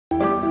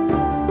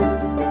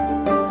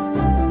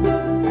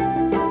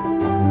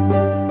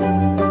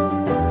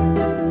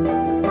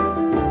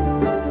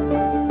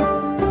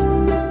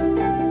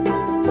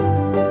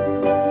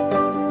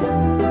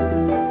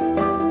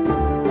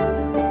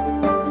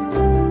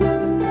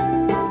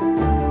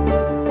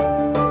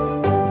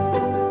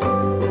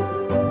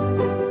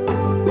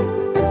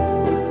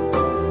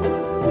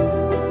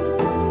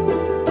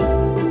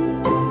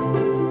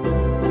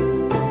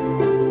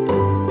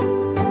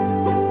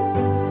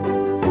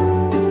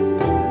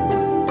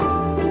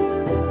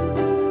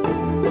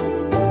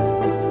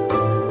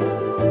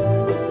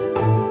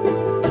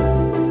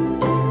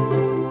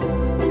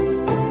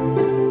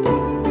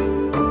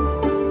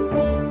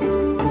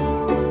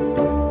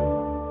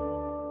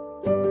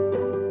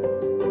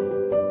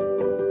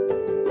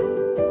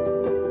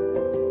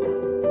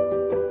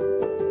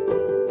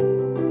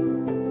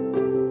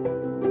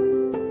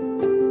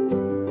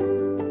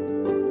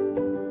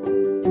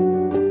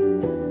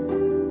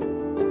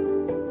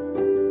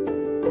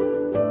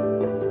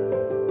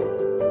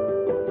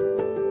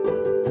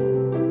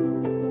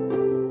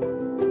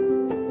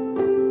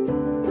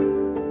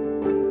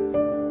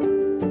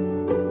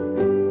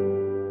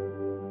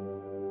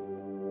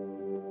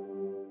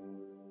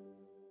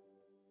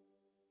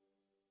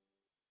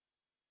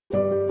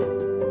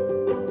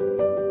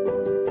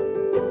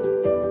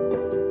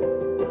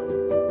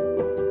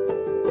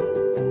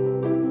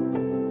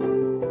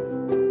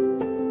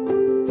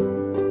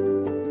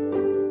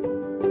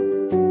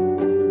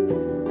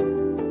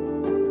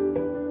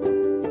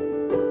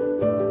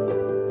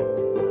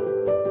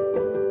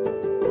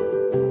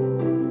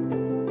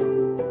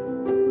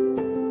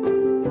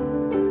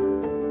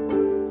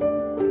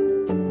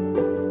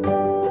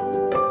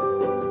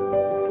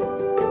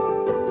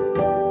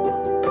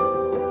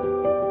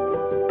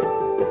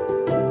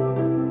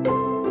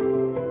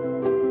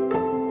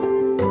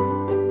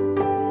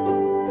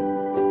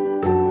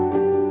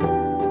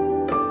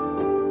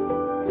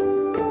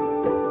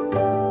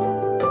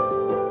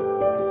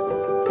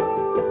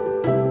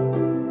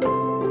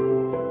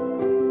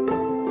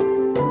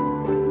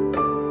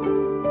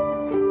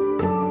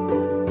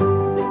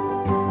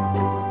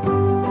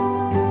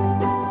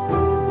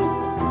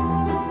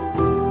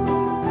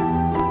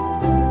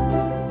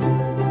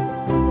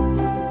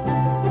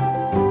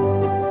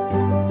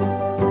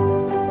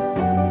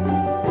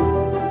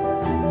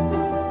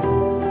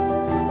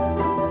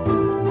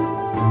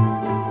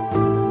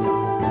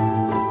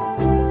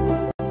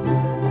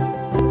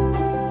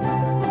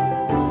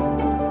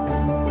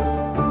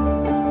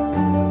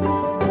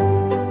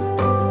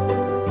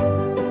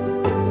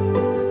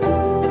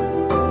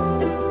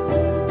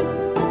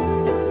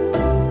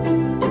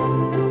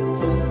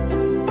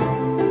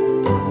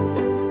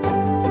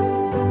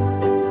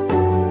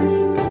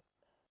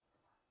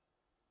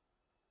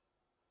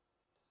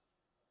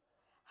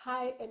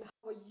Hi, and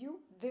how are you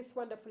this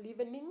wonderful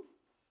evening?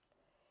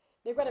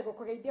 Nĩngwenda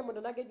gũkũgeithia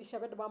mũno na ngeithi cia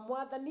wendo wa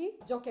Mwathani,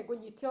 njoke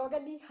ngũnyite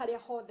ũgeni harĩa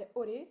hothe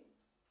ũrĩ.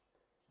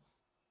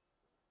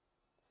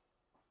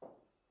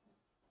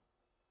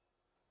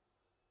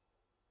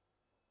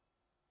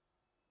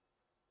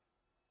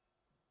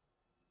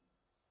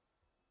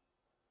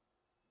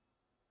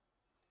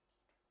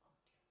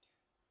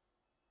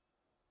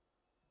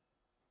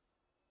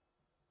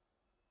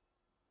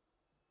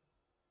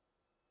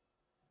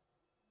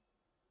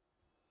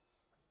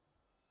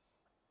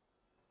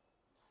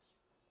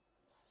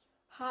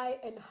 Hi,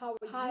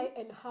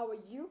 and how are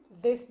you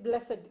this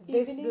blessed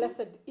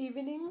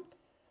evening?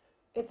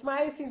 It's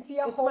my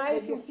sincere hope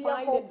that you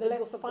find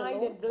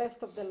and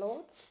blessed of the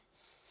Lord.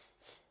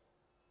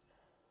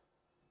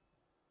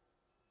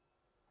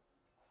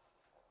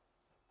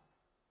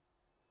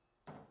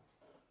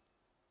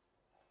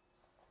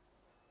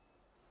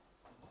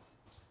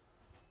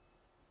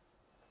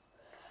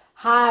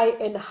 Hi,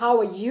 and how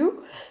are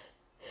you?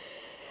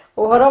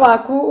 Ũhoro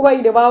waku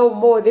wa-inĩ wa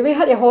ũmũthĩ wĩ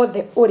harĩa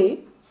hothe ũrĩ.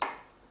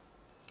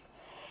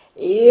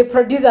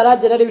 Producer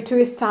aranjĩra rĩu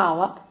twĩ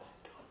sawa.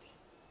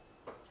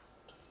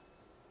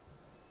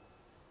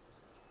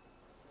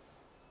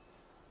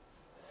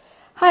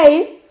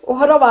 Hi,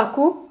 ũhoro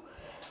waku.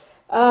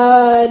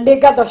 Nĩ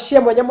ngatho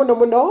cia mwanya mũno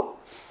mũno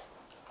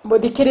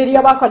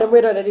mũthikĩrĩria wakwa na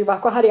mwĩroreri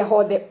wakwa harĩa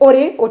hothe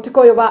ũrĩ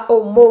ũtukũ ũyũ wa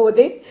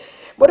ũmũthĩ.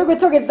 Mũndũ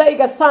gwĩtwo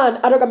Gĩthaiga San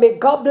aroga, may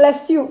God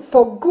bless you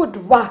for good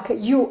work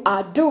you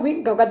are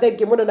doing. Ngauga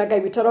thengiũ mũno na Ngai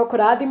witũ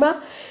arokũrathima.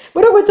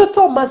 Mũndũ gwĩtwo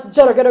Thomas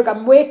Njoroge aroga,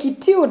 Mweki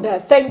Tune,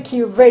 thank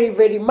you very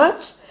very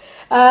much.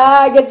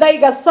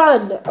 Gĩthaiga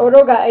San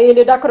aroga,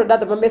 nĩ ndakorwo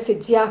ndathoma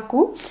message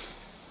yaku.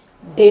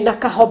 Ndĩna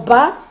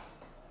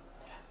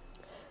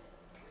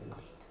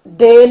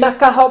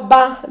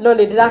kahoba no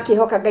nĩ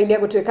ndĩrakĩhoka Ngai nĩ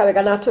egũtwĩka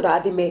wega na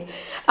tũrathime.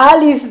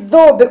 Alice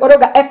Thobe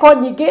oroga eko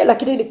nyingĩ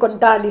lakini niko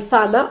ndani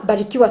sana,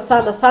 barikiwa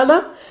sana.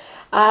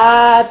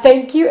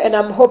 Thank you, and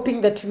I'm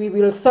hoping that we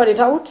will sort it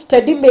out.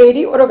 Teddy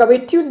Mary oroga we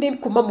tuned in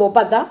kuma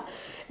Mombatha.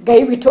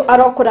 Ngai witũ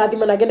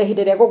arokũrathima na ngene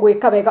hĩndĩ ĩrĩa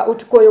gũgwĩka wega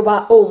ũtukũ ũyũ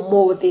wa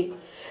ũmũthĩ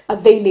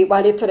thĩinĩ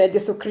wa rĩtwa rĩa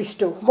Jesũ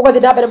Kristo.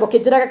 Mũgũthiĩ na mbere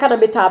mũkĩnjĩraga kana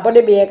mĩtambo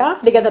nĩ mĩega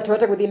nĩgetha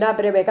tũhote gũthiĩ na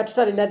mbere wega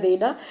tũtarĩ na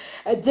thĩna.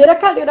 Njĩra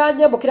kana nĩ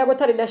ũranyamũkĩra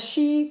gũtarĩ na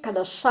shi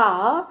kana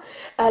sha.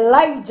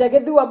 Elijah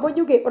Gĩthua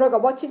Mũnyugĩ ũroga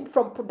watching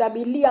from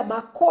Pundamilia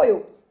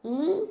Makoyo.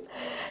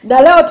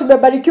 Na leo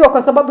tumebarikiwa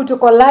kwa sababu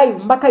tuko live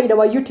mpaka ina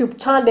wa YouTube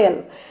channel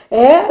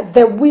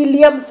The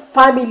Williams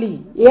Family.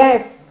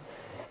 Yes.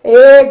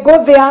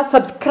 Go there,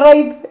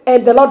 subscribe,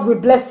 and the Lord will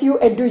bless you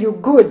and do you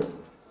good.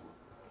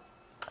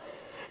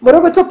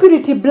 Morogo to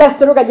Purity Blessed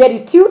Roga Nyeri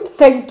Tune,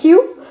 thank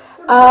you.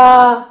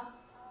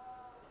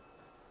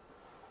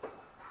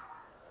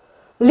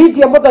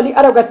 Lydia Modhani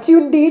aroga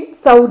tuned in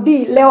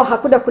Saudi leo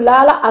hakuna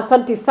kulala,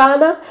 asanti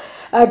sana.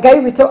 Ngai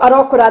witũ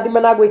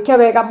arokũrathima na gwĩka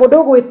wega.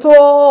 Mũndũ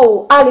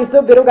gwĩtwo Alice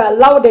Thobe aroga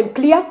loud and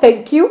clear,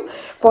 thank you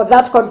for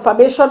that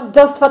confirmation.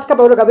 Just fat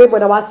kama aroga we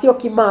mwena wasio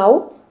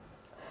Kimau.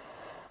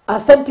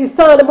 Asante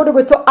sana. Mũndũ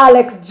gwĩtwo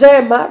Alex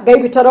Jema,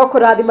 Ngai witũ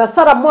arokũrathima.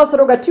 Sarah Moss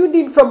aroga tuned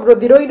in from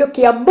Rothiroino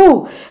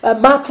Kiambu.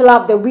 Much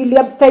love the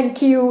Williams,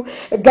 thank you.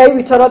 Ngai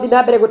witũ arothi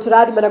na mbere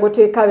gũtũrathima na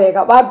gũtwĩka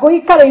wega.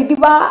 Wangũi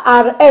Karĩithi wa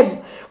RM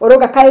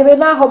aroga kaĩ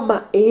wĩna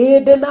homa?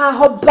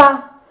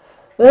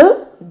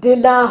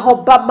 Ndĩna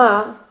homa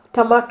ma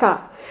tamaka.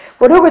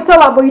 Mũndũ gwĩtwo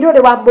wa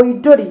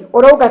Mũindũri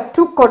aroga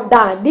tuko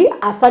ndani,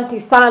 asanti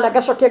sana.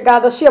 Gacokia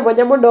ngatho cia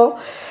mwanya mũno.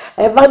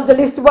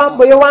 Evangelist wa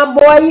moyo wa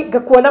Mwai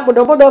ngakuona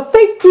mũno,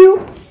 thank you.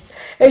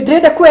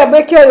 Ndĩrenda kuoya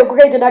mweke ũyũ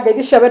ngũgeithia na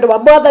ngeithi cia wendo wa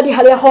Mwathani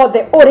harĩa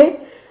hothe ũrĩ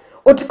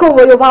ũtukũ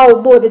ũyũ wa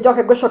ũmũthĩ.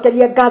 Njoke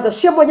ngũcokeria ngatho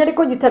cia mwanya nĩ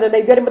kũnyitana na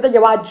ithuĩ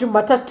mũthenya wa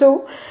Jumatatũ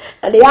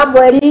na nĩ ya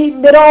mweri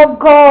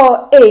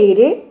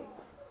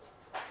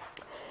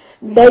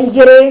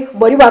 22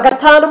 mweri wa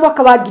gatano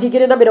mwaka wa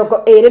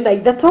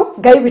 2023.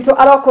 Ngai witũ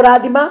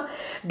arokũrathima.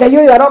 Ngai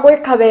ũyũ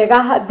arogwĩka wega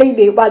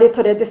thĩinĩ wa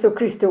rĩtwa rĩa Jesũ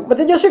Kristo.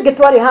 Mũthenya ũcio ũngĩ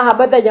twarĩ haha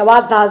mũthenya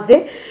wa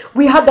Thursday,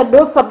 we had a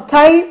know some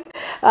time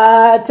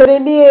tũrĩ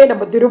niĩ na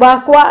mũthuri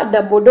wakwa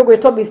na mũndũ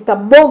gwĩtwo Mr.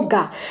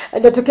 Monga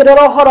na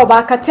tũkĩrora ũhoro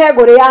wa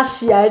category ya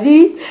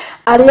aciari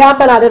arĩa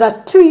mararera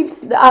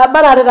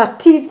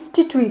teens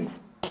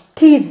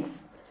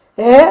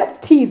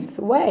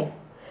we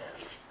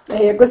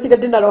ngũcira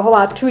ndĩna roho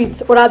wa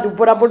tweets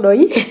ũrathumbũra mũno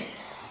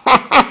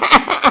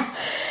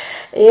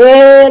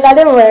na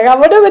nĩ mwega.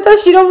 Mũndũ gwĩtwo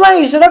Shiro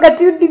Maisha roga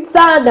tuned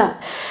sana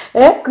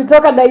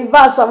kutoka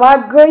Naivasha.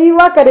 Wangũi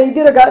wa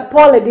Karĩithi roga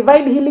Paul,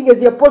 divine healing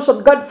is your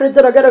portion. Godfrey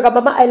roga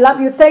mama I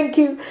love you, thank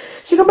you.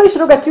 Shiro Maisha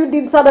roga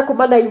tuned sana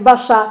kuma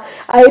Naivasha.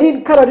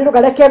 Irene Carol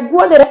roga reke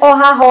nguonere o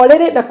haha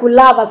ũrĩrĩ na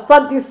kulava,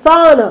 asante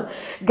sana.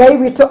 Ngai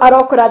witũ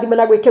arokũrathima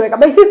na gwĩka wega.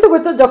 My sister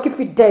gwĩtwo Njoki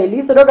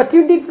Fidelis roga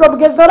tuned from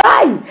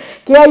Githurai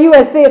kia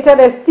USA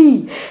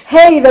Tennessee.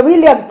 Hey the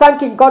Williams,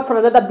 thanking God for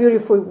another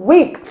beautiful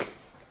week.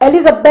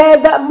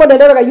 Elizabeth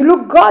Monenoroga, you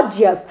look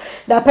gorgeous.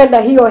 Napenda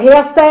hiyo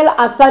hairstyle,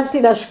 asanti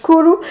na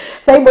shukuru.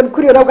 Simon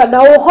Kuri roga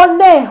na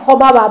uhone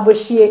homa wa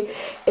mushie.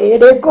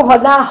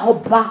 Nĩngũhona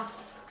hoba.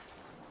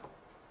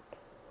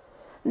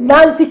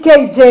 Nancy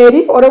K.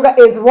 Jerry Oroga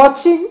is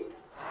watching.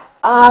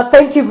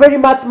 Thank you very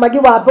much, Magi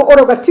Wabo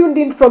Oroga, tuned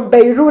in from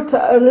Beirut,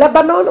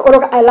 Lebanon.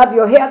 Oroga, I love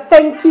your hair.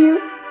 Thank you.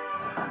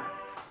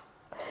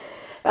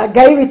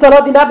 Gai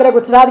witorothi na mbere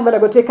gutirathima na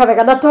gutuika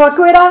wega na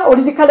twakwira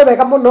uririkane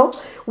wega muno.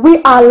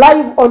 We are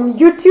live on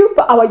YouTube,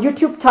 our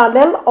YouTube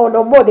channel on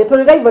Omothi.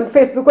 Tuli live on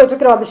Facebook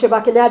wetukira wa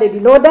Msheba Kenya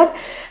Reloaded.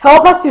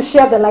 Help us to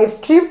share the live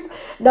stream.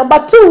 Number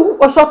 2,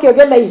 ocoke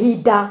ogea na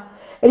ihinda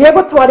ria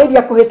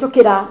gutwariria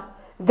kuhitukira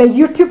the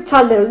YouTube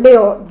channel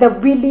neo the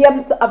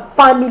Williams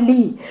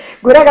family.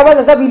 Gwiraga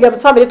whether the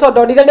Williams family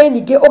tondonire ne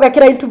nyingi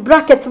ugakira into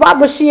brackets wa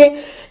mucie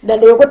na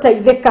ni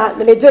ugutaithika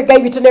na ni joy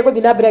Ngai witu ne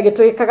guthina mbere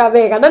agitwikaga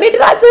wega na ni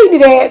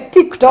ndirajoinire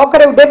TikTok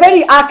reu they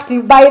very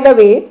active by the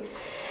way.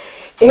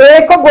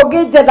 Koguo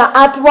nginjetha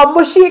atu wa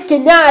mucie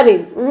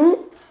Kenyari.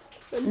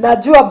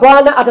 Najua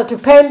Bwana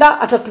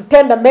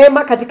atatutenda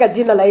mema katika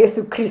jina la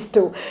Yesu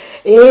Kristo.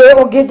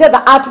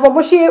 Ungejetha atu wa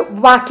mucie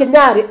wa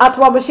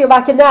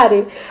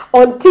Kenyari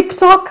on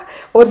TikTok,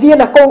 othie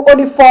na kou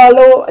only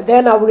follow,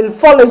 then I will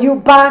follow you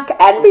back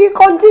and we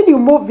continue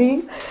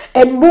moving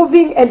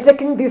and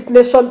taking this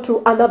nation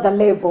to another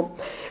level.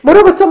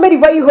 Murugu tumeri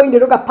wa iho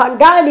iniruga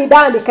pangani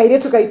dani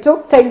kairetu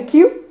gaito. Thank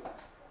you.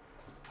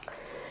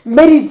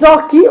 Mary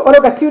Joki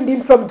oroga tuned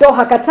in from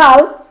Doha,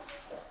 Qatar.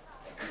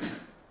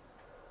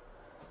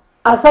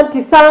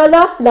 Asanti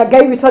sana na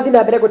Ngai witwathi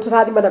na mbere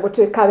guturathima na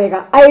gutuika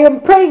wega. I am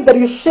praying that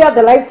you share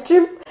the live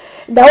stream.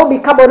 Naomi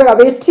kama oroga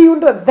we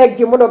tuned. Thank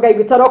you muno Ngai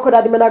witaro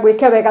kurathima na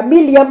gwika wega.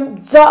 Milliam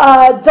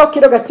Joki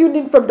oroga tuned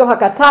in from Doha,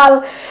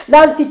 Qatar.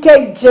 Nancy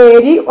K.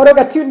 Jerry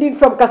oroga tuned in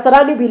from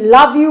Kasarani. We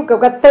love you.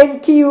 Gauga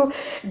thank you.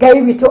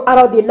 Ngai witu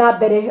arothi na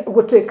mbere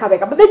gutuika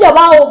wega. Muthenya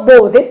wa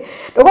umuthi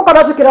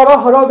ndugukora tukirora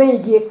horo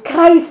wigie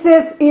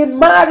crisis in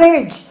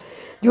marriage.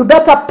 You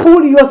better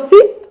pull your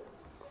seat.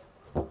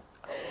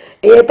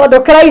 Todo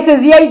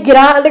crisis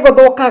yaingira ni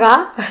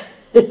guthukaga.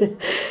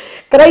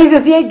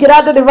 Crisis yaingira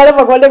andu ni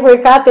maremagwo ni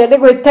gwika atia ni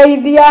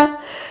gwiteithia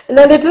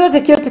na ni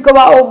turetikio tiko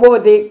wa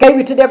umuthi. Ngai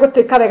witu ni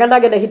agutwika wega na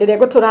ngena ihinda ria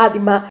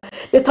guturathima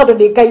ni tondu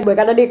ni Ngai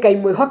mwega na ni Ngai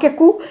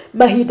mwihokeku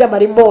mahinda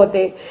mari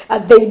mothe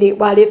thiini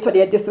wa ritwa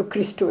ria Jesu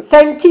Kristo.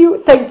 Thank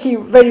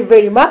you very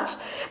very much.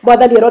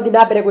 Mwathani arothi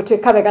na mbere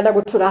gutwika wega na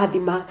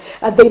guturathima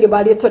thiini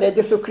wa ritwa ria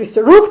Jesu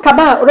Kristo. Ruth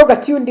kama uroga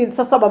tuned in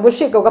sasa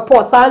mamushinga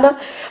ugapoa sana.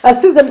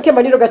 Susan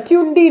Kimani uroga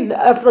tuned in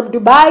from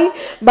Dubai.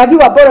 Magi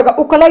wa Boroga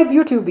uko live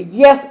YouTube.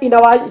 Yes, in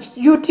our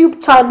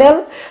YouTube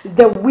channel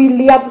The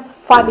Williams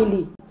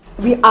Family.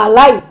 We are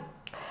live.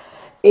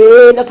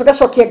 Na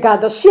tugacokia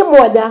ngatho cia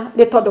mwanya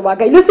ni tondu wa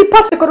Ngai. Lucy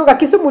Patrick uruga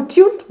Kisumu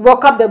tuned.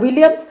 Welcome the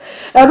Williams.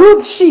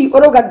 Ruth She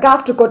uruga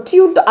Gaf tuko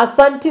tuned.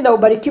 Asanti na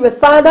ubarikiwe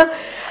sana.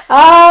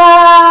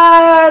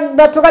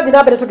 Na tugathi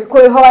na mbere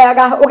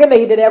tukikwihoyaga uge na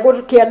ihinda ria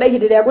gutukia na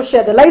ihinda ria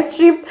gushare the live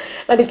stream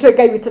na nitwe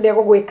Ngai witu ni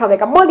agugwika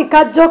wega.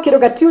 Monica Joki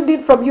uruga tuned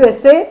in from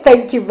USA.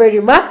 Thank you very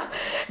much.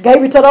 Ngai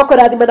witu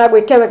arokurathima na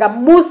gwika wega.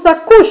 Musa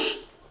Kush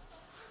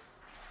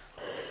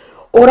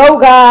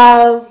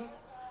uruga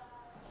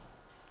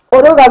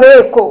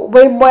weko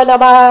we mwena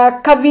wa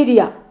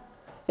Kaviria.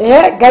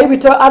 Ngai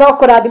witu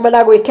arokurathima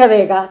na gwika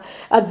wega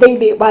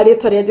thiini wa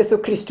ritwa ria Jesu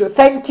Kristo.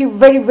 Thank you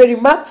very very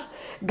much.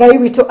 Ngai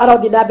witu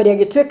arothi na mbere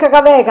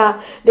agitwikaga wega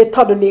ni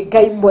tondu ni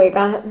Ngai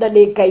mwega na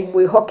ni Ngai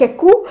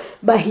mwihokeku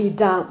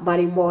mahinda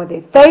mari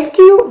mothe. Thank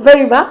you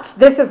very much.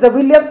 This is the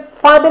Williams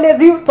Family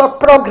Real Talk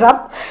program.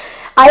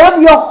 I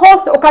am your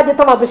host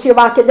ukajeta mabushi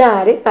wa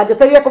Kenyari na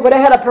jeterire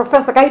kumurehera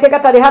Professor Kainde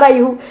Gatari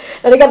haraihu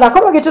na nigetha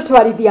korwo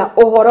gitutwarithia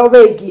uhoro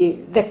wegie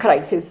the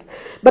crisis.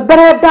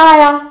 Mbere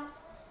ndaya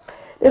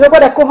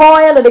nirogore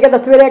kuhoya na nigetha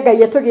twire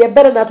Ngai etugie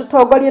mbere na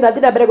tutongorie na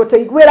thina mbere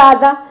gutuiguira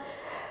tha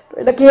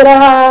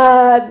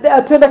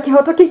twina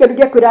kihoto kiganu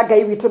gia kwira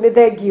Ngai witu ni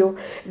thengio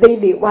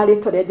thiini wa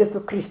ritwa ria Jesu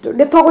Kristo.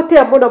 Ni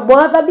tugutira muno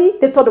Mwathani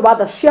ni tondu wa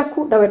tha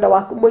ciaku na wenda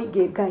waku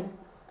muingi Ngai.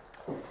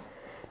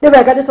 Ni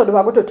wega ni tondu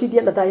wa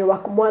gututithia na thayo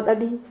waku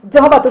Mwathani.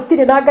 Jehova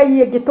tutire na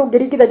Ngai ingi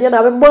tungiringithania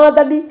nawe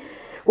Mwathani.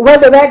 We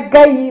niwe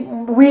Ngai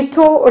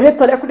witu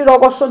ritwa riaku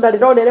rirogocwo na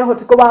rironere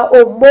hotiko wa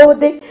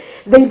umuthi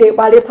thiini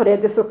wa ritwa ria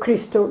Jesu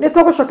Kristo. Ni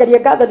tugucokeria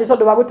ngatho ni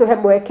tondu wa gutuhe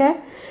mweke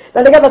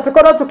na nigetha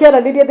tukorwo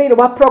tukiaranirie thiini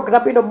wa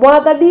program ino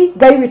Mwathani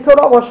Ngai witu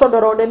rogocwo na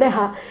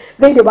roneneha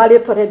thiini wa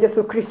ritwa ria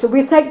Jesu Kristo.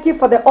 We thank you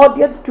for the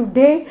audience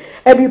today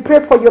and we pray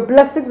for your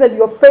blessings and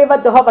your favor,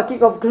 Jehovah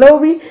King of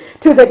glory,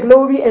 to the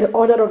glory and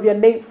honor of your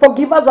name.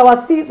 Forgive us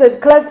our sins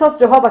and cleanse us,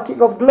 Jehovah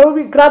King of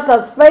glory. Grant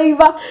us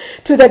favor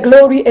to the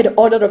glory and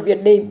honor of your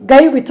name.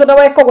 Ngai witu na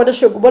wekogwo na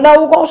ciugumo na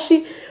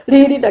ugoci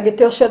riri na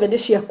giteo ciothe ni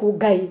ciaku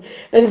Ngai.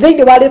 Na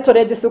thiini wa ritwa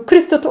ria Jesu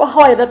Kristo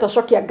twahoya na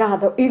twacokia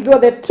ngatho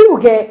ithuothe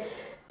tuge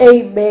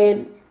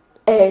amen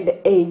and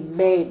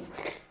amen.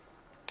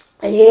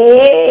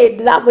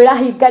 Ndamwira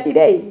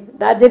hinganire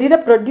na njirire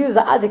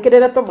producer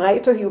anjikirire tumai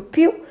tuhiu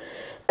piu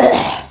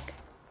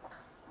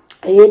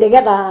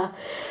nigetha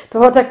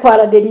tuhote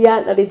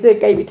kwaranĩria na nĩnjũĩ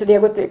Ngai witũ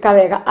nĩegũtwĩka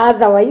wega,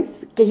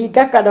 otherwise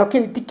kĩhinga kana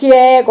kĩu ti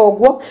kĩega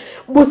ũguo.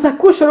 Musa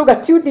Kushũrũga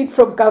tuned in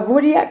from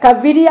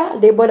Kaviria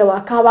nĩ mwena wa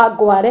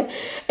Kawangware.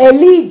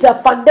 Elijah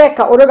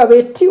Fandeka ũrauga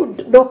wĩ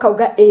tuned no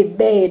kauga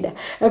amen.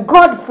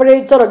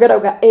 Godfrey Njoroge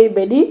ũrauga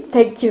amen,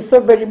 thank you so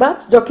very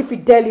much. Joki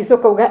Fidelis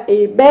ũkauga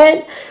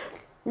amen.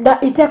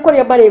 Na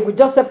itekoria marĩgu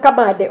Joseph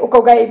Kamande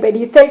ukauga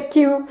amen, thank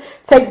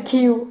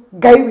you.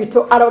 Ngai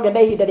witũ aroge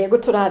na ihinda rĩa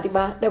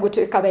gũtũrathima na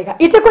gũtwĩka wega.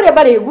 Itekoria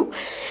marĩgu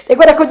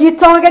nĩngwenda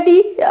kũnyita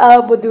ũgeni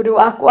mũthuri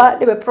wakwa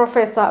nĩwe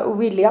Professor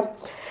William,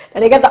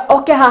 na nĩgetha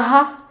oke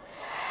haha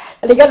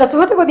nĩgetha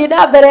tũhote gũthiĩ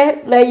na mbere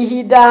na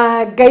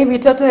ihinda Ngai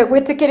witũ tũhe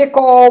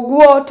gwĩtĩkĩrĩka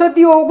ũguo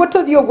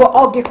tũthiĩ ũguo.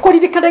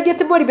 Ongĩkũririkanagia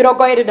atĩ mweri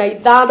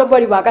 25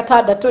 mweri wa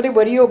gatandatũ nĩ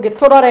mweri ũngĩ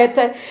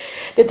tũrorete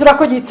nĩ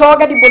tũrakũnyita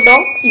ũgeni mũno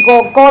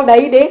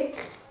igongona-inĩ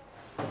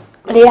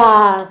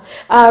rĩa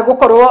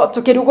gũkorwo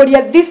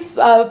tũkĩrugũria this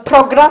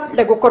program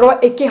na gũkorwo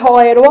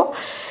ĩkĩhoerwo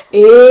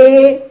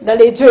na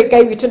nĩ njũĩ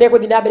Ngai witũ nĩ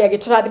egũthiĩ na mbere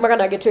agĩtũrathimaga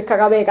na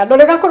agĩtwĩkaga wega. No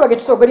rĩgakorwo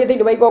agĩtũtongoria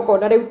thĩinĩ wa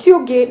igongona rĩu ti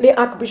ũngĩ nĩ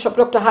Archbishop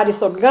Dr.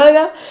 Harrison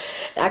Ng'ang'a,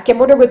 nake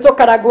mũndũ gwĩtwo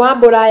Karangũ wa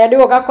Mũraya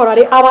nĩwe ũgakorwo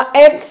arĩ our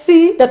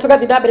MC, na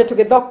tũgathiĩ na mbere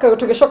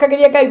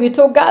tũgĩcokagĩria Ngai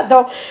witũ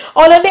ngatho.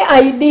 Ona nĩ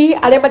aini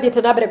arĩa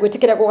mathiĩte na mbere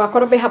gwĩtĩkĩra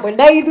gũgakorwo me hamwe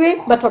na ithuĩ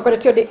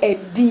matongoretio nĩ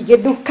ND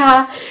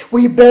Gĩthuka.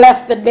 We bless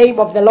the name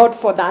of the Lord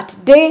for that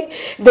day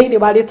thĩinĩ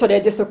wa rĩtwa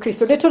rĩa Jesũ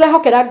Kristo. Nĩ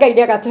tũrehokera Ngai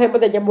nĩ agatũhe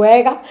mũthenya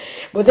mwega,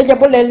 mũthenya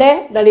mũnene,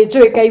 na nĩ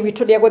njũĩ Ngai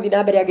witũ nĩ egũthiĩ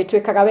na mbere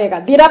agĩtwĩkaga wega.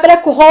 Thiĩ na mbere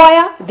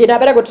kũhoya, thiĩ na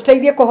mbere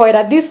gũtũteithia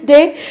kũhoera this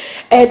day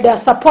and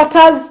support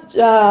us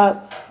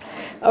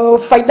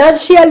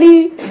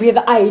financially with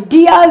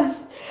ideas,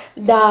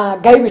 na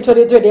Ngai witũ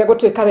nĩ njũĩ nĩ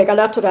egũtwĩka wega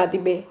na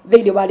tũrathime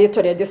thĩinĩ wa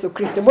rĩtwa rĩa Jesũ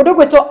Kristo. Mũndũ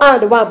gwĩtwo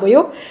Anne wa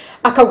Mũyũ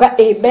akauga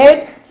amen,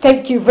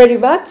 thank you very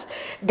much.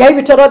 Ngai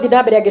witũ rothiĩ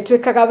na mbere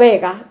agĩtwĩkaga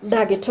wega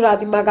na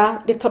agĩtũrathimaga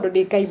nĩ tondũ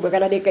nĩ Ngai mwega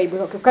na nĩ Ngai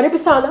mwĩhokeku. Karibu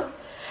sana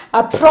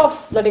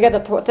Prof, na nĩgetha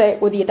tũhote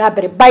gũthiĩ na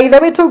mbere. By the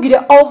way,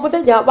 tũugire o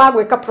mũthenya wa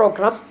gwĩka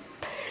program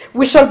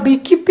we shall be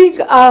keeping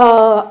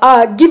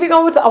giving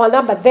out our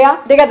number there,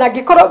 nĩgetha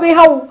angĩkorwo wĩ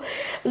hau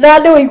na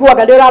nĩ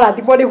ũiguaga nĩ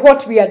ũrarathimwo nĩ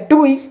what we are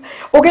doing,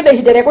 ũgĩ na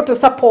ihinda rĩa gũtũ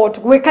support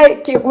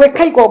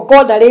gwĩka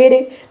igongona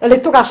rĩrĩ, na nĩ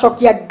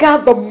tũgacokia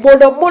ngatho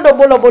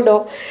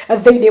mũno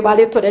thĩinĩ wa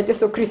rĩtwa rĩa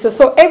Jesũ Kristo.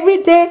 So every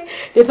day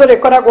nĩ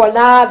tũrĩkoragwo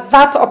na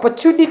that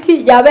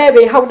opportunity ya we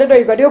wĩ hau nĩ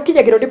ũigua nĩ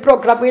ũkinyagĩrwo nĩ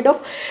program ĩno,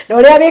 na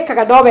ũrĩa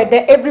wĩkaga no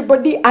wende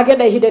everybody agĩ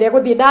na ihinda rĩa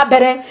gũthiĩ na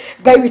mbere.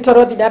 Ngai witũ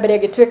rothiĩ na mbere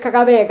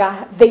agĩtwĩkaga wega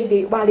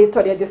thĩinĩ wa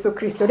rĩtwa rĩa Jesũ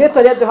Kristo.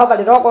 Rĩtwa rĩa Jehova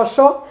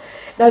rĩrogocwo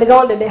na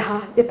rĩroneneha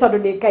nĩ tondũ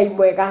nĩ Ngai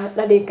mwega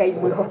na nĩ Ngai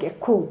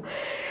mwĩhokeku.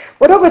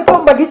 Mũndũ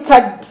gwĩtwo Magi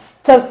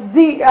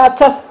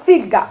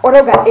Chasinga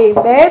ũrauga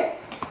amen.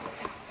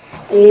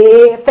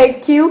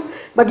 Thank you.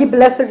 Magi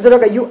Blessings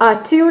ũrauga you are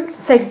tuned.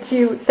 Thank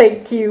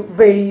you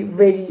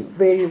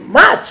very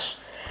much.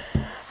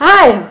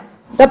 Haya,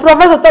 na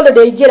Professor tondũ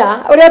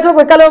nĩaingĩra ũrĩa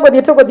tũgwĩka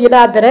no tũgũthiĩ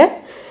na mbere.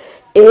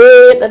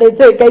 Na nĩ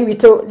njũĩ Ngai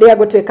witũ nĩ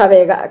egũtwĩka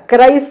wega.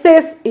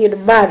 Crisis in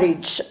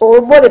marriage.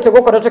 Ũmũthĩ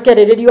tũgũkorwo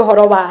tũkĩarĩrĩria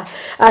ũhoro wa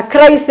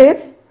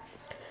crisis,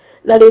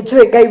 na nĩ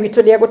njũĩ Ngai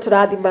witũ nĩ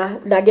egũtũrathima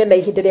na agĩe na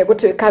ihinda rĩa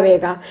gũtwĩka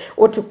wega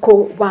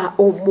ũtukũ wa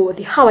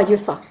ũmũthĩ. How are you,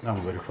 sir? I'm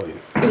very fine.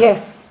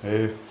 Yes.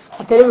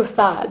 Atĩrĩu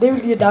sir, rĩu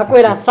niĩ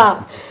ndakwĩra sir.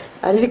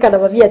 Aririkana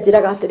mami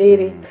anjĩraga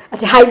atĩrĩrĩ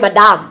atĩ hi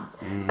madam,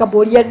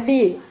 ngamũria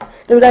niĩ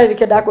rĩu narĩ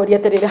nĩkĩo ndakũria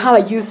atĩrĩrĩ how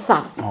are you,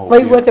 sir?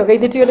 Waigua atĩ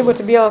ũgeithĩtio nĩ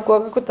mũtumia wakwa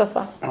gũkũta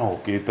sir?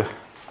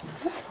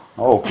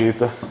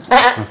 Ũkĩte.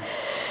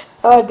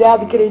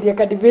 Ndĩrathikĩrĩirie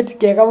ka debate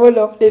kega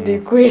mũno nĩ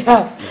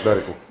ndĩkwĩra.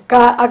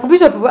 Ka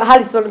Archbishop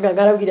Harrison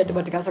Ng'ang'a araugire andũ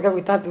matigacoke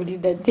gwĩta thuri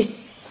ndandi,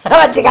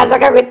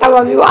 matigacoke gwĩta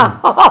mami wao.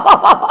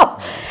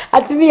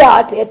 Atumia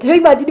atĩ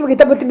tũroimagine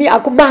mũgĩta mũtumia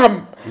aku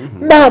mam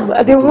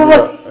atĩ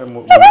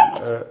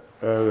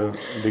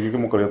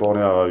ndĩngĩkĩmũkaria tondũ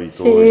nĩ awa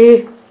witũ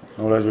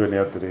no ũrĩa njũĩ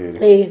nĩ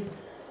atĩrĩrĩ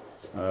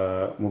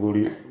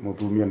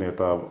mũtumia nĩ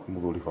ta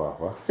mũthuri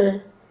baba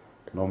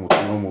no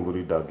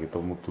mũthuri ndangĩta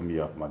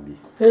mũtumia mami.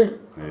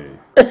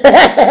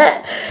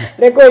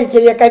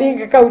 Nĩkũikĩria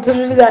karinga kau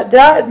nĩ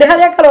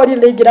harĩa karoria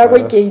nĩ ingĩra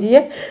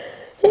gũikĩirie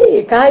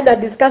kaĩ na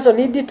discussion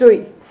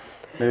nditũ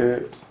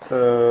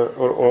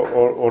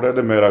ũrĩa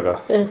ndĩmeraga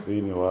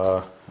thĩinĩ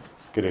wa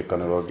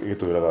kĩrĩkanĩro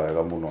gĩtwĩraga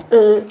wega mũno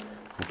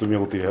mũtumia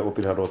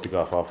gũtirĩ handũ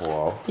ũtigaga baba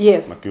wao,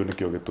 na kĩu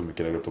nĩkĩo gĩtũmi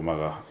kĩrĩa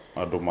gĩtũmaga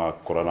andũ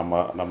makora na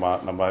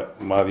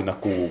mathiĩ na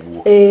kũu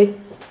ũguo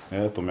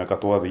tũmĩaka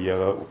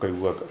twathiaga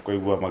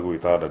ũkaigua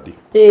magwĩta ndati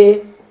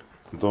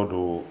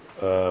tondũ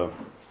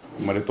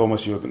marĩtwa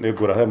macio nĩ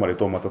ngwĩra he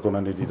marĩtwa matatũ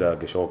na nĩ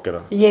ndangĩcokera.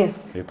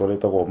 Rĩtwa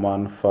rĩtagwo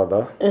man,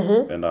 father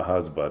and a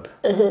husband.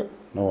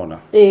 Nona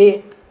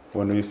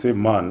when we say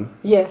man,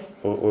 no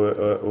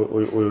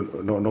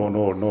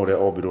ũrĩa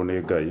ombirwo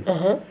nĩ Ngai.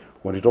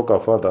 When you talk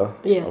about father,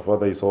 a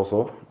father is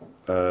also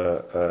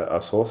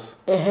a source.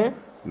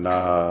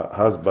 Na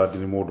husband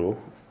ni mũndũ,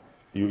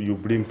 you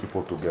bring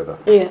people together.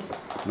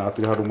 Na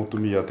hatirĩ handũ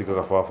mũtumia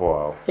atigaga baba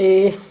wao.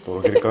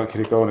 Tondũ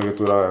kĩrĩkanĩro nĩ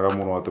gĩtwĩraga wega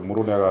mũno atĩ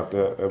mũndũ nĩ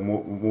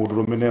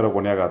mũndũrũme nĩ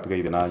eragwo nĩ agatiga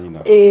ithe na nyina.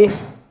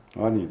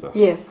 Wanyita.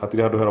 Yes.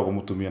 Hatire handu hera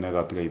mutumia na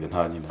gatiga ithe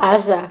na nyina.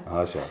 Aca.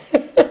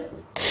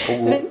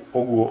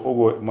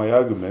 Oguo my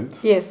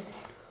argument. Yes.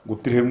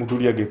 Gutire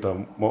muthuri agita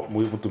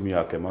mutumia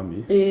yake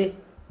mami.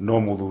 No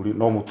muthuri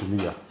no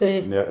mutumia.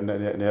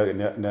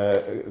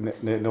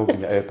 Ne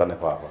oginya etane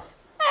baba.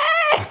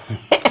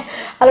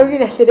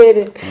 Arugire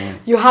atiriri,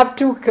 you have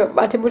to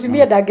ati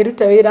mutumia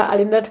ndangiruta wira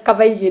ari na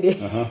kaba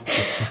igiri.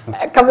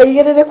 Kaba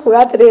igiri ni kuga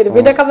atiriri,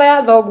 wina kaba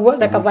ya thoguo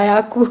na kaba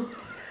yaku.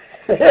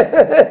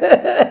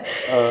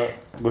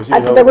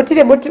 Ati na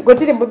gutire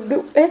muthuri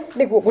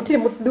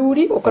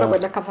ukoragwo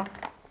na kaba.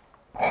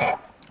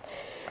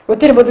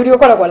 Gutire muthuri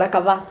ukoragwo na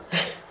kaba.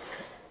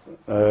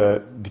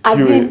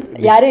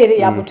 Yariri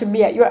ya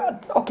mutumia,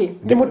 okay,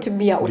 ni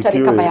mutumia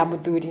utari kaba ya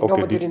muthuri, no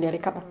muthuri ni ari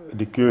kaba.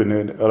 Dikiwe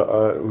ne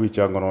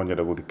wichango no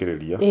nyenda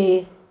guthikiriria.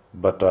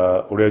 But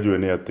uria njue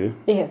ni ati.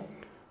 Yes.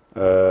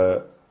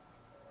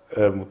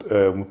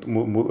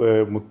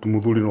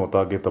 Muthuri no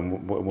tangita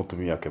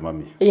mutumia yake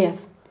mami. Yes.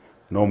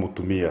 No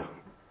mutumia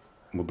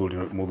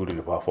muthuri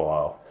ni baba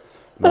wao.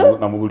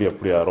 Na muthuri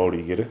akuria rori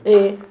igire.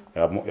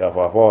 Ya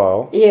baba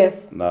wao. Yes.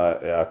 Na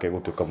yake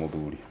gutuka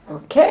muthuri.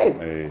 Okay.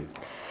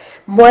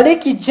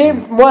 Mwaniki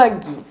James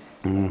Mwangi.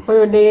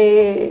 Huyo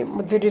ni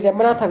muthurire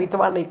marata witu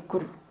wa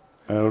Naikuru.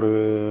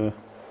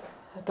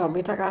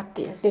 Twamwitaga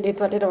atia? Ni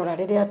ritwa ndirora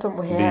riria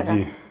tumuheaga.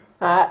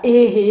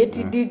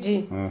 Ti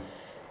DG.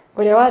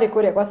 Uria wari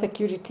kuria kwa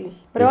security.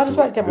 Uria wari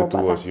twarite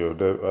Mombasa.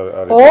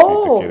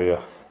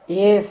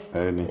 Yes.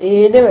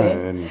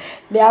 Niwe.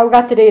 Ni auga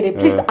atiriri,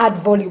 please add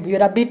volume,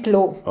 you're a bit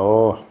low.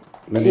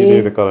 Nĩ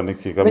ndĩrekana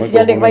nĩkĩ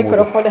kamwe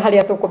microphone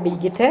haria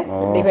tukumigite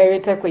ni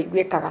wewete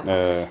kuiguikaga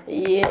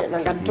na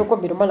ngani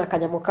tukumiruma na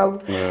kanyamo kau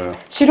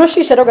Shiro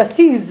Shisharoga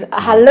sees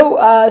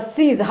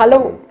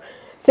hello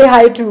say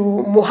hi to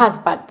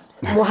Muhasbad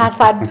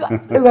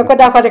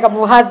ugakwenda kwandika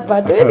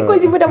Muhasbad ni kwa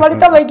hivyo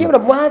marita maingi una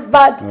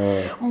Muhasbad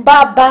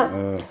mbaba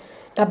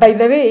na by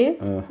the way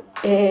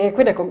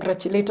kwenda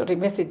congratulatory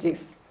messages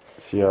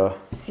cia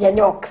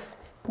Nyox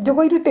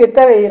njugo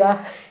irutite wira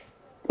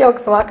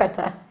Nyox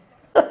wakata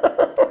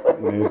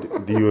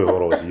ndiwe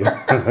horo ucio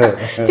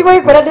tigo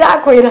ikora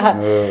ndirakwira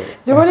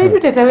njugo ni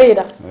irutite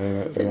wira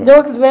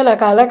Nyox mena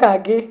kana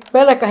kangi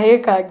mena kahe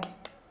kangi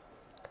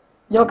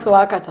Nyox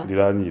wakata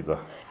ndiranyita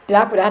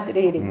ndirakwira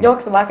atiriri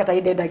Nyox wakata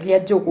indendagia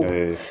njugu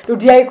riu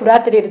ndiaikura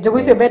atiriri njugu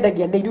icio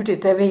mendagia ni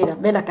irutite wira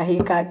mena kahe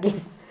kangi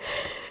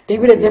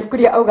ndigure Jeff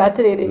Kuria auga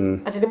atiriri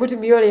ati ni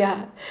mutumia uria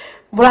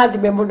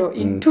murathime muno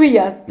in 2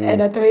 years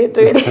and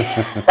atwiri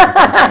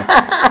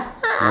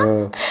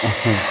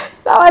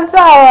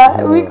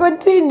Sawa, we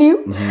continue.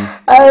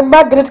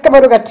 Margaret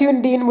Kamaruga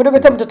tuned in.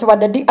 Murugeta mtoto wa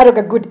dadi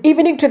aroga good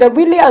evening to the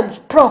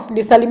Williams. Prof,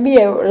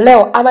 nisalimie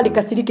leo ama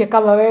nikasirike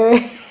kama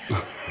wewe.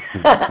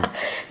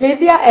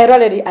 Geithia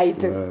eroreri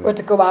aitu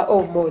utuko wa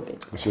umuthi.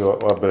 Ucio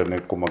wa mbere ni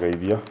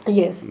kumageithia.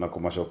 Yes. Na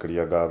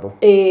kumacokeria ngatho.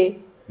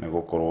 Ni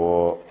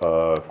gukorwo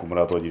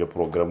kumara twajire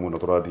program ino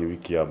turathie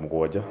wiki ya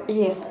 7.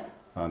 Yes.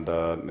 And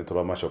ni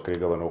turamacokeria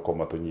ngatho ni gukorwo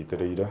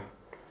matunyitireire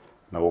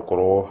na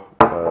gukorwo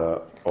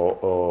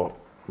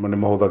mane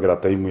mahuthagira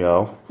time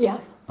yao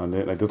na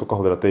ndio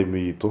tukahuthira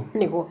time itu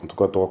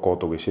tugakorwo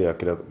tugishare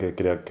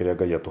kiria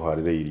Ngai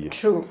atuhaririirie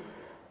true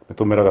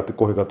nitumeraga ti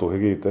kuhiga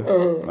tuhigite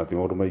na ti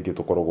maundu maingi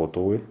tukoragwo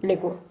tuwi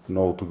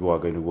no utugi wa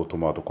Ngai niguo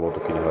tuma tukorwo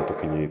tukinyira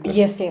tukinyite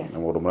yes na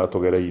maundu maria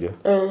tugereire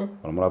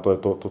na maria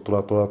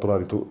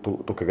turathi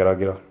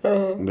tukigeragira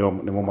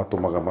nimo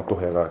matumaga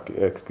matuheaga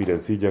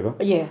experience njega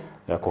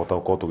ya kuhota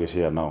gukorwo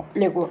tugishare nao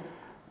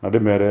na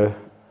ndimere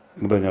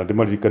muthenya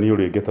ndimaririkani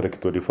uri ingi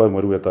tariki 25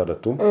 mweri wa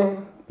 6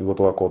 niguo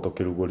twakorwo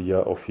tukiruguria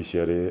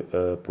officially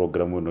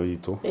program ino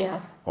itu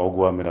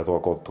oguo amira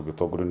twakorwo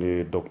tugitongorio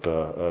ni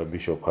Dr.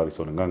 Bishop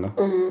Harrison Ng'ang'a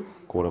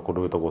kuria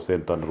kundu gwitagwo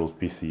St. Andrews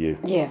PCA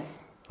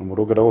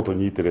mundu ngenda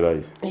gutunyitirira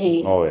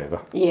no wega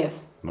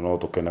no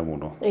tukene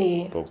muno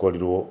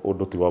twakorirwo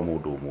undu ti wa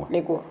mundu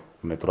umwe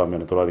ne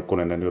turamenya turathi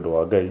kunene ni undu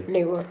wa Ngai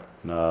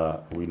na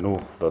we know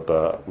that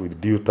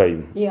with due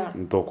time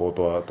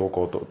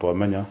toko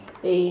twamenya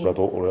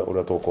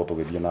uria toko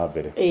tugithie na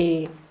mbere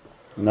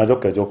na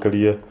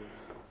njokerie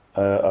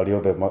ari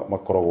othe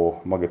makoragwo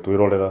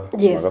magitwirorera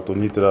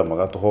magatunyitira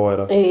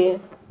magatuhoera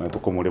na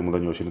tukumuria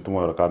muthenya ucio ni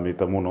tumwera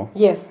kamite muno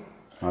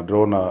na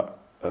ndrona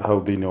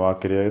hau thiini wa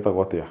kiria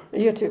itagwo atia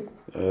YouTube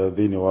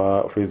thiini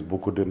wa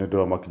Facebook ni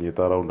ndira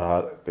makinyita around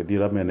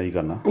ndira mena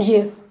igana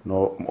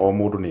no o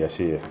mundu ni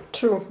ashare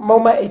true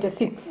mauma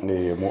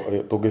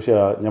 86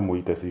 tugishare nyamu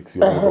 86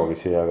 yo mundu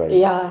agishare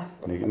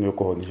ni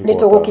ukuhonyisha ni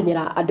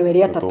tugukinyira andu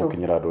eri atatu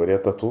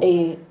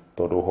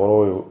tondu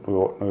uhoro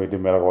uyu ni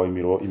ndimeraga wa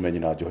imiro imenyi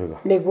na njohega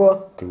niguo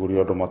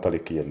kigurio andu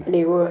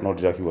matarikiene no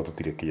ndirakiuga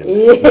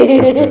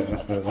tutirikiene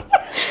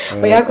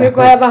oya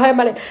kwikoya bahe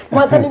mare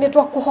mwathani ni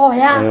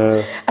twakuhoya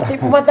ati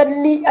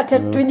mwathani ati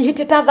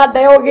twinyihitie ta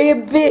thanda yo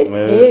gimbi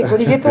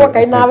ngurigitwo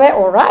kai nawe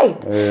all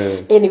right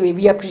anyway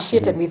we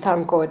appreciate and we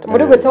thank God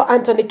murugwetwo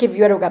Anthony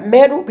Kivyuaruga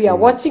Meru we are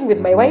watching with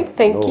my wife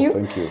thank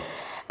you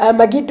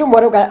Magitu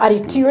Mwaruga are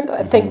tuned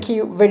thank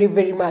you very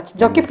very much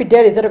Joki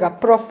Fidel Zeruga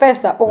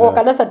professor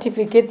ugoka na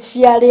certificates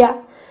ciaria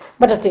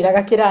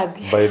matatiraga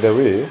kirathi. By the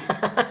way,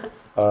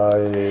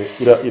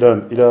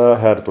 ira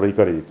had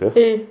turaikarite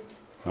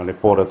na nä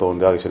pore tondå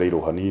ndä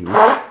agäcereirwo hanini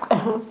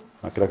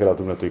na kä rä a kä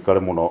ratuma tå ikare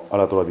må no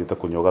arä a tå rathiä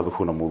kå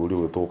thubu na må thuri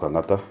å tå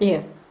kang'ata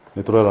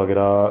nä tå reragä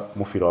ra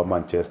må bira wa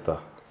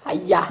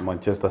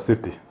Manchester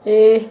City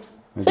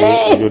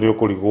nä å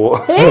kå rigwo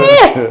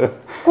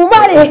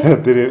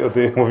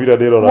atä må bira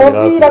ndä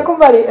roragä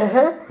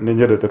nä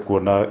nyendete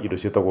kuona indo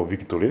ciätagwo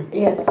victory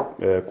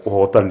å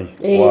hotani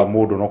wa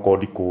må ndå nokorwo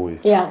ndikå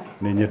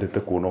nä nyendete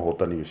kuona å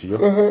hotani å cio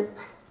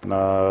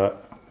na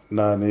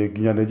nä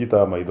nginya nä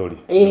njitaga maithori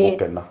nä gå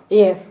kena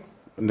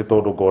nä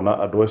tondå ngona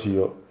andå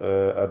acio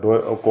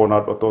ukona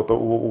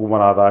å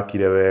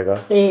marathakire wega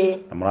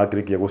na marakä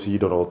rä kia gå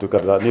cinda na gå tuä ka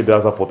nä ndä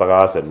racapotaga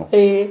Arsenal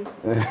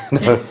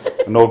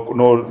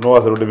no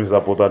Arsenal ndä mä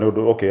capota nä å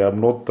ndå okay I'm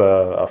not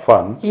a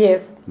fan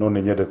no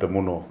nä nyendete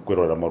må no kwä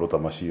rorera maå ndå ta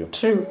macio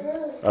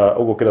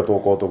å guo kä rä a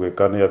tågåkorwo tå gä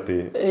ka nä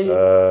atä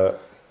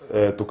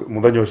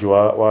må thenya å cio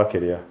wa kä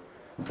rä a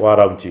wa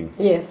launching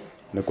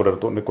nä kå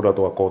rä a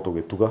tågakorwo tå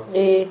gä tuga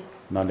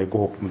na nä ngå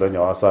hope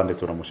muthenya wa Sunday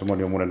twina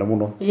mucemanio munene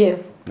muno nä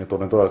tondå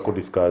nä tåraga kå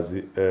discuss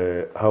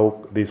how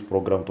this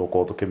program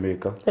tåkorwo tå kä mä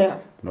ka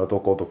na å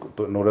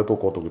rä a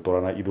tåkorwo tå gä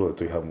twarana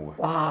ithuothe twä hamwe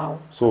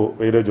so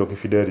ä Njoki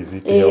Fidelis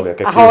kä gä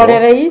ake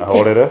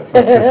ahorere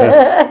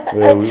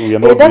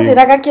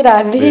ndatiraga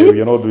kirathi we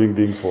are not doing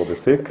things for the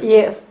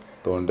sake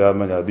tondå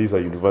ndamenya these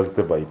are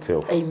university by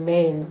itself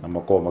na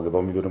makorwo magä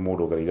thomithio nä må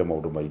ndå gereire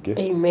maå ndå maingä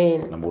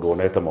na må ndå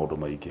wonete maå ndå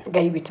maingä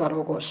ngai witå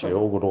arogocwo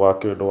å guo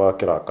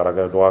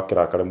ndågakä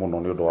rakare må no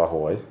nä å ndå wa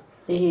hwaä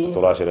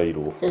tå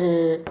racereirwo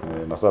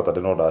na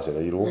Saturday no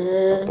ndacereirwo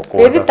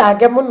wä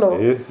thitange må no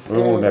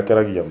nä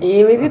akeragia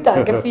wä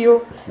thitange biå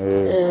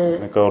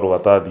nä kaå ndå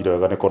gatathire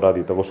wega nä ko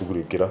ndathiä te gå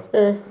cugurä ra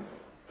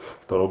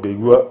tondå ngä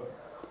igua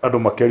andå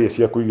makeria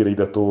cia kå igä rä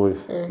ithatå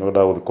no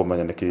ndagå thiä kå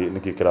menya nä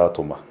kä kä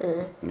ratå ma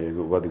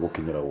gathiä gå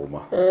kinyä ra å ma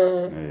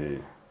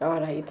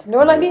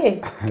nona niä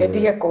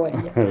kendige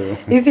kwaria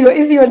icio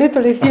nä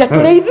tå rä cira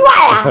tå rä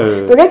ithuaya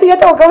tå gä tiga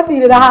tåka gå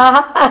cirä ra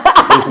haha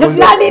tå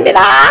tiraninä ra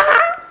haha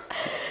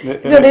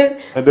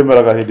ndä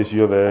meraga hä ndä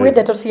ciothe kwä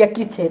ndeto cia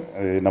kitchen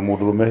na må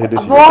ndå rå me hä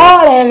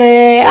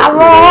ndä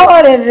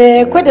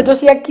aborere kwä ndeto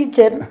cia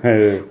kitchen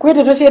kwä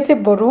ndeto cia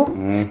tĩmbũru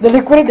na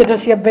nä kå rä ndeto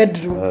cia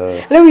bedroom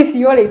rä u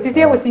icio rä ti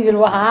cia gå cirä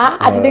rwo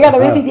haha atä nä getha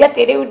wä cirie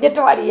atä rä u ndä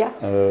twaria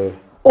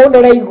å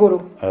nore igå rå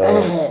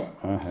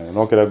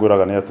no kä rä a ngwä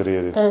raga nä atä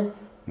rä rä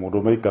må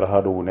ndå mä ikara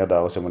handå å guo nä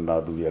endaga gå cemania na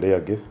athuri arä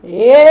angä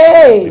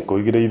thikå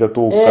igä rä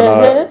ithatå kana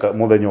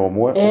må thenya å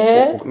mwe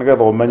nä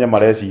getha å menye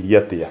mareciria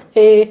atä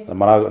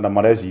a na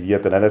mareciria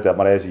atä na nete a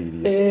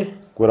mareciria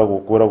kwä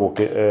ragwo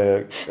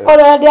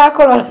ona ndä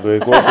akorwo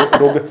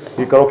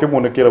gä karo kä mwe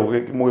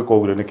må gä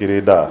kogire nä kä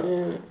rä ndaa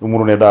rä må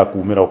ndå nä endaga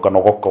kumä ra å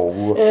kanogoka å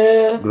guo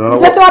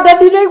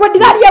ndandindå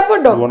ndiraria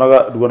må no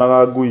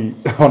nduonaga ngui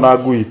ona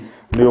ngui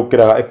nä å kä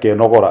raga ä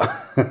kenogora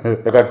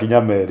ĩgakinya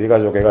merĩ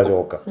ĩgacoka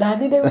ĩgacoka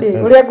nani rĩu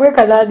rĩ ũrĩa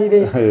ngwĩka nani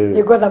rĩ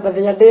nĩngwetha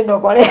mathenya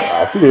ndĩnogore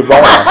atirĩ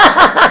mbaya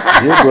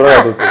niĩ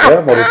ngũraga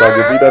mũndũ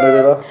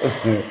tangĩtindanĩrĩra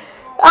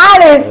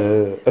Alice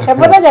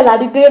mũthenya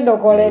nani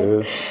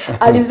ndĩnogore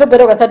Alice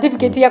mbere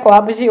certificate yakwa wa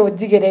mũciĩ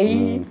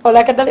ũnjigĩre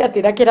onake ndarĩ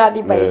atĩra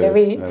kĩrathi by the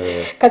way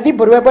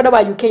Kathimbo rwembo na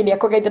wa UK nĩ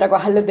akũgeithĩragwo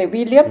Hallelujah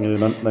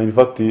Williams na in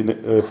fact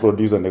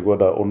producer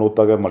nĩngwenda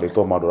ũnũtage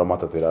marĩtwa ma andũ arĩa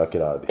matatĩraga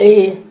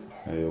kĩrathi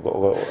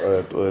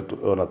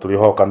ona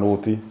tulihoka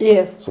noti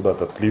so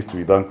that at least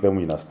we thank them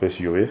in a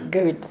special way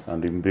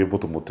and we be able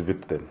to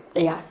motivate them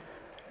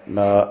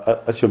na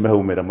acio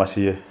mehaumĩra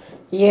maciĩ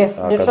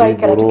yes they try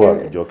to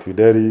Njoki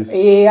Fidelis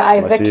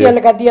Ezekiel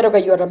Gathiaroga,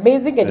 you are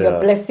amazing and your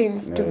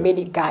blessings to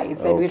many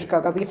guys and we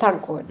thank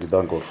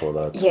God for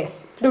that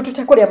yes rĩu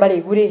tũtekũrĩa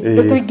marĩgu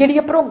rĩ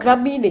tũingĩrie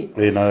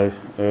program-inĩ na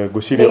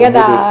ngũciria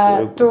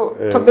nĩgetha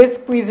tũmĩ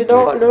squeeze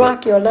no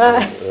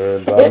wakĩona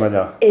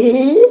ndamenya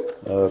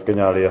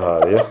Kenya arĩ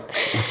harĩa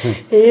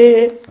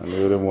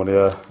nĩ rĩmwe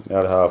nĩ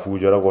arĩ haha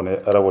bunjo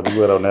aragwo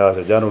ndigwĩra nĩ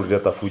yacenjanũrire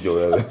ta bunjo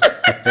wega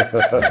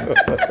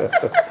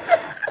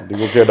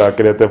ndigũkĩenda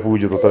akĩrete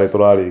bunjo tũtarĩ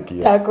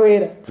tũrarĩkia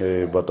ndakwĩra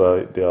but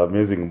they are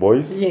amazing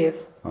boys yes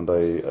and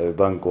I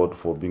thank God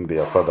for being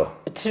their father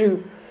true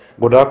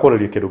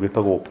ngũndakũrĩria kĩndũ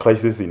gĩtagwo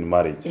crisis in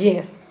marriage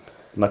yes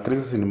na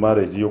crisis in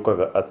marriage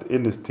yũkaga at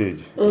any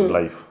stage in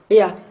life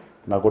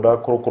na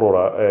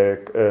ngũndakũrora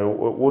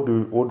what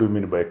do you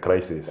mean by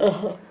crisis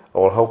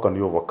or how can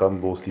you overcome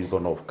those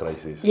season of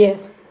crisis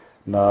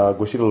na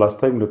ngũciria last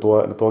time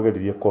nĩ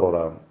twageririe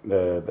kũrora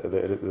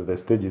the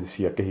stages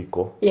cia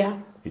kĩhiko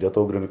iria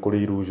twagire nĩ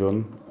kũrĩ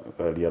illusion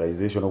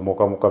realization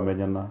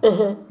mũkamenyana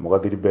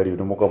mũgathiĩ burial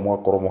nĩ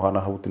mũgakorwo mũhana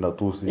hauti na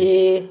tuci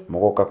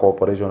mũgoka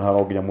cooperation hano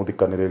nginya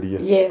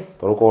mũthikanĩrĩrie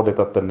tondũ korwo ndĩ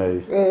ta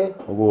tene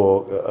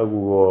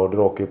ũguo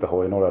ndĩrokĩte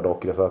hwaĩ-inĩ ũrĩa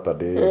ndokire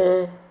Saturday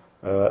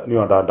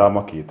niyo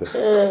ndamakĩte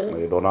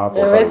ndona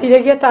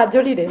weciragia ta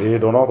njũrire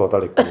ndona to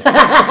atarĩ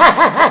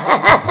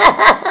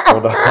kuo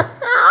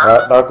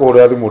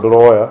ndakũhũrĩra thimũ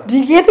ndũroya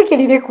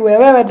ndingĩtĩkĩrire kuoya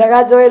we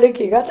wendaga njoe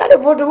nĩkĩ gatarĩ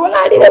mũndũ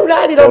ũrarire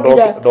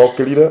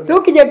ndokĩrire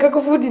rĩu kinya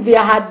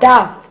ngakũbundithia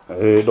handa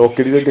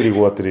ndokĩrire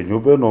ngĩrigwo atĩrĩ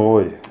nyũmba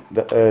ĩno ĩ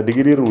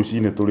ndigiri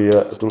rucini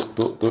turia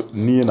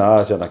nie na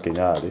Asha na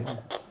Kenyari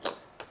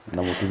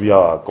na mutumia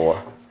wakwa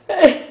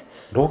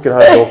ndokira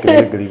ha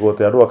ndokira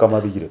ngirigote andu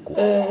akamathigire ku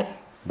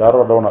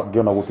ndarora ndona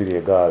ngiona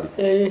gutire ngari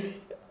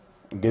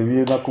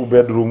ngithie na ku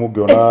bedroom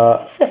ngiona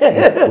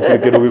gutire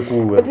kindu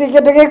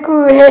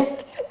gikuwe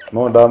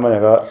no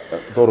ndamenyaga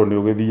toro ni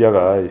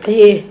ugithiaga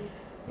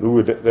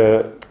riu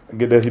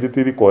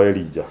ngideciritithi kwa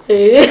Elija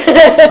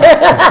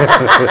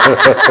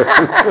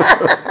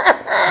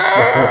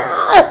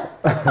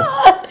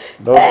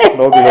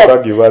no bila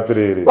tangiuga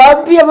atiriri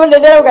wambia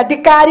munene uga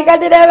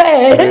ndikariganire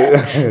we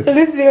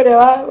Lucy ure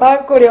wa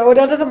kuria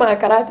uria tutuma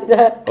karati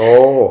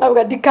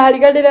uga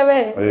ndikariganire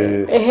we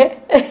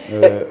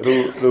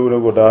riu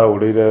niguo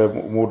ndahurire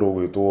mundu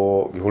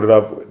gwitwo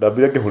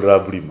ndambire ngihurira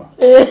Bulima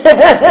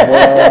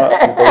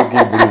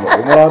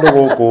mwana ndu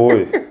guku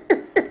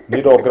ni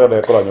ndokira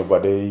ndekora nyumba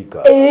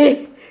ndeika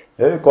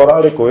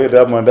kora ri kuwi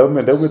ndamwenda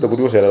gwite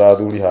kuthi gucerera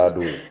athuri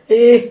handu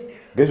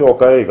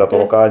ngicoka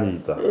gatoro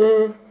kanyita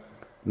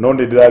no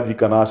ndi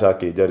ndirathika na Asha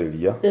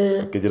akinjariria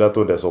akinjira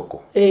twende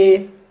soko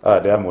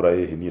ndiamura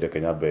hihi ni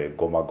reke nyambe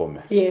ngome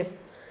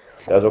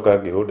ndacoka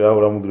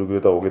ngihura muthuri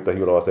gwita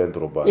ugitahira wa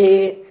Central Bank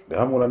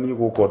ndiamura ni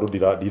guku andu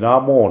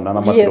ndinamona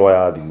na matiro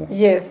ya thimu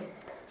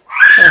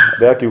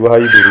ndiakiuga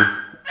haithuru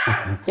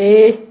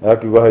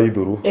akiuga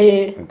haithuru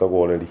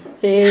ntagoreri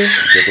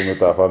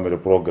tumita family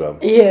program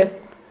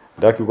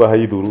ndakiuga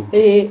haithuru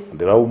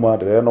ndirauma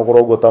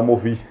ndirenogora ugo ta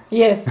mubi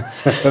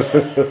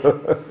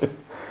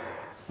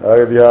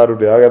agithia haru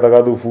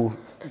ndiagethaga thubu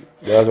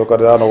ndacoka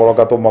ndiranogora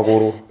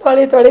katumaguru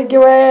twarĩtwa rĩngĩ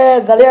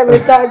wetha rĩa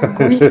gwĩta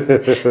ngui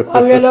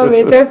wamĩona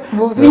wĩte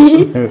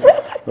mubi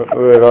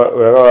wega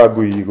wa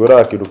ngui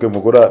ngora kĩndũ kĩmwe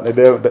ngora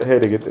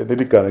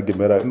ndirikana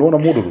ngĩmera nona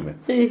mũndũrume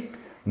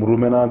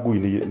murume na ngui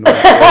ni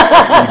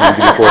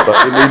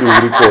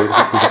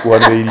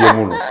kuhanĩrĩirie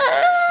mũno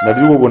na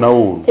ndiriguo na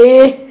ũru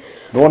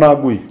nona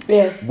ngui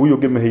ngui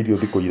ũngĩmĩheirio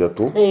thikũ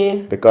ithatũ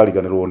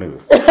ndĩkariganĩrwo nĩwe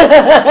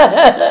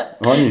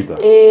wanyita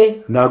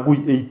na ngui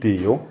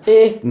ĩitĩyo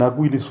na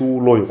ngui nĩ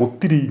cũloyo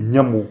gũtirĩ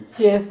nyamũ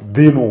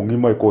thĩno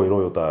ng'ima ĩkorwo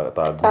ĩroyo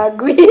ta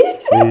ngui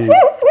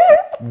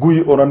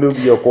ngui ona nĩ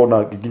ũthiaga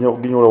kona nginya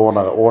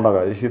ũrĩa wonaga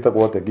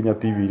ĩciĩtagwo atĩa nginya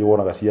TV irĩ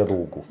wonaga cia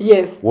thũngũ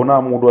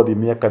wonaga mũndũ athiĩ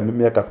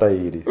mĩaka ta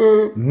ĩrĩ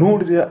no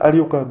rĩrĩa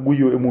arĩũka ngui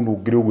ĩyo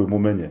ĩmũnungĩre ũguo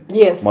mũmenye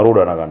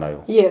marũranaga nayo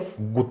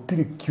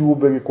gũtirĩ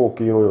kĩũmbe gĩkorwo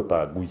kĩroyo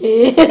ta ngui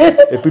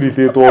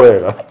ĩturitĩtwo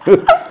wega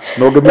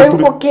no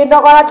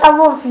ũkĩnogora ta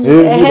mũbi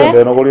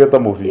ndenogorire ta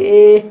mũbi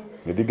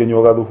ngĩthiĩ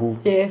ngĩnyuaga thubu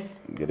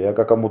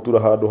ngĩrĩanga kamũtura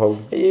handũ hau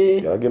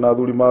ngĩarangia na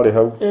athuri marĩ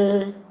hau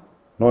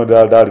no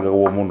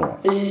ndarigagwo mũno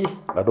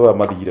andũ aya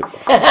mathire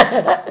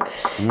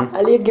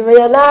ali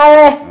ngĩmenya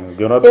nawe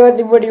ĩyo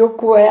thimũ nĩ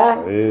ũkuoya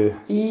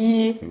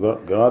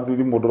ngĩona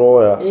thimũ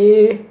ndũroya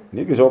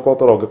niĩ ngĩcoka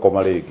toro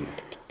ngĩkoma rĩngĩ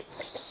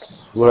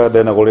ũrĩa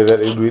ndenagũrĩre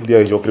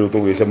ndiagĩcokire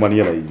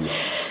tũgĩcemania na irio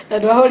na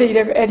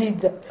ndwahũrĩire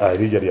Elija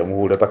Elija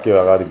ndiamũhũrĩra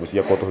takĩoyaga thimũ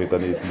ciakwa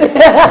tũhĩtanĩtie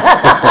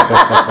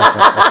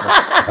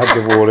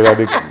akĩmũhũrĩra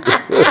nĩki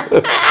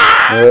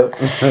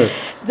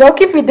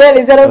Joki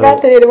Fidelis arauga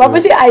atĩrĩrĩ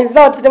Wamũci I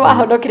thought nĩ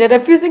wahonokire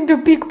refusing to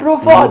pick pro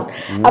phone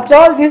after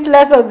all these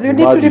lessons you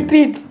need to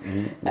repeat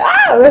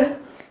I'll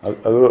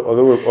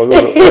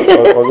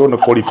go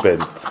to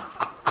repent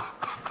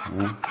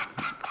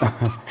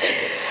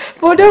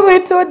Mundu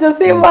gwitũ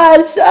Jose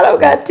Wash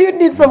arauga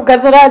tuned in from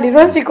Kasarani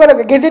Rose Shikoro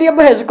ngĩgĩtheria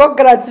mũheci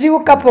congrats riu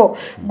kapo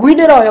ngui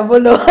nĩ royo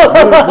mũno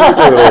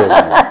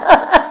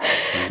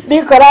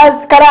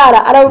Nicholas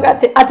Karara arauga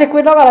atĩ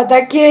kwĩnogora ta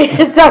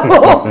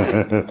kĩtamo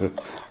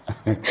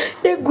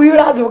nĩ ngui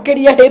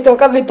ũrathũkĩria hĩtwo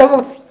kamĩta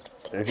mũbi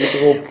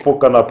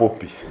poka na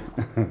popi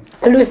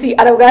Lucy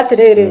arauga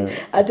atĩrĩrĩ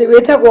atĩ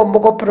wĩtagwo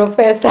Mugo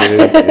professor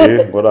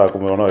ngora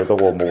kũmĩona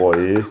wĩtagwo Mugo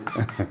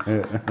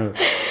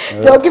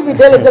Joki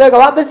Fidelis arauga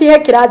wamũcihe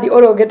kĩrathi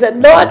ũrũngĩte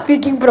not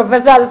picking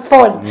professor's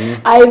phone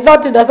I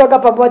thought ndacoka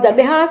pamoja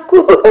nĩ haku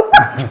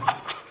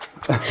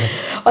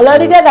ona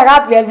nĩ ndendaga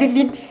pia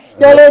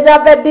Jole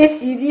nyambe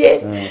ndĩcirie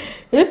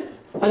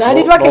ona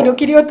nĩ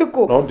twakĩinũkirie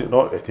ũtukũ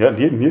no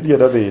niĩ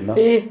ndienda thĩna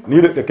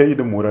niĩ reke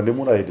ndĩmwĩra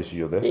ndĩmwĩra hĩndĩ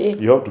ciothe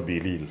you have to be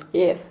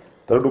real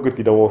tondũ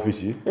ndũngĩtinda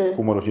wabici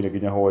kuma rũcinĩ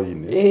nginya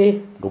hwaĩ-inĩ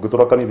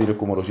ndũngĩtũra kanitha-inĩ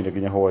kuma rũcinĩ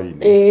nginya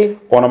hwaĩ-inĩ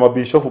ona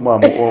mabishopu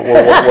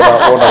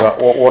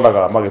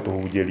wonaga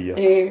magĩtũhunjĩria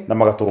na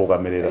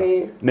magatũrũgamĩrĩra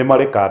nĩ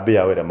marĩ kambĩ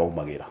yao ĩrĩa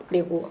maumagĩra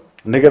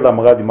nĩgetha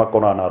magathiĩ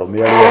makonana na arũme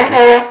arĩa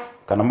angĩ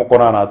kana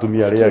mũkonana na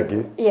atumia arĩa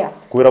angĩ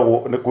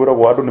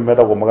kwĩragwo andũ nĩ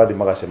mendagwo magathiĩ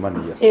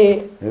magacemania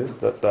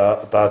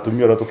ta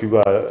atumia ũrĩa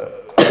tũkiuga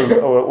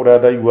ũrĩa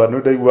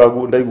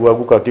ndaigua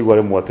guka akĩigua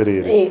rĩmwe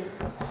atĩrĩrĩ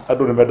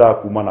andũ nĩ mendaga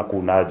kuma na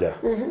kũu na nja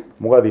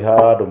mũgathiĩ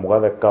handũ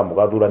mũgatheka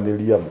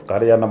mũgathuranĩria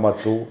mũkarĩa na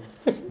matũ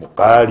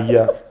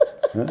mũkaria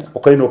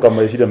ũkainũka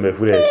meciria me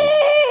fresh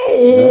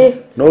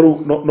no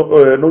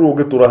ru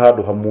ngitura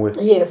handu hamwe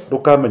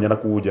ndukamenya na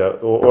kuja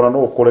ona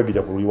no ukore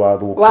nginya buri wa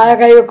thuku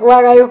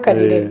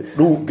wagayukanire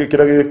ru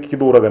kira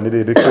kithuraga ni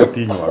riri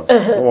continuous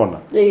ona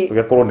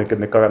ugakorwo ni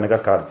ka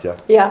culture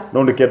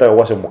no ni kiendaga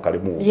gwace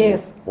mukarimu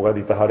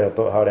ugathita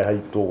haria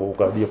haitu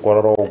ugathie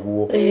kwarora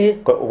uguo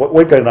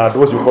waikare na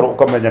andu acio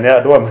ukamenya ni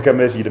andu ameke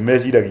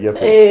meciragia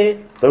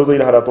taru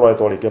thira haria turae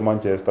twarike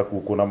Manchester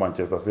kuku na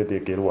Manchester City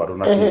kirwaru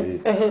na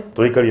kiri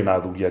turikarie na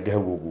athuri ange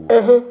hau uguo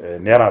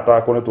ni arata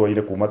akwa ni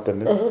twaire kuma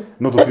tene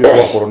no tuthire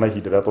twakorwo na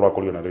ihinda rĩa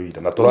turakorio na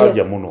rĩu na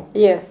tũraria mũno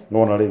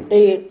nona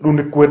rĩu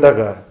ni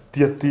kwendaga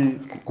ti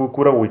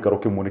kwĩra gũikaro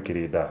kĩmwe nĩ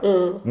kĩrĩnda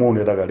mũndũ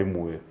nendaga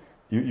rĩmwe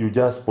you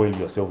just spoil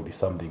yourself with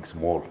something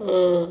small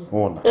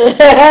nona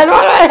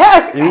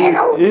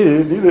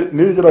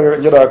ni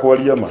njĩraga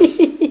kwaria ma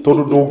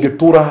tondũ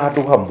ndũngĩtũra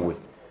handũ hamwe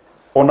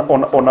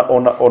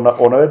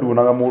ona we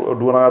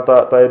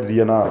nduonaga ta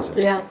endirie na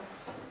aca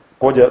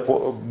koja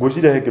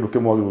ngwĩciria he kĩndũ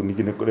kĩmwe agĩrĩirwo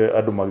ningĩ nĩ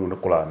andũ magĩrĩirwo nĩ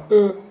kũrana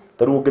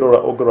taru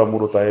ongera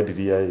mundu ta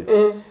endiria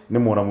ni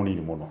mwana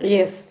munini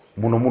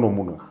muno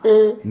muno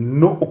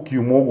no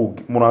ukiuma ugu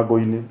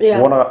murango-ini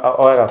wona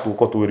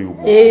agatuko twiri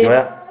ugu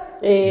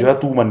joya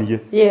tumanie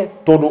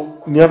tondu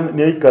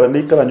ni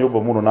aikara nyumba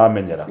muno na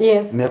amenyera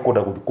ni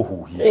akunda guthi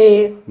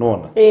kuhuhia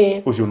nona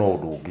ucio no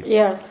undu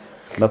ungi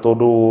na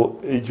tondu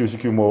icio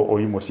cikiuma o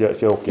imwe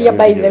cia ukia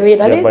by the way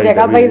na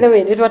njega by the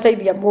way ni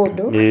twateithia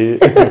mundu ni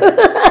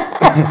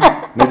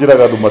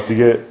njiraga andu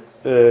matige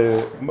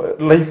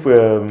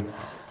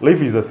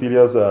life is a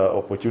serious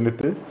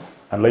opportunity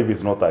and life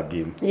is not a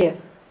game.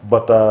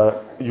 But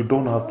you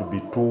don't have to be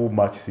too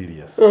much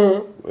serious.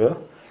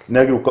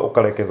 Nagi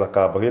ukarekeza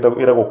kaba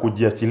ira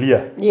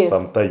gukujiachilia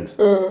sometimes.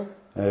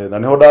 Na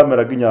niho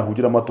ndamera nginya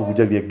hujira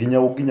matuhujagia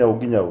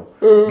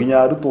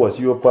nginya arutwo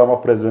acio pa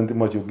president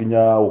macio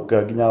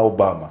nginya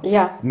Obama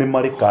ni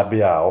mari kambe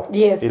yao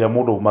ira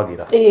mundu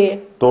umagira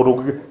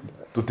tondu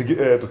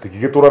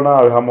tutigigitura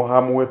nawe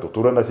hamwe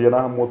tuture na ciana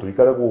hamwe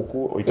tuikare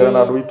guku uikare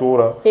na andu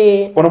itura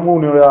ona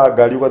mundu ni ya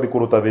ngari ugathi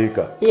kuruta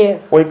thika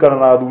oikara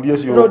na athuri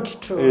acio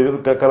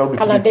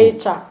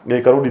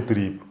karodi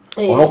trip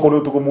ona ko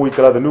ni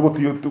tukumuikara ni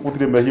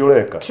gutire mehi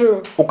ureka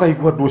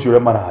ukaigua andu acio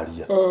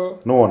mararia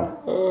nona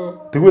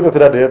tigwetha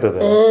tira ndete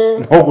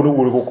no guo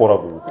niguo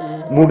gukoragwo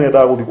mundu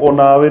enda guthi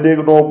ona we ni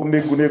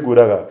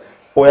ngwiraga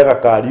oyaga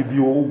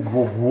karithio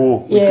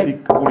uguo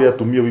uria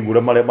tumia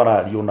wigure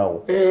marario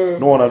nao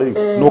nona riu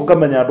no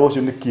kamenya andu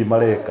acio niki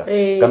mareka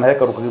kana he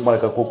karuka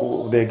mareka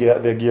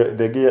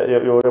thenge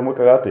yo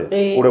mwikaga ate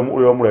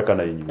uria mureka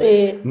na inyu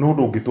no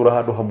ndungitura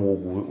handu hamwe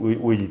uguo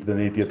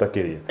winyitithanitie ta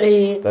kiria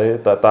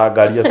ta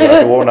ngari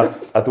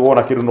ati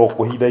wona kindu no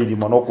kuhitha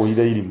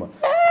irima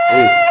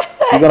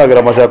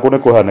iganagira macako ni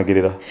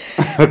kuhanagirira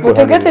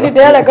mutungete ni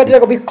dara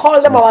got we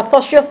call them our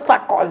social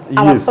circles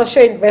our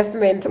social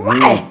investment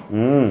why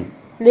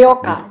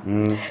Nioka.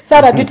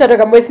 Sara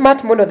dutaroga mwe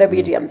smart muno the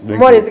Williams.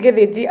 More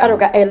zigithiji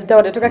aroga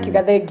Eldoret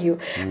tukakiga thank you.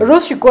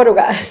 Rushi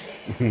kwaroga.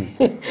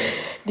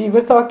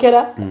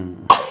 Ndigũcokera.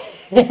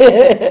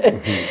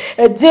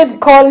 Jim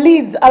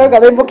Collins aroga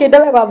wembukinde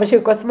wega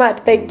mushiko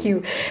smart thank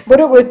you.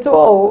 Mundu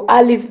gwitwo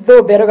Alice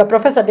Thobe aroga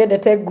professor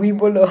ndendete ngui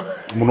muno.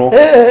 Muno.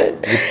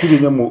 Gutiri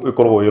nyamu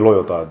ikoragwo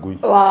iloyo ta ngui.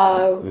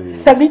 Wow.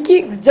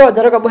 Samiki George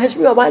aroga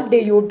muheshimiwa one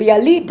day you will be a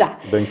leader.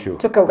 Thank you.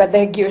 Tukauga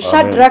thank you.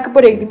 Shadrack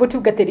Mureithi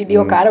mutungatiri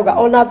nioka aroga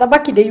ona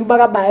thamaki ni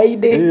yumaga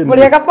mai-ini.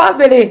 Muriega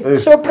family.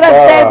 Show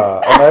president.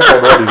 Ona eko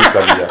ndori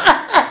rikalia.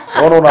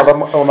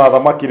 Ona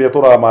thamaki ria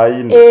tura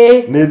mai-ini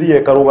ni thie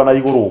karuga na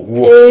iguru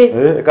guo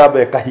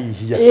ikambe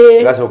kahihia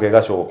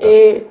igacoka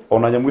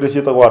ona nyamu iria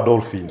cietagwo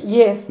dolphin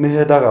ni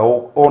hendaga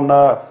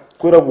ona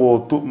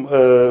kwiragwo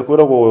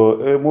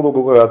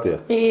muthungu gatia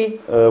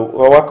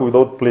work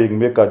without playing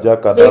make a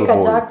jack a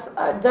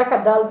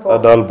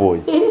dull boy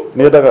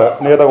ni hendaga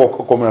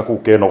komena ku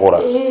kenogora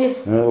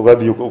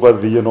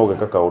ugathie no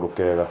geka kaundu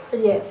kega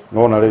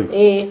nona riu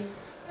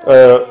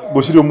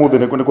Gusiri muthe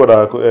ni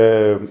kwenda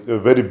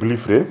very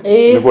briefly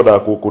ni kwenda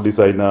ku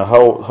design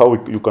how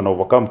you can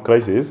overcome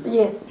crisis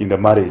in the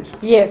marriage.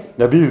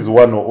 Now this is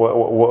one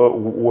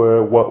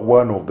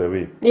of the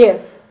way.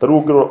 Taru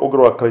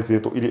ugirwa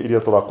crisis iria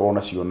turakorwo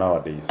nacio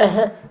nowadays.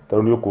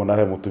 Taru ni ukuona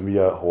he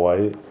mutumia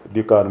hwai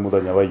ndika ni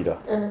muthenya wa ira.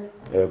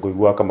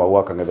 Ngoigua kama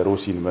waka ngethe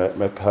rucini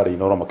me hari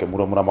inora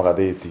makemura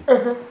magatheti.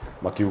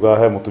 Makiuga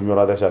he mutumia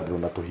urathecangirwo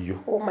na tuhiu.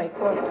 Oh my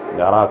god.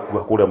 Na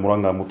arakua kuria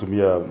Murang'a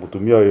mutumia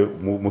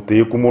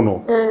mutiiku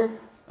muno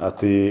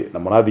ati na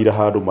marathira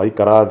handu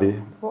maikara thi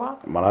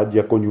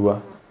maranjia kunyua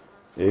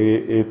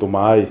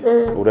tumai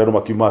uria andu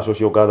makiuma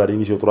social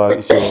gathering icio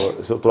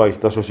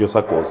turagita social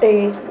circles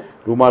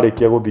riu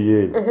marikia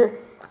guthie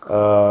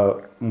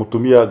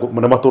mutumia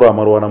ne matura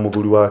marwa na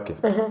muthuri wake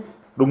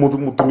riu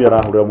mutumia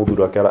arahurira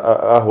muthuri wake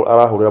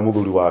arahurira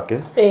muthuri wake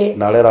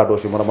na arera andu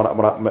acio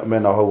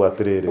mena hau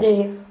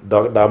atiriri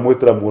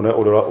ndamwitira muone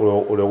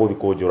uria guthi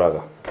kunjuraga.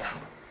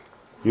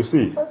 You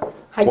see,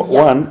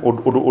 one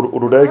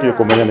ududagi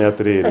kumenya ni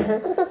atiriri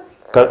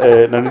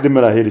na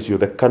ndimera hiri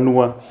ciothe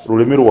kanua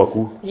rurimi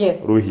rwaku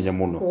rwi hinya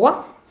muno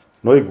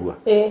no igua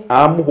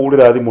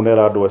amuhurira thimu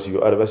nera andu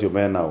acio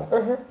menao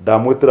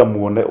ndamwitira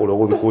muone uria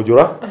guthi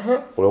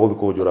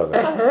kunjuraga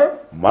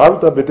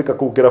mararuta mbitika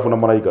kuu kirabu na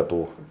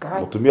maraingatwo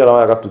mutumia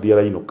ara agatuthia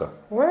arainuka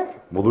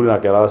muthuri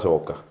nake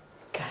aracoka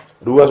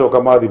riu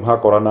acoka mathi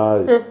makorana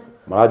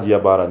maranjia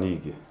bara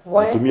nyingi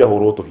mutumia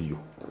hurwo tuhiu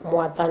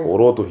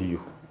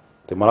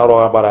te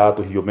mararwa bara ya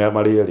tuhiu me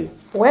mariri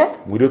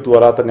mwiritu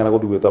arateng'era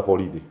guthi gwita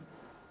borithi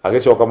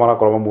agicoka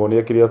marakora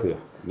mamuonie kiri atia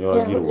ni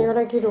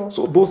oragirwo.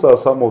 So those are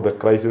some of the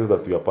crises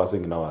that we are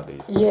passing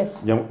nowadays.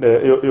 Yes.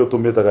 Iyo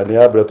tumitaga ni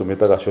abira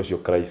tumitaga social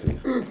crisis.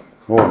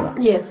 Unaona?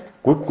 Yes.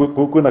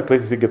 Kuna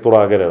crisis ingi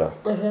turagerera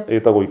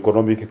itagwo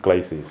economic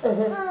crisis.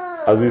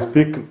 As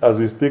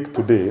we speak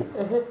today,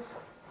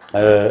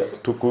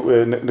 to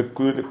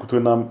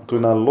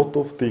a lot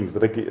of things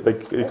like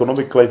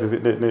economic crisis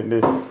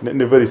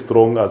very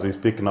strong as we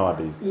speak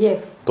nowadays. Yes.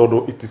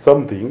 Todo it is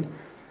something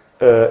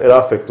it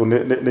affect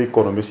the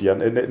economy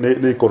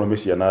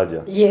cia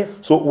naja. Yes.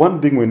 So one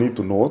thing we need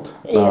to note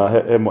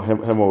he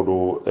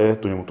maundu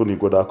tunyamutu ni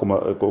ngwenda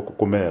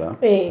kumera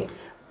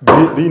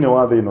thini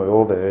wa thĩ ĩno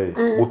yothe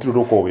gũtirĩ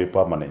ũndũ wĩ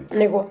permanent.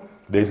 Nego.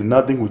 There is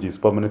nothing which is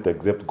permanent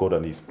except God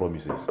and His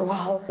promises.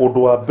 Wow.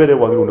 Ũndũ wa mbere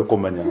wagĩrĩirwo nĩ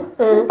kũmenya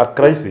a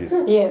crisis.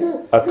 Yes.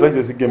 A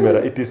crisis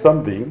ingĩmera it is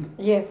something.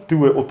 Yes.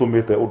 Tiwe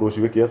ũtũmĩte ũndũ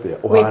ũcio wĩke atĩa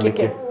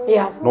ũhanĩke.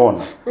 Yeah. Nona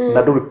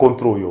na ndũrĩ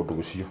control ya ũndũ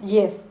ũcio.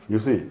 Yes. You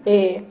see,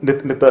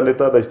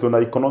 neta is to an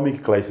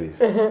economic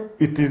crisis.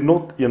 It is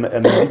not an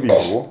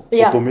individual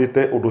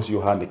utomete ũndũ ũcio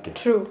ũhanĩke.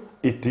 True.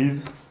 It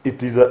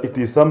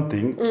is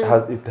something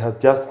it has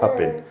just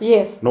happened.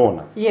 Yes.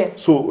 No. Yes.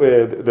 So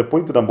the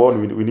point number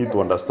one we need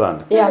to understand.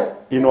 Yeah.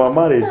 In our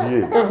marriage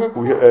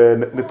we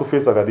to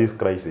face this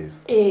crisis.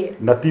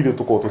 Na tithe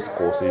tuko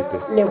tusikosete.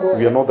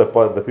 We are not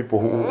the people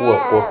who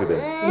have caused them.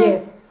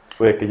 Yes.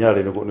 We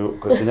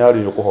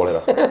Kenyari ni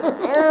kuhorera.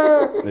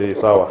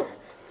 Sawa.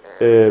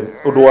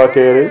 Undu wa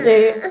keri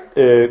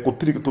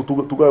gutiri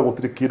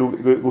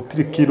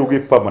kindu gi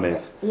permanent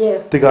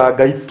tiga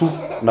Ngai tu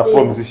na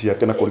promises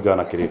ciake na kuringana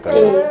na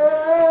kĩrĩkanĩro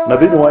na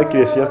thĩinĩ wa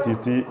Ecclesiastes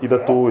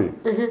ithatũ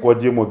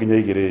kwanjia 1 nginya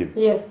 2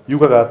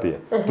 yugaga atĩa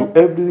to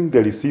everything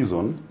there is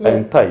season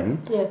and time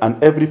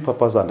and every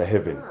purpose under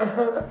heaven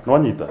no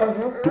anyita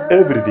to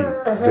everything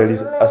there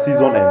is a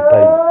season and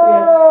time.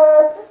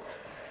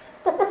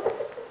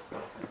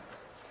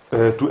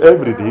 To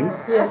everything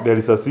there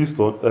is a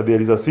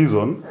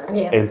season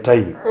and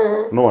time.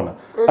 Nona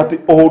ati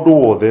odo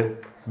wothe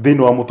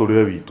thĩinĩ wa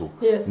mũtũrĩre witũ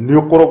nĩ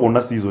ũkoragwo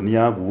na season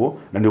yaguo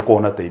na nĩ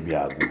ũkoragwo na time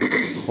yaguo.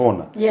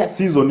 Nona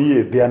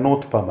season they are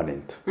not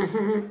permanent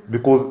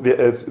because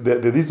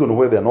the reason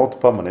why they are not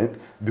permanent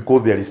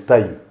because there is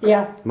time.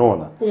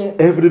 Nona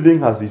everything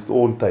has its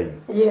own time.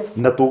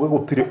 Na tũge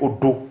gũtirĩ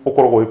ũndũ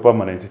ũkoragwo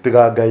permanent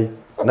tiga Ngai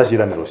na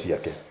ciĩranĩro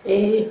ciake.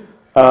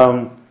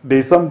 There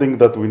is something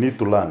that we need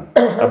to learn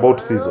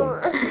about season.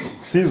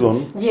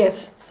 Season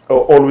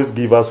always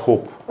give us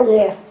hope.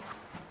 Yes.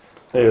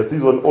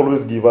 Season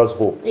always give us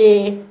hope.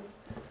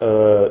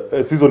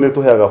 Season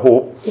neto haga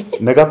hope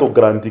negato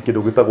guarantee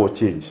kido gitagwo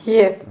change.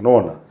 Yes.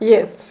 Nona.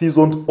 Yes.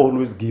 Seasons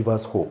always give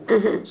us hope.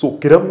 So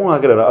kira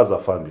mwagerera as a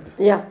family.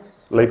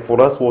 Like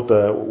for us,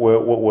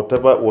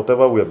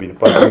 whatever we have been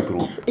passing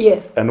through,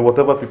 and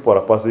whatever people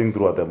are passing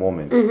through at the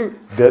moment,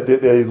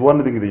 there is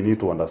one thing they need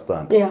to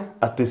understand.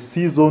 At the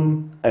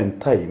season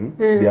and time,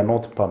 they are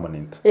not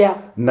permanent.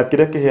 Na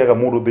kira kiheaga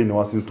mundu thĩinĩ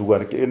wa season tuga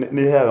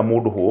ni heaga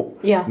mundu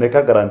hope, na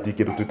ka guarantee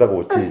kindu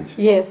twitagwo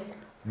change.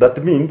 That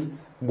means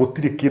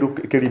gutiri kindu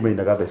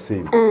kirimainaga the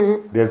same.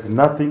 There is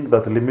nothing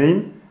that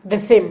remain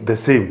the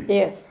same.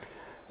 Yes.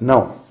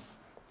 Now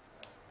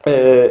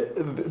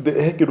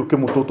hekiru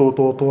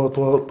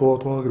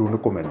twagĩrĩirwo nĩ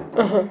kũmenya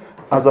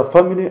as a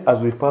family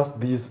as we pass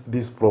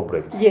these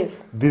problems,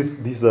 these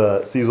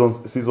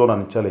season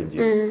and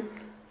challenges,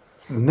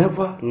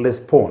 never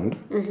respond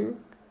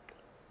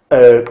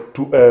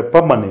to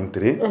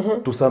permanently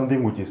to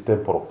something which is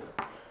temporal.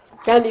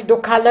 Yani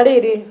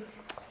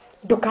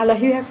ndukana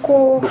hiwe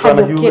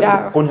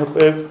kuhanukira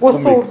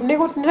ni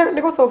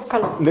gusolve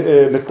kana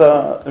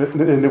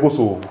ni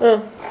gusolve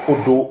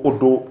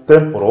undo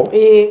temporal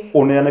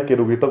uneana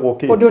kindu gitagwo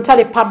ki undo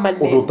utari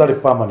permanent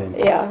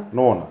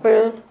nona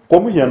kwa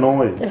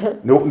muhiano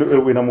ni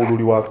wina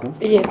muthuri waku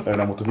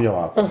na mutumia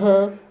waku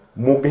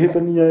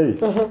mungihitania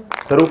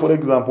taru for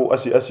example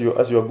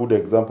asio good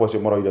example asio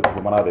maraida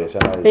tu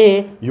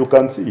manathecana you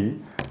can see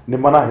ni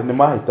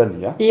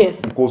mahitania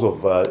because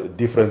of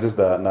differences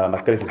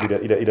na crisis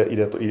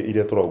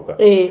ira turauga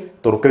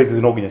toro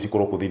crisis no nginya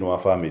cikorwo ku thĩinĩ wa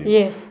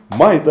family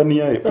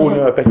mahitania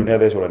one akahiu ne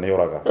athecora ne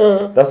yoraga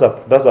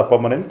that's a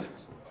permanent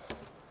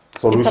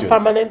solution. It's a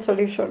permanent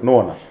solution.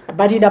 No.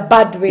 But in a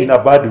bad way. In a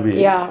bad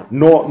way. Yeah.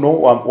 No,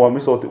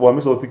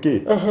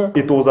 wamisotike.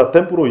 It was a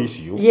temporary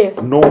issue.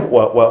 Yes. No,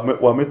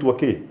 wametua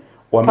ke.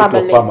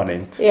 Wametua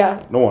permanent. Yeah.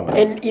 No.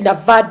 And in a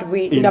bad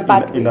way. In a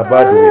bad way. In a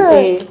bad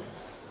way.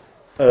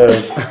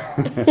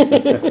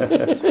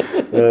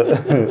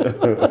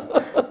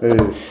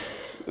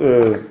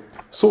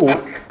 So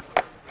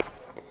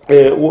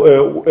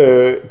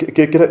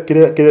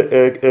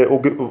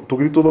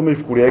tugithu thome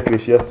ibuku ria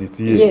Ecclesiastes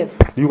Yes.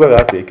 Liugaga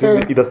ati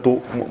Ecclesiastes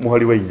ithatu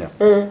muhari wa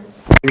 4.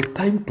 It's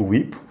time to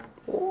weep.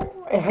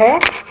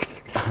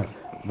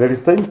 There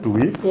is time to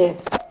weep. Yes.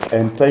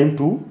 And time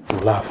to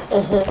laugh.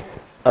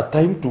 A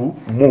time to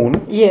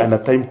mourn. Yes. And a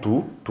time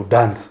to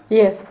dance.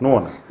 Yes.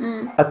 Nona.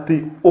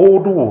 Ati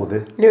odu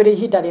wothe Ni uri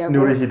ihinda ria. ni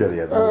uri ihinda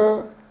ria.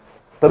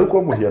 Taru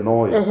kwa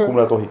muhiano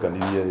kumra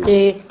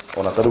tohikanirie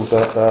ona taru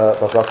ta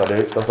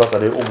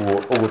Saturday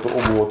uguo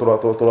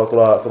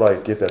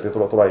turaikite ati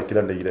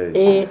turaikira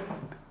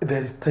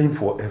there is time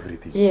for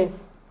everything. Yes.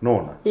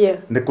 Nona. Yes.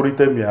 Ni kuri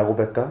time ya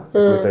gutheka, ni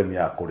kuri time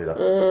ya kurira.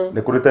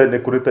 Ni kuri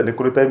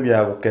time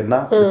ya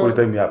gukena, ni kuri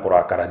time ya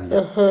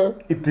kurakarania.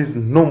 It is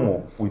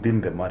normal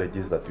within the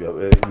marriages that we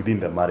are within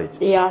the marriage.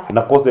 Yeah.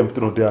 Na cause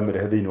mtuno ndia mere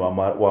thiini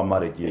wa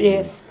marriage.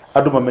 Yes.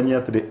 Andu mamenye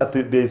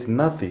ati there is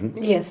nothing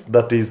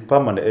that is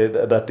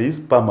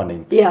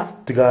permanent. Yeah.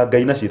 Tiga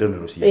Ngai na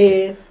ciiraniro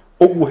ciake.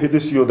 Oguo hindi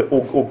ciothe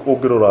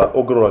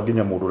ongirora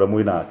nginya mundu ria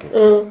mwinake.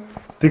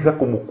 Tiga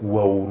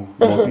kumukua uru,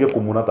 no tiga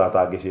kumuna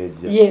tata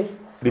angicenjia. Yes.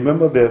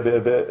 Remember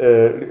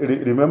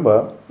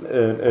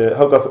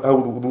how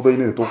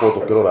thutha-ini ni tukorwo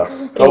tukirora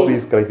how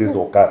these crises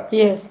occur.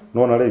 Yes.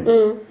 No na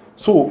riu.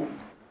 So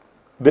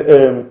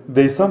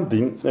there is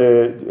something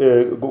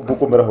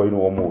gukomera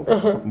hoino wa mundu.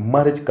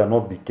 Marriage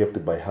cannot be kept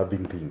by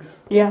having things.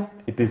 Yeah.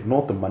 It is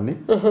not money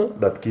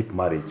that keep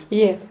marriage.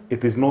 Yes.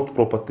 It is not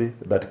property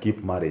that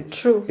keep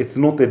marriage. True. It's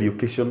not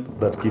education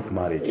that keep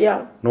marriage.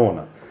 Yeah. No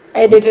na.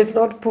 And it is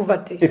not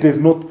poverty. It is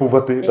not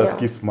poverty that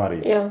keeps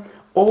marriage. Yeah.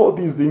 All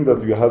these things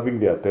that we are having,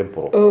 they are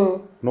temporal.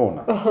 No,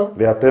 no.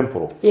 They are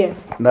temporal. Yes.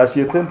 Na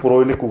cie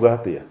temporal ni kuga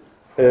atia.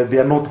 They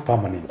are not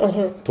permanent.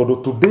 Todo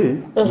today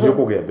ni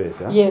ukugea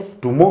mbeca. Yes.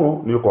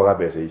 Tomorrow ni ukwaga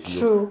mbeca icio.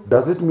 True.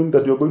 Does it mean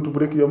that you are going to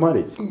break your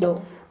marriage?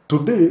 No.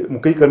 Today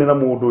mukaikanira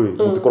mundu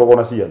mutikoragwo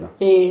na ciana.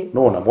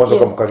 No na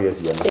mwacoka mukagia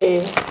ciana.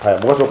 Haya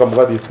mwacoka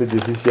mugathie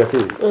stages ciake.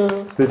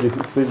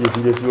 Stages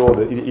iria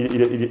ciothe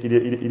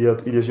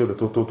iria ciothe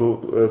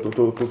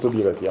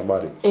tuthiaga cia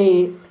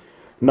marriage.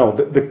 Now,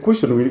 the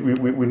question we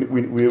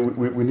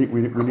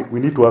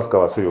need to ask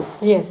ourselves.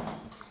 Yes.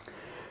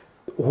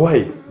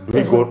 Why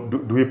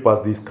do we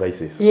pass this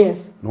crisis? Yes.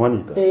 No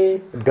Anita.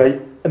 Ngai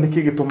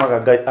niki gitumaga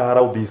Ngai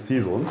allow these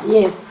seasons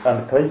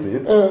and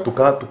crises to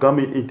come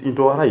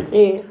into our life.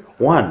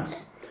 One,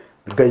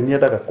 Ngai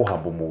niendaga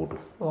kuhambu mundu.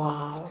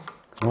 Wow.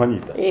 No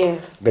Anita. Yes.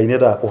 Ngai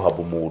niendaga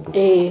kuhambu mundu.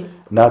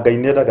 Na Ngai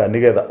niendaga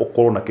nigetha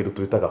ukorwo na kindu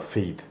twitaga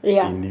faith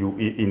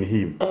in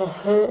him.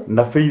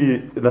 Na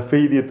faith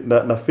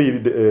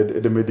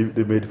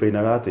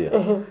demedifeinaga atia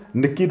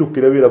ni kindu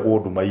kiria wiragwo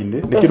nduma-ini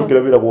ni kindu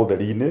kiria wiragwo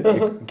theri-ini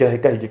kiria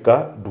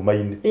kahikika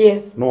nduma-ini.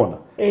 Nona.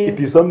 It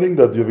is something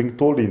that you are being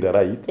told in the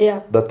right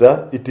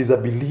that it is a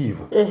belief.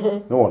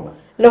 Nona.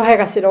 No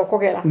hega cira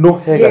ukugera. No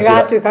hega cira.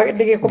 Gatuika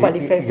nigiku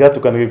manifest.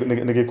 Gatuika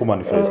nigiku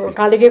manifest.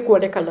 Kali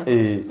gikuonekana.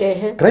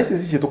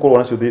 Crisis ici tukorwo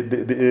nacio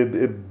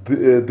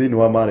thini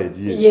wa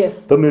marriage.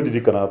 Yes. Tanu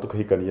ndirikana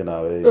tukahikania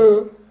nawe.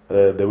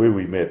 The way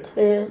we met.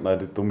 Na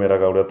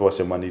tumeraga uria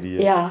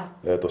twacemanirie.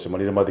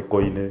 Twacemanirie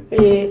mathiko-ini.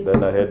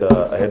 Then I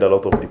had a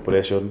lot of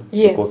depression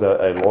because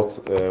I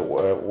lost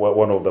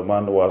one of the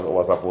man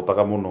was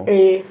supportaga muno.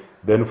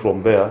 Then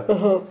from there,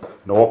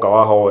 no woka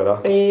wahoera,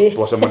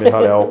 twacemania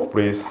haria Oak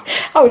Place.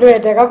 Au nĩ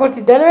wendaga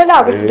gũtindana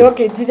na gũtinda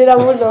ũkĩnjinĩra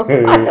mũno.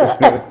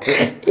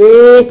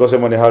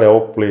 Twacemania haria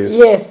Oak Place.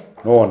 Yes.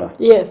 Nona.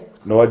 Yes.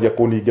 No wanjia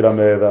kuningira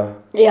metha.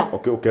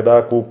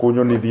 Ukienda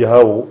kunyonithia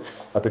hau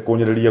ati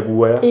kunyereria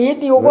guoya.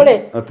 Ndi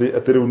ugure.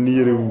 Ati riu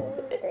ni riu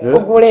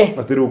ugure.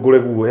 Ati riu ugure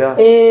guoya.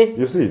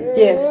 You see?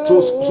 Yes.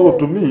 So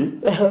to me,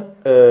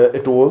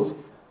 it was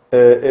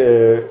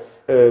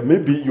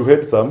maybe you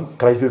had some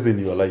crisis in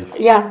your life.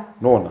 Yeah.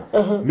 No.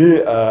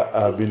 Me,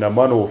 I've been a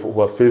man who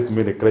have faced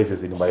many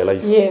crises in my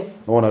life.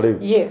 Yes. No.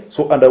 Yes.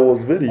 So and I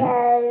was very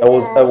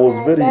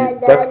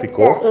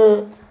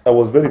tactical. I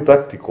was very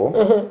tactical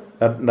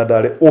and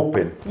very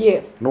open.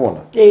 Yes. No.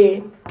 To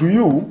you, to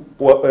you,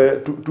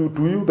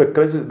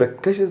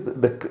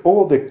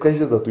 all the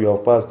crises that we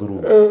have passed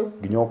through.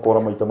 Ginyokora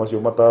maita macio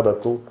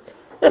matandatu.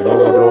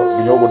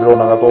 Ginyogo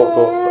ndironaga to.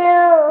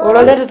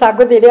 Urone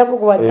tutaguthiria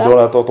mugwanja.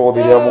 Ndona to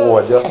guthiria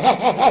mugwanja.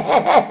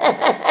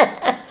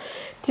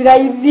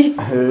 Tiraithi.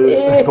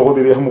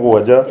 Tuguthiria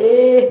mugwanja.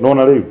 No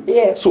na riu.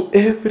 So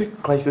every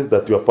crisis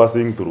that you are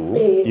passing through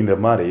in the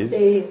marriage,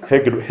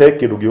 he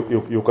kindu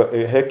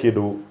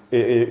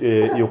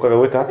yukaga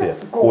gwika atia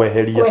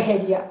kweheria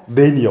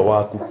thĩinĩ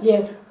waku.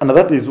 Yes. And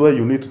that is why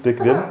you need to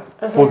take them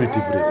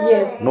positively.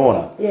 Yes.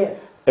 No. Yes.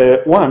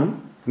 One,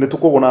 ni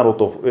tukorwo na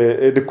lot of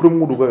kuri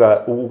mundu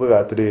ugaga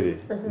atiriri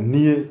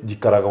nie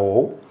njikaraga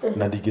ũũ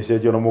na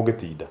ndingĩcenjia na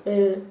mũngĩtinda.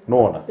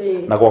 Nona.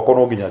 Na gwakwa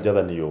no nginya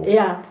njathani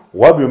ũũ.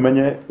 Wabi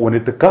umenye when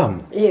it come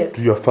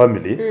to your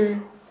family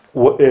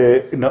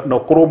na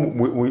korwo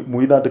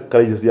muitha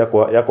crisis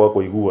yakwa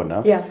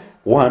kuiguana.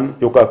 One,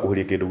 yukaga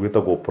kuhiria kindu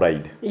gitagwo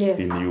pride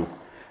in you.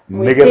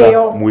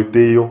 nigetha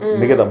mwitio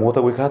nigetha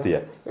muhota gwika atia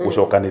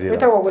gucokanirira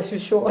wetagwo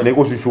gucucwo ni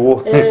gucucwo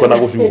kana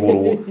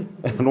gucuhurwo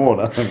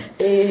no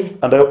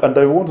and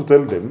I want to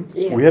tell them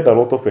we had a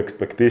lot of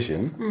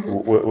expectation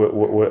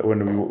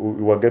when we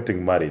were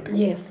getting married.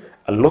 Yes,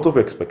 a lot of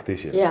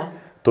expectation. Yeah.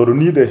 Tondu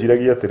ni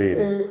ndeciragia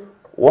atiriri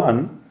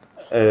one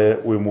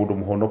we mundu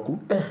muhonoku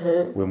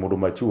we mundu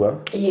mature,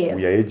 yes.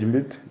 We are age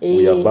mate,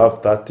 we are above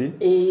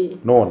 30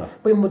 nona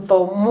we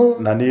muthomu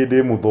na ni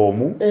ndi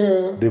muthomu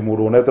ndi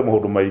mundu onete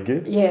maundu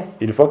maingi. Yes.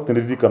 In fact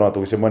ndirikana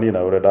tugucemania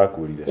na ure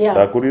ndakurire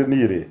ndakurire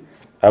ni ri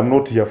I'm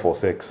not here for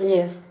sex.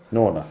 Yes.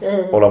 Nona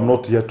or I'm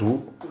not here to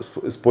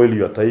spoil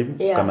your time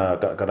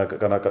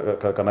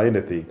kana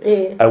anything.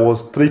 I was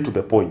straight to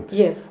the point.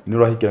 Yes. Ni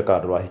urahikira ka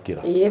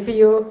ndurahikira if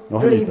you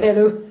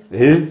ritheru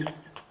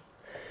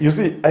you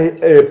see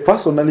I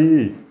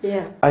personally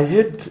I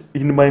had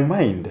in my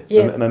mind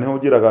na neho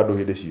njiraga andu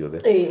hindi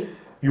ciothe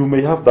you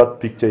may have that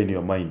picture in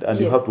your mind and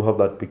you have to have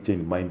that picture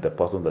in mind, the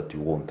person that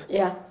you want,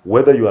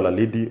 whether you are a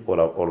lady or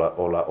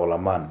a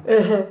man.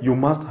 You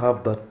must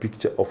have that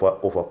picture of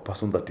a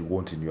person that you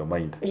want in your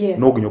mind.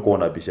 No nginya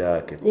kuona bicha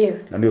yake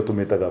na ndio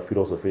tumetaga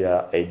philosophy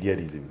ya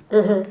idealism.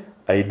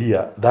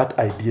 That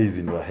idea is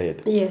in your head.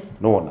 Yes.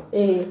 No.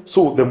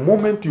 So the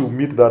moment you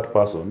meet that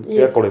person,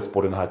 it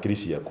corresponds na hakiri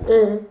ciaku.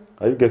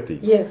 Are you getting?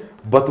 Yes.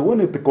 But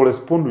when it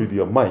corresponds with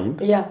your mind,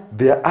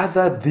 there are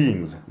other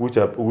things which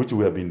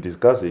we have been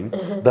discussing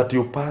that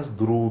you pass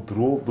through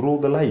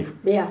the life.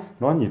 Yeah.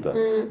 No, Anita?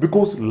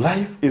 Because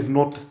life is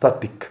not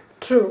static.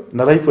 True.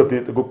 Na life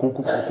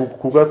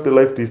kugate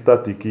life is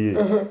static.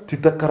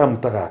 Tita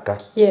karamuta gaka.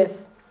 Yes.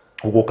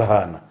 Ugo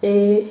kahana.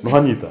 No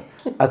Anita?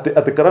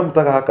 Ate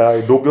karamuta gaka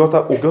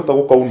ugehota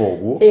gukauna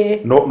uguo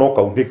no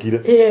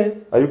kaunekire. Yes.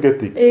 Are you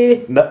getting?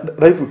 Na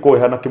life ko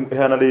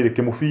ehana riri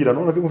kimufira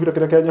no na kimufira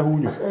kira kya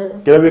nyahunyu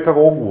kira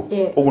wekaga uguo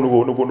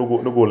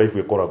nugo life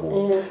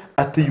ikoragwo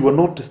ati you are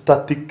not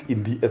static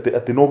in the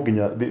ati no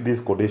ginya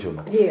this condition.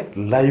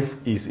 Life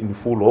is in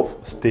full of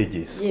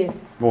stages. Yes.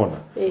 Mona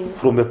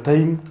from the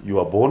time you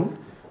are born,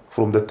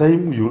 from the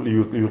time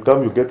you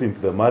come, you get into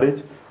the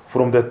marriage,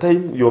 from the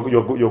time you're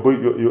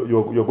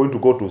going to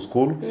go to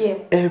school.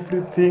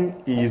 Everything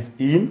is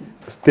in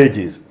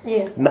stages.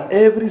 Now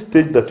every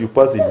stage that you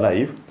pass in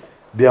life,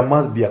 there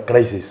must be a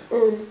crisis.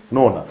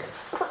 No.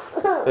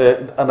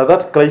 And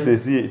that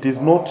crisis, it is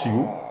not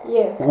you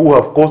who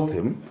have caused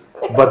them,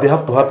 but they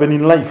have to happen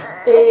in life.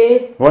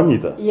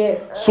 Yes.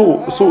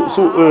 So the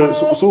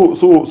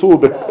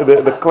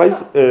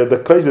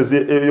crisis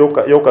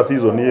yoka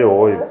season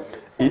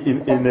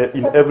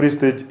in every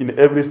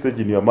stage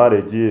in your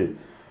marriage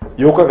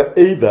yoka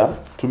either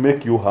to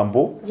make you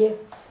humble,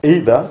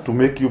 either to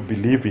make you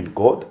believe in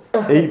God,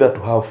 either to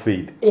have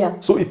faith.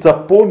 So it's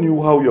upon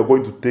you how you are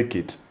going to take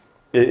it.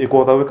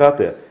 Ikota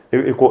wekate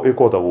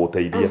ikota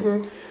guteidia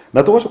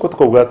na tugacoka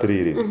tukauga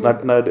atiriri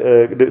na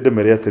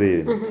demeria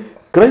atiriri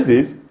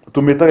crisis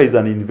tumetaga is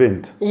an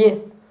event.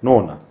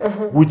 Nona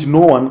which no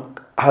one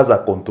has a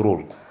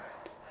control.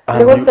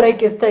 And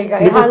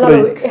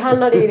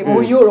ihana riri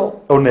muyuro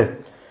one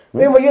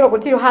we muyuro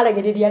gutiri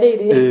haragiriria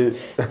riri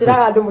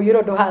siraga andu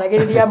muyuro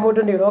nduharagiriria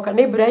mundu ni uroka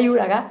ni mbura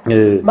yuraga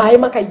mai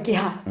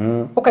makaingiha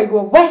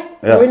ukaigwo we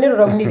ni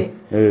ruraunire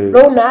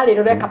rona ri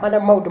rureka mana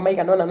maundu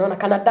maigana nona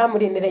kana damu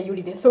ri ni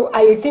yurire. So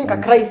I think a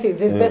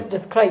crisis is best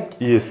described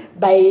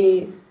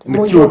by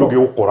nikio ndugi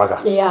ukoraga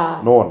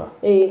nona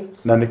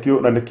na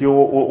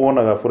nikio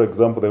wonaga for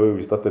example the way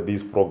we started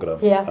this program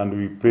and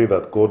we pray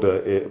that God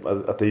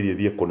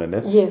ateithie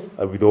kunene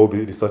with all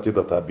the research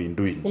that I've been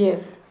doing.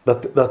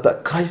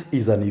 That Christ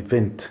is an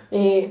event.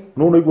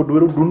 No igo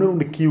ndwero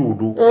ni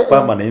kiundu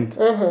permanent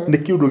ni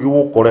kiundu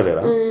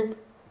gigukorerera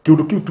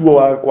kiundu kiu tu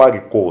wa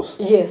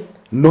gicause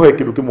no he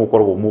kindu kimu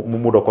koragwo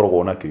mundu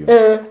akoragwo na kio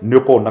ni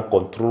ukona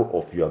control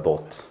of your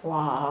thoughts.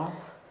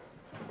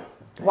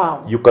 Wow.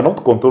 You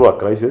cannot control a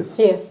crisis,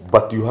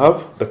 but you have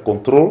the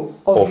control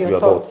of your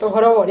thoughts.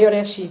 Uhoro wori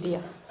ureciria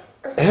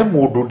he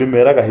mundu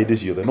ndimeraga hindi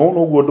ciothe no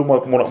no guo ndu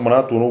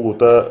maratu no guo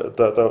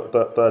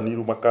ta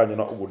niru makanya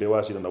na uguo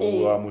ndewacira na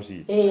uguo wa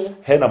muci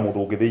hena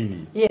mundu ungi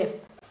thiini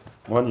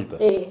mwanyita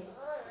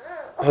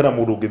hena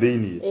mundu ungi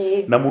thiini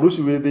na mundu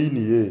ucio wi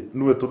thiini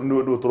niwe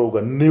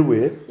turauga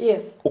niwe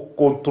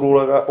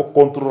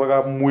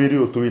ukontrolaga mwiri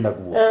uyu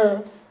twinaguo.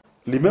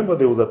 Remember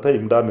there was a time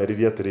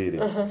ndameriria atiriri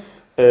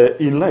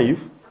in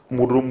life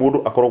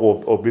mundu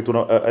akoragwo obitu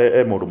na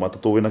mundu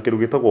matatu wina kindu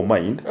gitagwo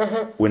mind,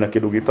 wina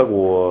kindu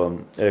gitagwo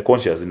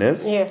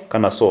consciousness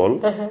kana soul,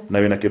 na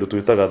wina kindu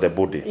twitaga the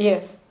body.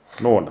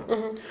 No.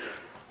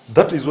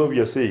 That is what we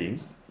are saying,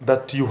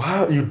 that you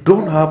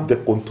don't have the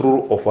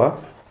control of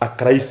a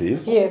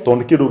crisis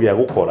tondu kindu gia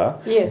gukora,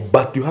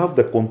 but you have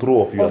the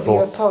control of your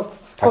thoughts.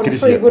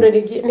 Control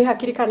iguriri ni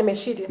hakiri kana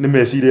meshiria ni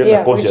meshiria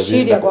na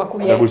consciousness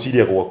na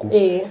guciria gwaku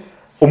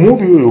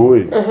umuthi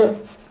uyu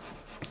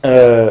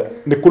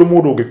ni kuri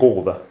mundu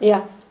ungikugutha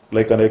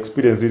like an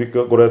experience iri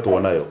ngoretwo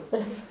nayo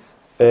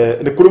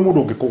ni kuri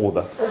mundu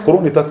ungikugutha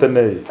korwo ni ta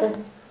tene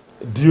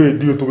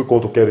dio tugikorwo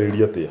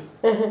tukeriria atia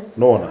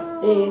nona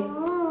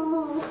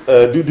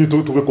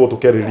tugĩkorwo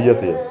tũkĩarĩrĩria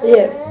atĩa.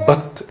 Yes.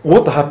 But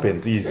what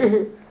happens is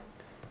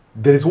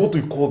there is what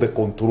we call the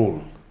control.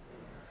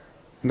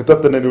 Nĩ ta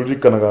tene nĩ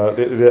ũririkanaga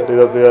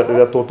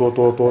rĩrĩa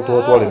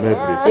twarĩ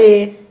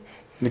Mebri.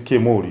 Nĩ kĩ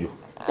mũriũ?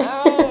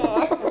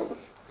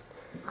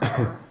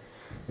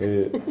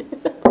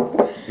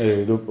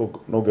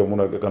 No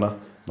ngemuna kana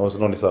no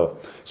nĩ sawa.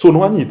 So nĩ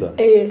wanyita?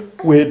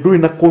 We ndũrĩ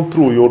na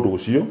control ya ũndũ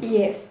ũcio.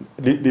 Yes.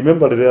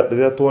 Remember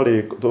rĩrĩa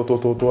twarĩ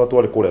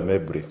kũrĩa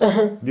Mebri.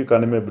 Ndiĩ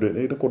kana nĩ Mebri,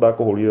 nĩ kũndaga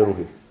kũhũrire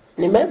rũhĩ.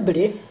 Nĩ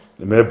Mebri?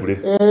 Nĩ Mebri.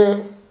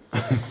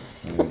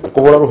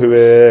 Kũhũra rũhĩ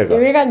wega.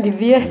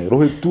 Wĩgandithie.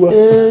 Rũhĩ tua.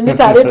 Nĩ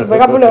tarĩ ũndũ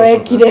mwega mũno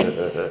wekire.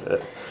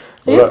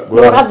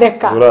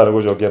 Ũgatheka. Ũrarĩ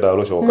gũcokia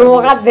ndarũcoka. No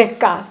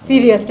ũgatheka,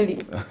 seriously.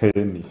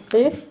 Ĩni.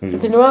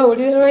 Nĩ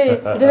wahũrire rũhĩ.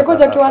 Nĩ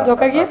gũcokia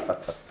wacokagia?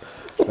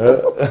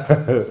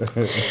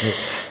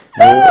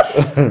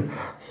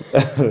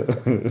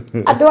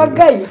 Andũ a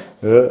Ngai.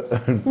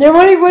 Nĩ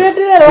mũrigu ũrĩa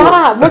ndĩrerwo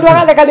haha. Mũndũ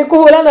agatheka nĩ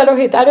kũhũra na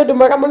rũhĩ tarĩ ũndũ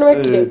mwega mũno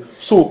wekire.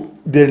 So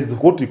there is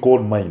what we call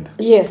mind.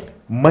 Yes.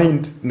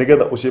 Mind,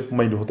 nigetha ushape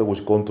mind uhote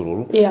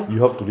gucontrol,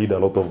 you have to read a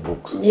lot of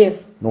books. Yes.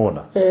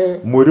 Nona.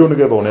 Mwiri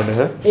nigetha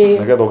unenehe,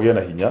 nigetha ugie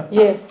na hinya.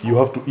 Yes. You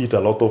have to eat a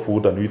lot of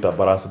food and you eat a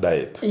balanced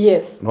diet.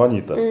 Yes.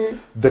 Nwanyita.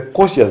 The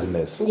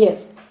cautiousness. Yes.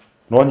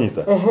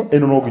 Nwanyita.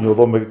 Eno no nginya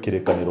uthome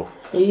kirikaniro.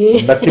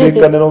 Na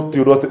kirikaniro ti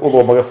undu ati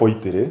uthomage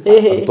foitire,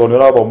 ati to ni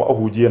urathoma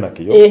uhunjie na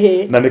kio.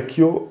 Na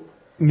nikio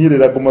ni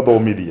rira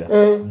ngumathomiria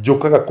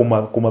njukaga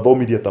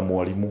kumathomiria ta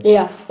mwarimu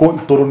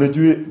tondu ni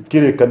njui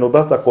kirikaniro,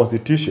 that's a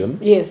constitution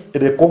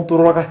ĩrĩa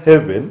controlaga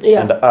heaven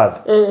and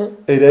earth,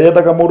 ĩrĩa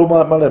yendaga maũndũ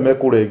marĩa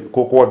mekũrĩ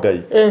kwa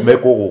Ngai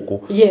mekwo gũkũ,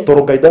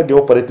 tondu Ngai ndangĩ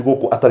operate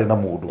gũkũ atarĩ na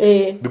mũndũ,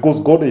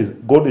 because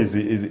God is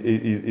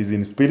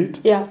in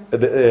spirit,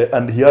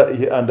 and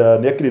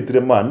he created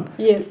a man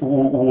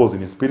who was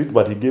in spirit,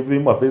 but he gave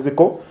him a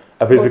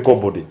physical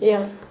body.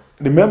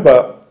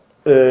 Remember,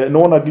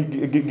 nona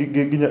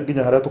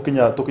ginya haria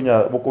tukinya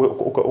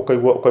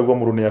ukaigua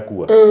muru ni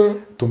akua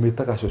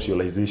tumitaga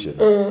socialization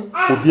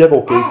uthiaga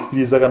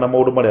ukirizaga na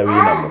maundu maria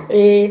winamo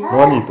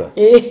nwanyita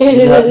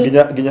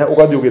ginya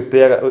ugathi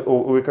ugiteaga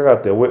wikaga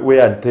atia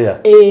we antea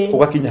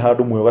ugakinya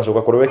handu mwe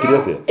ugacoka kuri wekire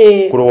atia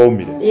kuri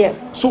waumire.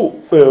 So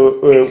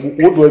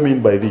what do I mean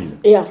by this?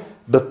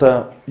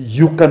 That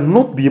you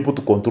cannot be able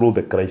to control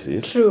the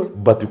crisis. True.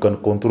 But you can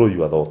control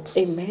your thoughts.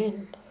 Amen.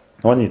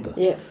 Nwanyita?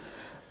 Yes.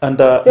 And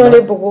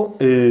ni mbugu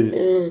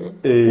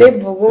ni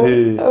mbugu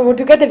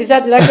mutukete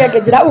lishati lake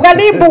akejira uga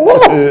ni mbugu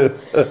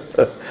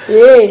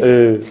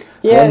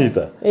yes.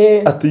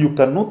 At you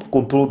cannot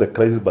control the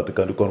crisis, but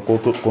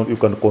you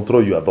can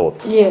control your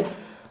thoughts. Yes.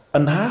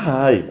 And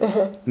hi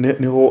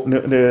niho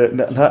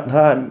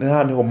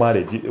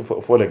marriage,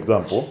 for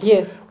example.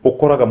 Yes.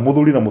 Ukoraga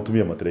muthuri na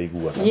mutumia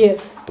matiraigua.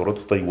 Yes. Toro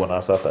tutaigua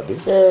na Saturday.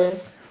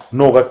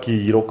 No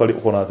gakira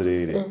ukona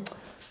atiriri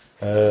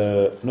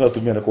no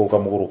atumia ne ko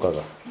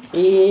kamugurukaga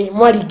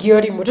mwarigio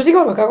rimu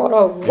tutigoroka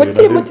goro uguo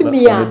gutiri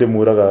mutumia ne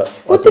ndimwiraga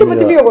gutiri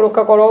mutumia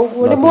goroka goro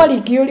uguo ni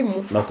mwarigio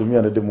rimu na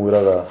tumia ne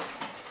ndimwiraga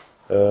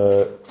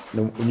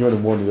inyo ni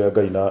muonire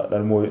Ngai na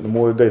ni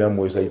muoe Ngai na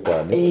muoe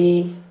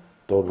Saitani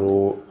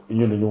tondu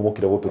inyo ni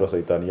nyumukire gutura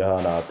Saitani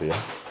hana atia.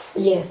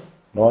 Yes.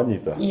 No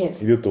anyita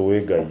ithu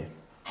tuwe Ngai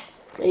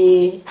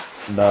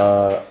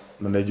na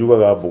ne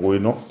njugaga mbugu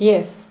ino.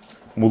 Yes.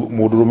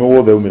 Mudurume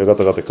wothe umire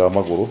gatagate ka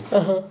maguru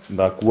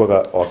na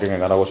kuaga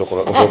wakeng'ang'ana gucoka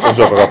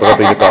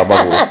gatagate ka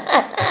maguru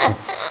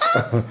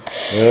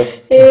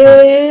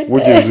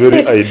which is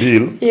very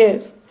ideal.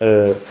 Yes.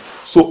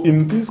 So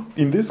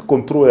in this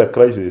control ya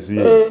crisis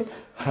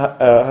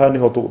ha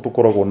niho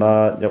tukoragwo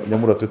na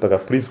nyamura twitaga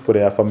principle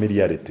ya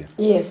familiarity.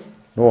 Yes.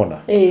 Nona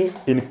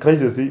in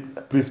crisis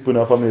principle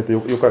ya familiarity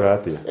yukaga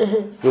atia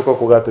yuka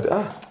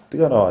kugatira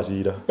tigana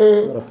wacira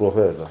na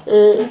professor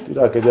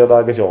tirakeja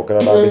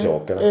ndangicokera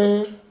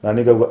na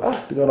nigauga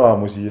tigana wa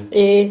mucie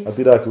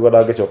atirakiuga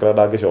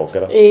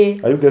ndangicokera.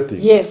 Are you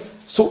getting? Yes.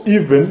 So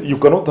even you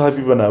cannot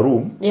have even a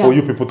room for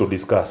you people to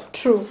discuss.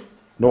 True.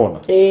 Nona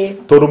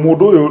tondu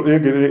mundu uyu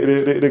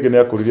rege ni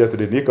akuriria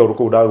atiri ni kauru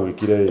ku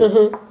ndagwikire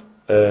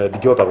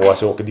ndikihota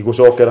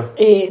gucokera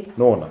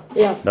nona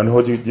na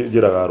niho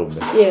njiraga arume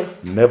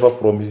never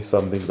promise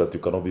something that you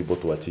cannot be able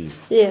to achieve.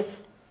 Yes.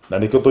 Na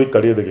nikio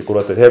toikarie the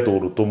gikora te heto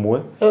urutumwe.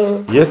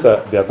 Yes,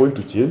 they are going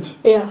to change,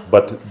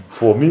 but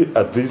for me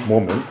at this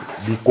moment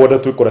the kwenda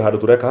twikore handu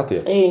tureka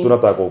atia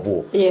tunataka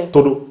uvuo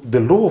tondu the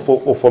law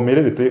of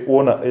familiarity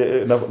wona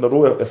na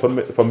law of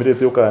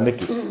familiarity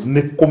ukaniki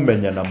ni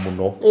kumenyana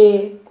muno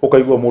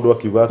ukaigua mundu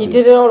akiuga ati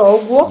itirero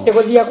uguo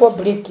ndiguthia kwa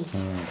break.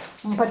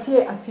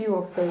 Mpatie a few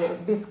of the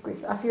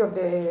biscuits, a few of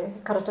the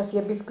karatasi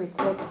ya biscuits,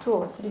 like 2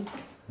 or 3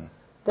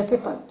 the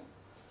papers.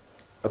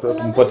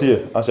 Mpatie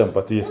asha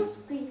mpatie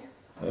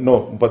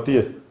no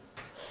mpatie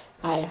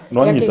aya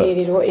no anyita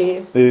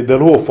the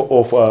law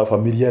of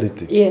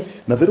familiarity. Yes.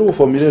 Na the law of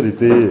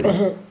familiarity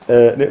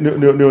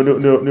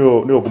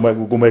no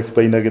guma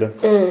explain agira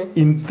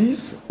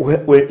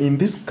in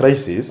this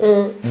crisis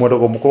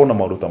mwadogo mukoro na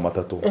maruta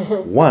matatu.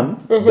 One,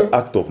 the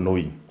act of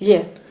knowing.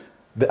 Yes.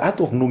 The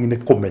act of knowing ni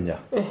kumenya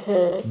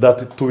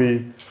that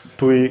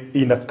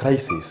in a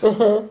crisis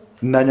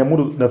na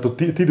nyamuru na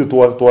tithu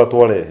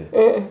twarehe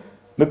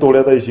nä tå rä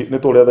a tha ici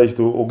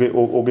å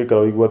ngä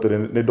ikara igua atä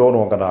nä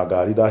ndonwo kana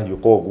ngari ndahiå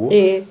koguo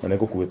na nä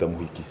ngå kuä te må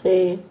hiki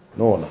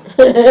nona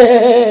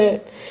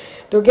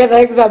tå getha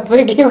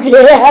example ä ngä å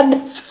kä heana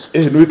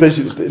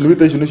nä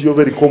ta icio nä cio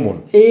very common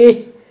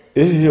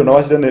ona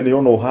wacira nä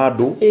ona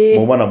handå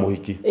mauma na må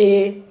hiki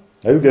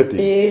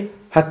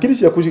hakiri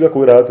ciaku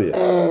cigakwä ra atä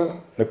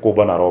nä kå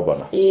mbana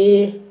rombana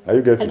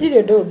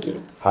atirä ndå ngä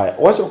haya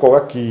wacoka å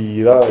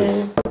gakira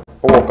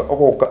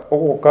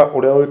ogoka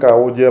uria wikaga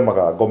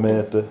unjemaga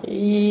ngomete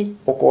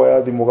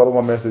ukoya thimu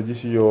ugathoma message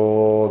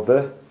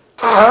ciothe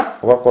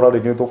ugakora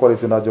ringi ni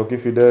tukwarite na Njoki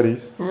Fidelis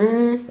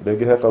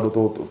ringi he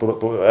kandu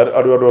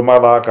andu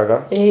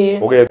mathakaga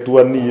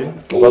ugetua nie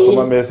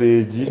ugatuma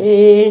message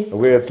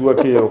ugetua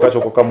ki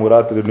ugacoka kamwira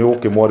atiri ni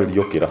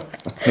ukimwaririo kira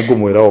ni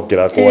ngumwira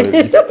okira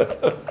kwariria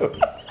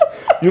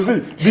you see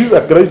these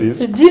are crises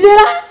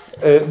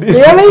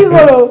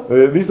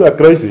these are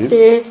crises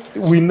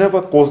we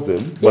never caused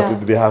them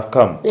but they have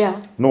come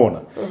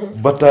no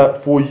but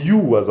for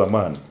you as a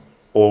man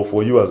or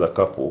for you as a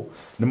couple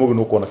ni mo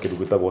no kona kindu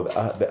gitagwo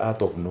the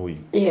art of knowing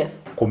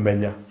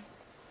kumenya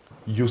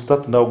you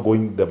start now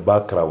going the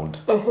background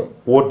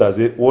what does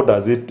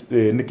it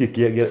niki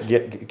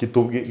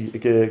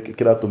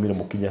kiratumire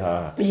mukinye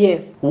haha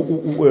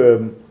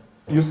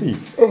you see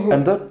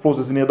and that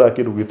process ni nda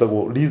kindu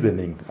gitagwo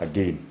reasoning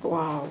again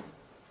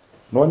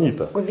no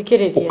nyita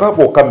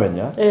ukaba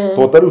ukamenya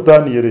to tari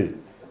utani ri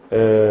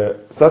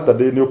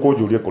Saturday ni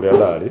ukunjuria kuria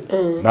ndari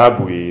na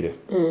ngwire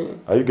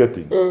are you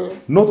getting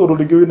no to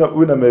ringi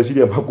wina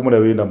meciria maku mure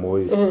wina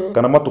moi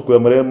kana matuku ya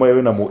mure moi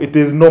wina mo it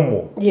is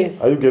normal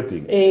are you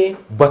getting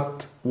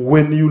but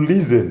when you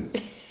listen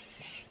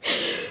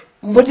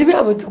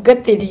mutimira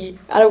mutungatiri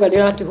arauga ni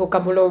ratuhuka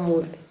muno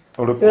muthi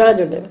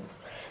uranyonera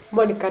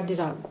Monica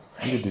Ndirangu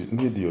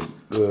ni ndio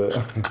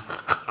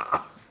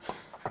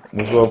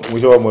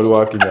mwisho wa mwezi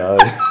wa kinya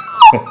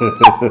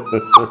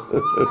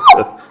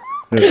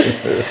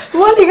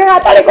Monica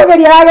gatari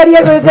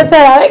kugeria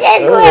kutetera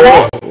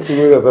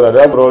ngwire tara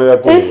ndia bro ya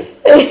kuri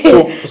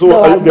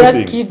so are you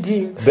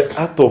getting the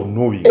art of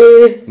knowing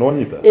no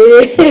nyita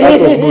the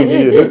art of knowing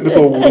ni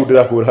to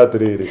gurundira kwira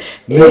atiriri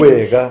ni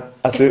wega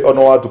ati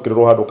ono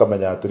watukirirwo handu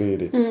kamenya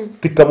atiriri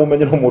tika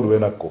mumenye no mundu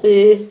wenako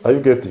are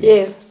you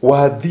getting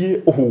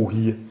wathie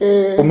uhuhie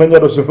umenya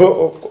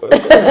rucio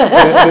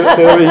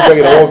ne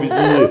wihagira obici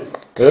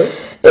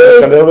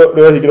kana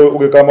rero higira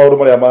ugika maundu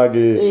maria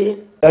mangi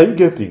are you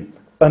getting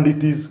and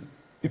it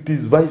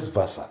is vice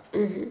versa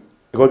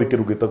because the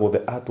getagwo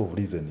the art of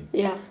reasoning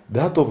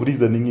the art of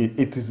reasoning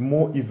it is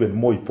even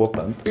more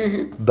important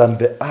than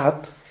the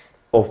art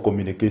of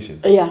communication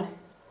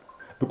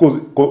because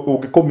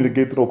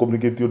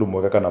communicate undu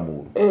mwega kana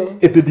muru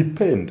it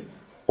depend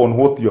on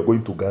what you are going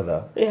to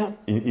gather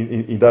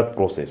in that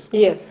process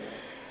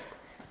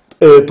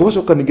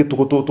tugacoka ningi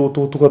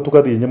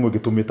tugathie nyamå ä ngä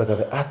tå mä taga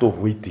the art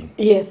of waiting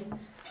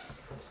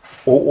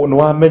nä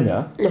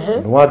wamenya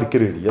nä wathikä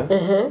rä ria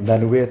na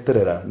nä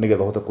weterera nä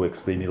getha hote kå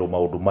explainirwo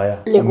maå ndå maya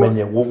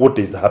umenye what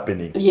is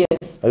happening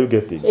are you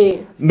getting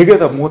nä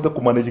getha muhote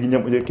kå manage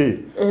kä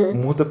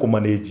muhote kå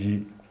manage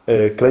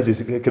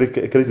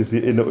crisis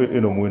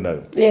ino mwinayo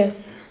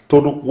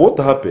tondu what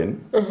happen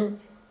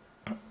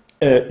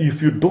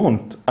if you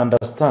don't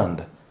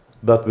understand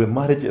that the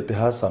marriage it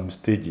has some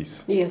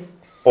stages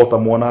ota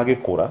mwana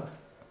agikura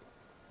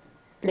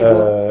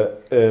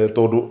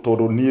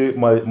todo ni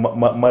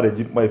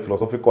marriage my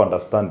philosophical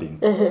understanding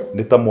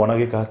ni ta mwana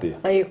gikate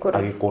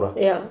agikura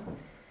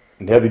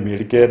ni athi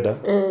mieri kenda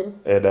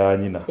enda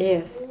nyina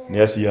ni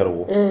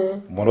aciarwo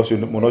mwana ucio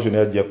ni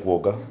anjia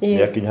kuonga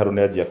ni akinya haru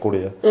ni anjia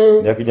kuria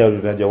ni akinya haru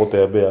ni anjia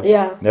gutembea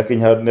ni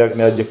akinya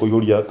ni anjia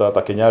kuihuria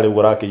ta kinya riu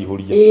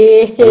arakiihuria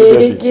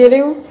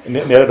ni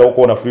arenda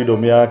gukona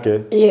freedom yake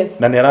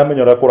na ni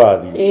aramenya ura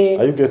kurathi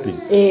are you getting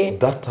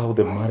that's how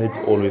the marriage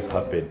always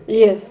happen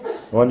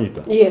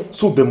wanyita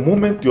so the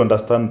moment you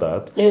understand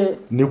that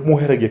ni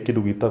muheragia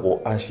kindu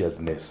gitagwo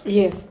anxiousness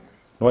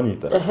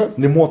wanyita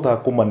ni mota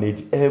ku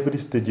manage every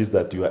stages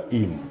that you are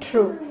in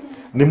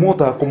ni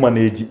mota ku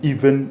manage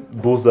even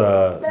those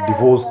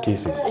divorce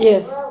cases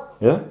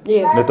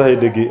neta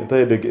hindigi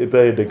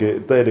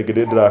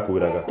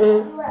ndirakwiraga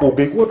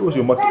ungĩigua ũndũ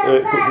ũcio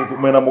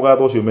mena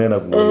mũgatho ũcio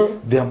menaguo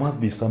there must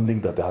be something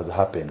that has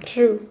happened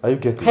are you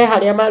getting he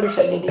harĩa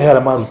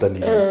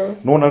marutanĩrie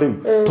nona rĩu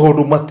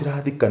tondũ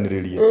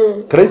matirathikanĩrĩria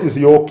crisis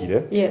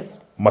yokire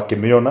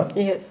makĩmĩona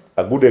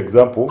a good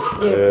example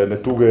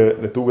nituge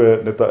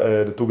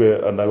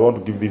and I want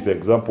to give this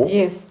example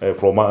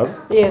from us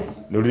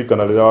nĩ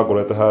ririkana rĩrĩa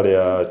wangorete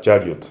harĩa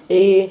Chariot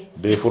ndĩ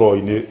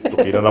bũrũri-inĩ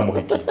tũkĩina na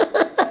mũhiki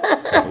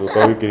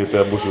ukawikirite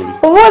mbucuri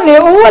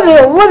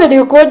uwone ni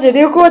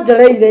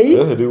ukonjereire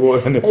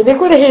ni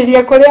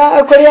kurihiria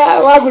kuria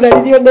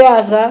waguraririo ni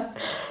Asha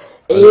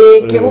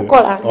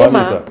kigukora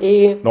ndema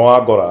no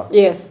wagora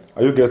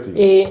are you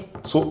getting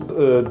so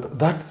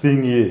that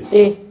thing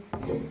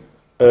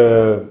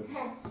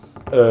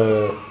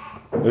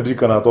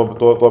ndirikana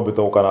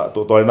twambite ukana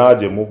twari na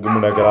njemu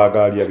ngimunengera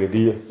ngari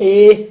agithie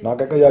na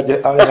ngai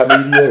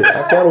arehanĩirie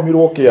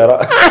akĩarũmirwo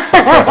kĩara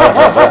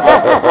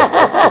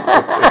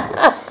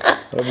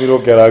arũmirwo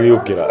kĩara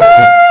agĩũkĩra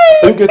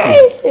you get it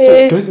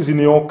so crisis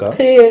nĩ yoka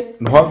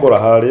no hangora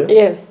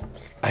harĩa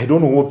I don't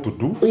know what to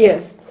do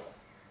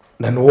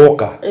na nĩ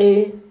woka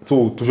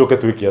so tucoke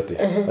twĩke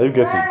atĩa you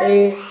get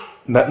it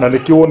na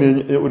nikio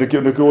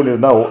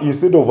now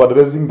instead of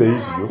addressing the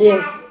issue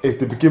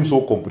it became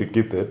so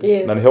complicated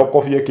na ni help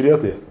coffee ekire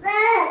atia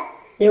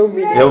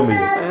yaumire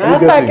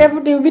asa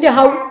kefundi umire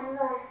hau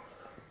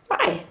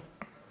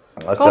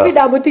coffee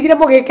da mutigire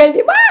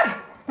mugikeni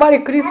Merry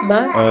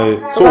Christmas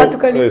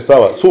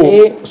sawa so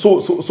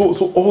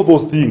all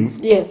those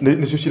things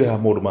ni cireha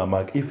maundu ma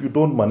mark if you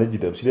don't manage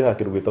them cireha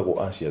kindu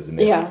gitagwo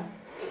anxiousness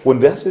when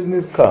the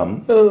anxiousness come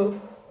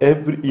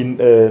in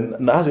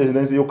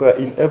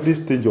every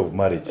stage of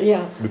marriage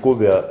because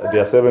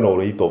there are 7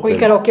 or 8 of them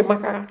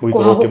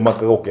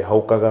kuikara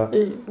ukihaukaga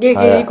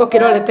giko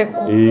kirorete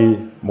ku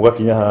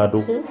mugakinya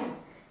handu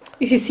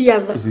isi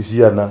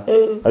ciana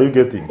are you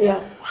getting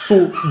so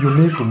you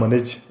need to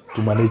manage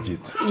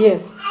it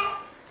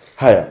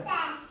haya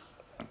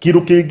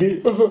kiru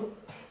kingi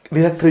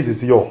ria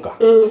crisis yoka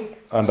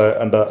and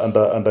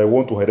I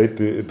want to highlight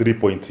 3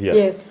 points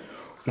here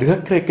Rira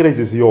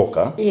crisis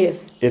yoka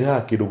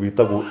ira kindu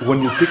gitagwo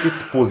when you take it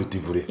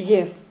positively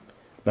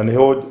na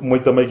niho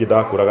moita maigi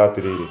ndakuraga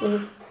atiriri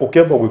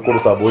ukemba gwikora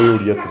tambo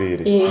yuri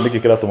atiriri niki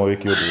kiratuma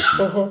wiki undu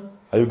ucio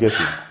are you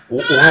getting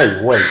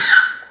why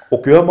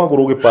ukioya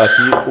maguru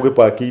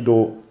ugipaki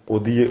indo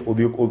uthie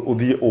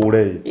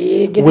urei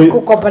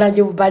gukombora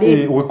nyumba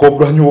ri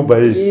gukombora nyumba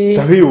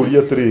ta yuri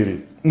atiriri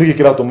niki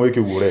kiratuma wiki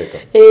ureka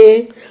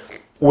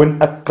when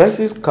a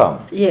crisis come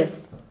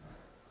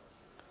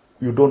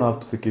you don't have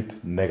to take it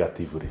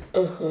negatively.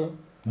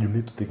 You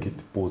need to take it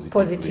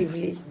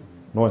positively.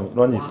 No,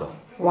 Anita.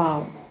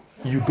 Wow.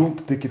 You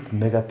don't take it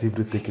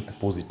negatively, take it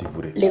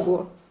positively.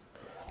 Lego.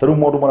 Taru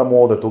modu mana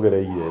moda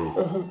togereire.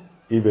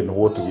 Even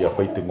what we are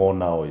fighting on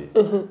now.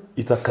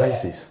 It's a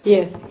crisis.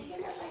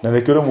 Na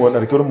nekero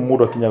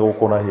modu akinyaga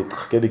ukona hit.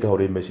 Kedi ka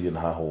hore message na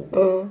haho.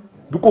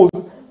 Because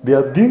there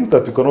are things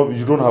that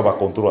you don't have a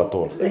control at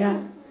all.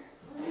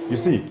 You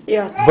see?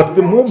 But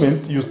the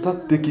moment you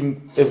start taking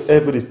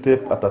every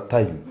step at a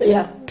time,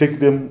 take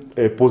them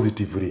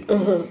positively,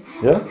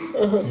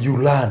 you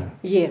learn.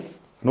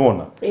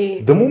 No.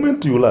 The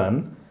moment you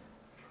learn,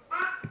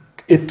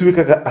 it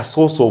becomes a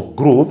source of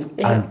growth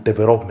and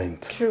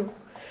development. True.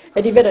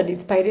 And even an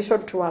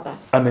inspiration to others.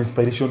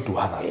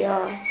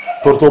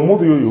 Torto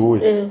modu yo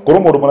koro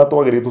modu mana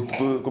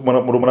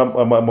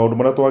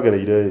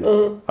twagereire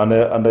and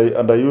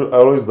I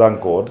always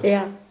thank God.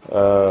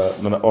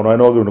 Ona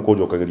no ngiru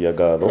nikujokagiria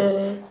ngatho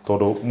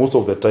tondu most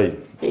of the time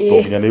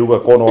to kinya ni uga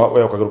kono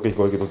we ukagiruka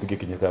iko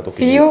gitutingikinyite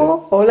atukinyite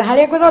ona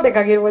haria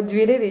guthondekagirwo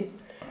njuiri ri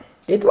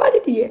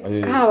itwarithie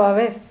kawa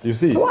west you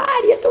see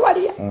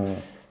twaria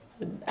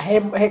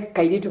he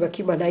kairitu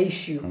gakiuma na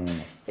issue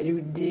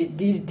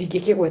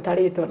ndingikigweta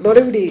ritwa no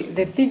riu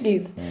the thing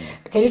is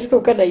kairitu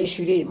kau kana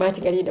issue ri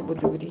matigania na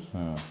muthuri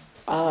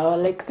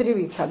like 3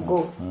 weeks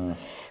ago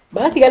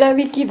matigana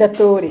wiki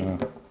ithatu ri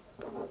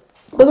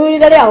muthuri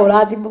ndari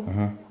ahura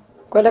thimu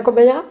kwenda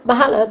kumenya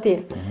mahana atia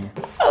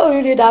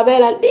uri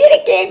ndamera ndiri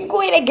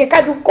kingwire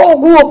ngikaju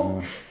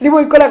koguo thimu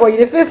ikoragwo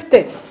ire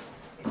 50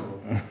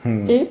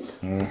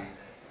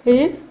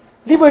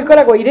 thimu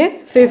ikoragwo ire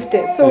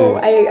 50 so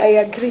I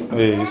agree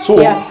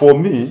so for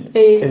me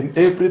and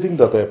everything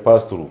that I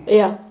passed through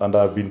and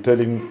I've been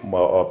telling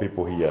our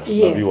people here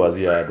the viewers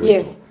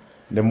here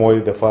the more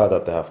the far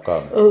that I have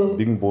come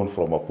being born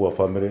from a poor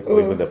family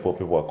or even the poor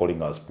people are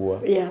calling us poor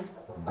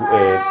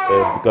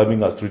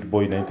becoming a street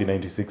boy in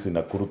 1996 in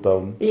Nakuru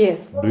town,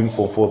 doing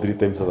Form 4 3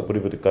 times as a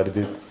private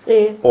candidate,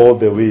 all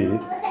the way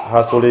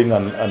hustling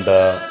and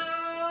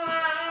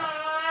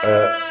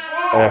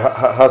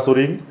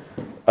hustling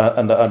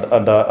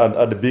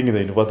and being in the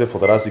university for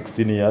the last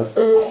 16 years.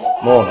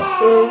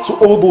 So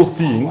all those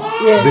things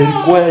they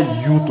require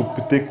you to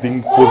take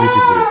things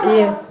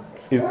positively.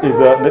 Is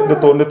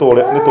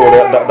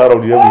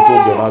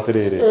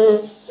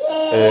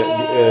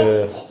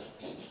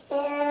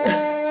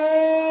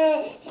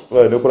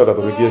well, no para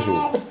to make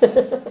show.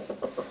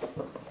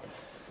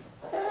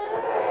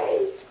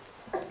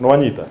 No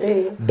Anita.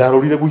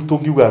 Darorire gwitu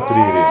ngiuga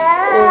atiriri.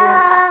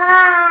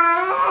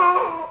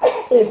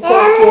 It's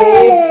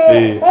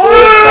okay.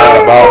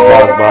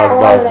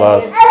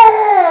 Bas.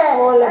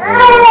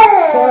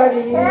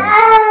 Sorry.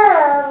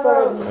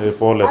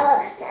 Pole.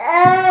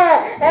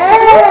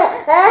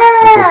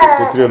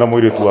 Tutire na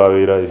mwiri tu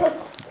awira.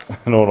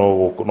 No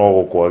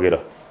gukwagira.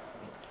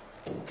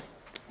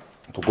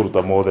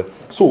 Tukuruta mothe.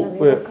 So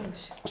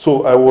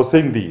I was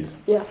saying this.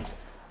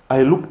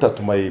 I looked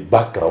at my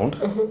background,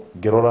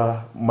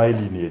 gerora my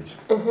lineage.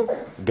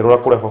 Gerora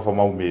kure baba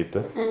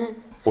maumite.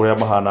 Uria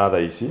mahana tha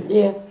ici.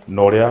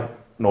 Na uria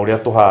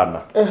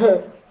tuhana.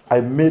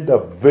 I made a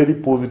very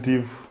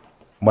positive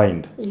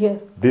mind. Yes.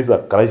 This is a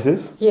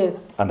crisis. Yes.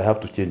 And I have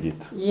to change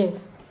it.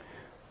 Yes.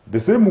 The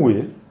same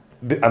way,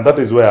 and that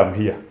is why I'm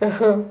here.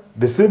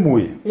 The same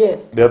way. Yes.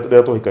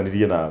 Ndio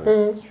tuhikanirie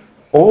nawe.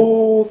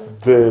 Oh,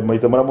 the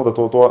maita mara mothe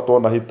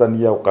twana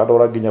hitania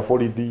ukandora nginya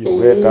borithi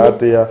ugeka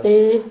atia.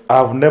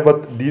 I've never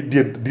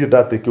did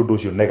that take undu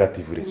ucio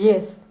negatively.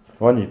 Yes.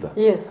 Wanyita?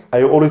 Yes.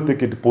 I always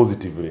take it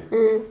positively.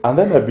 And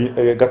then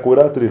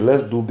ngakwira atiri,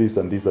 let's do this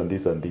and this and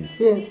this and this.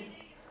 Yes.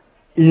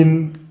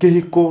 In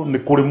kihiko ni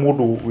kuri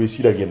mundu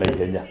wiciragia na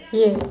ihenya.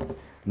 Yes.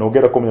 Na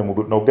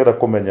ungera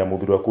kumenya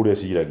muthuri waku uria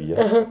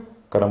ciragia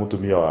kana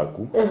mutumia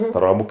waku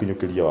tarora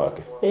mukinyukiria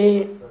wake.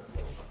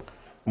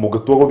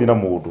 Mugitua guthina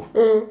mundu.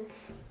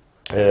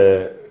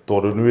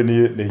 Tondu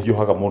ni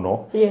hiuhaga muno.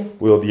 Yes.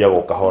 We othiaga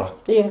ukahora.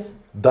 Yes.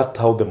 That's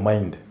how the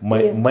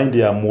mind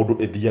ya mundu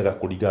ithiaga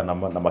kuringana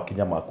na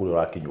makinya maku uri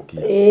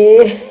urakinyukia.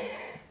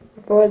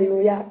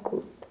 Volume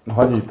yaku.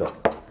 Nwanyita.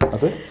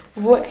 Ate?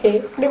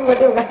 Ni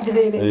mwende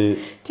ugathirire.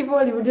 Ti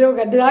volume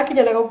ndiroga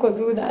ndirakinya na guko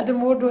thutha ati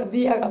mundu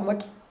athiaga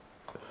maki.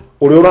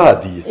 Uri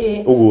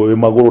urathie uguo wi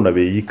maguru na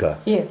wiyika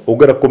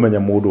ungera kumenya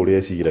mundu uri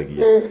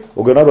eciragia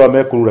ungena ndo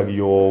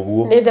amekururagia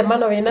uguo ni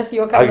ndemano wina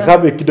cio kana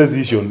akabe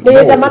decision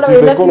ni ndemano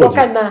wina cio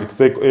kana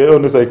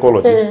it's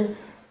psychology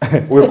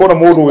wikona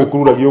mundu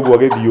wikururagia uguo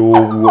agithie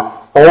uguo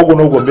oguo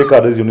no uguo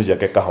meka decision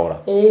ciake kahora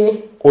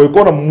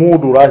wikona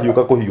mundu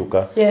urahiuka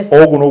kuhiuka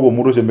oguo no uguo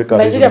mundu ucio meka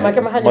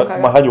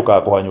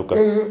mahanyuka kuhanyuka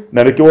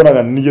na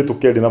nikionaga nie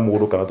tukiari na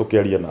mundu kana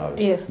tukiaria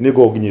nawe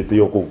nigo nginyite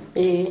yo ku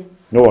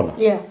Nona?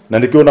 Na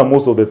nikiona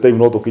most of the time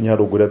no tukinya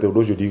handu ngwira ati undu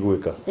ucio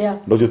ndigwika.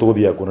 No cio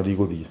tuguthia kuona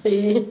ndigũthie.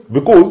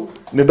 Because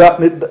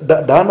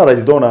da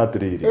analyze dona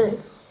atiriri.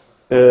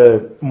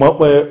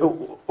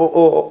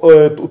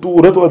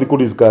 Uretu wathi ku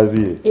discuss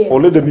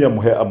already me I'm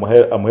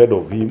head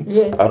of him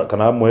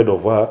kana I'm head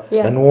of her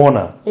and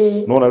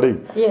nona riu.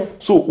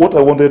 So what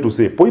I wanted to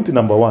say, point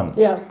number 1.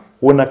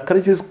 When a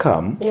crisis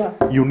come,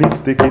 you need to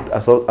take it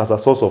as a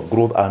source of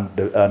growth and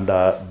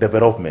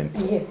development.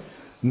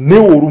 Ni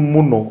uru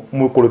muno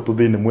mwikore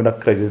tuthini mwina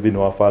crisis thini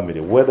wa family,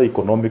 whether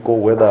economical,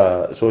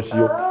 whether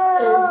social,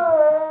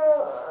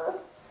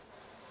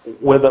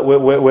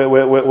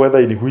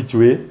 whether in which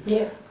way.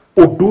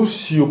 Undu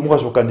ucio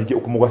mugacokanige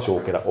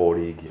ukumugacokera o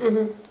ringi.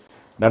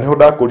 Na niho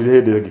ndakurire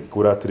hindi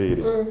ngikura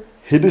atiriri.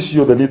 Hindi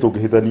ciothe ni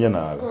tungihitania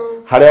nawe.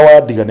 Haria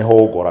wandiga niho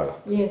ngoraga.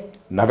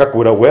 Na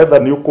ngakwira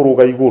whether ni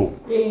ukuruga iguru,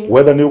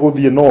 whether ni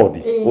uguthie north,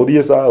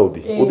 uthie south,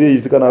 uthie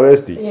east kana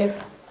west.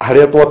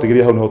 Haria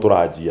twatigirie hau niho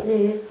turanjia.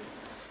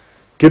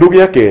 Kindu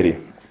gia keri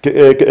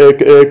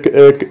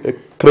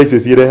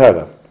crisis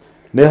irehaga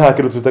ne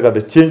hakiru tutaga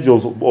the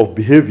changes of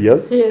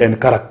behaviors and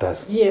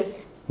characters.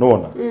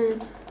 Nona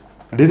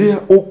riria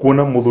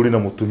ukuona muthuri na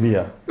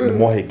mutumia ni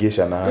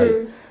mohengesha nae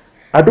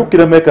andu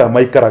kira meka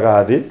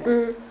maikaraga thi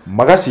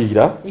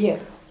magacira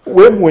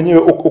we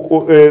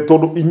mwenyewe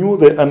tondu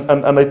inyuothe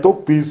and I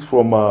talk this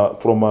from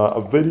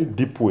a very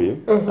deep way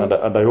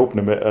and I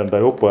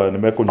hope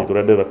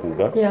nimekunyitira ndera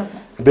kuga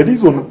the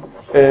reason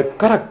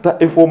character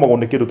eformagwo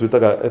ni kindu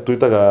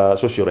twitaga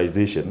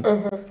socialization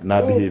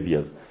na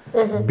behaviors.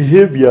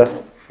 Behavior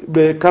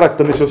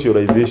character ni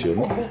socialization,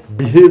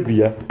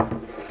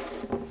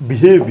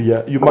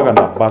 behavior yumaga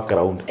na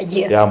background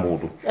ya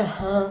mundu.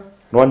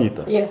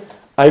 Nwanyita?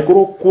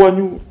 Aikoro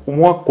kwanyu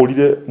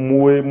mwakorire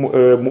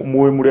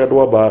muwe muri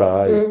andu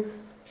abara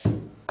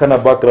kana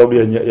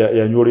background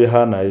ya nyuri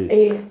hana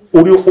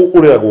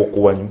ureagwo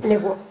kwanyu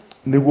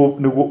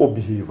niguo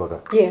obehavior.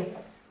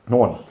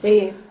 Nona?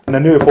 Na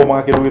niyo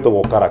formaga kindu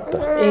gitagwo character.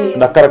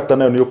 Na character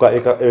nayo ni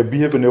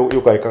behavior ni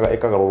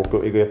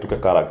ikagarurukio igetuka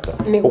character.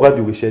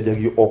 Ugathi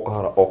ugicenjagio o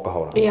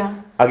kahora.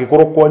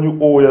 Agikorwo kwanyu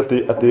uyu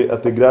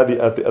ati gradi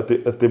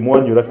ati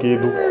mwanyura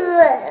kindu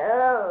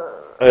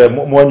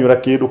mwanyura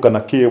kindu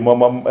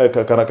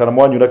kana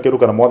mwanyura kindu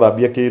kana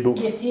mwathambia kindu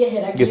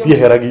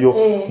getieheragio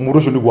mundu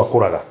ucio niguo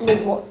akuraga.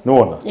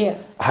 Nona?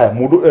 Haya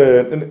mundu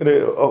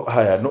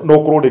haya no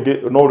korwo ringi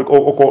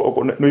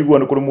no igua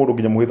ni kuri mundu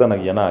nginya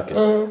muhitanagia nake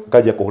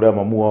akajia kuhuria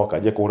mamu wao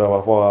akajia kuhuria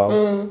baba wao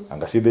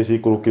angacithe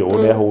cikurukio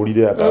one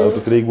ahurire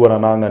akatutire iguana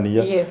na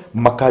ng'ania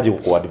makaje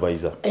ku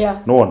advisor.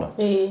 Nona?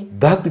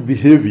 That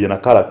behavior na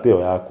character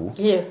yaku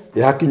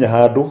yakinya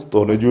handu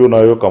tondu njui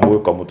nayo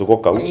kamutuko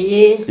kau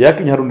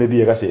yakinya handu ni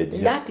thie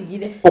gacenjia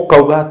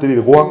ukauga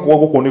atiriri gwakwa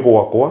guku ni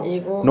gwakwa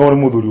no ni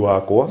muthuri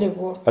wakwa.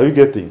 Are you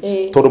getting?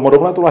 Tondu maundu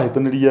maria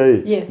turahitaniria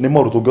ni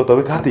maundu tungihota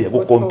gwika atia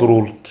gu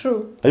control.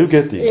 Are you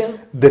getting?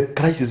 The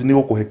crisis ni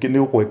gukuhe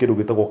kindu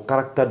gitagwo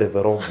character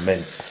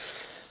development.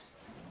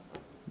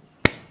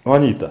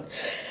 Wanyita?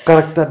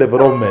 Character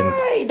development.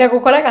 Ida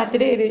gukoraga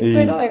atiriri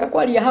twino wega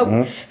kwaria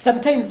hau.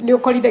 Sometimes ni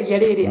ukorithagia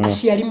riri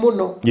aciari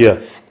muno.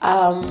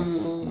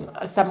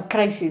 Some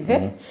crisis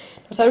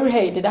Taru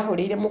hey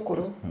ndahurire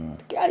mukuru.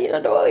 Kiaria na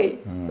ndoi.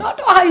 No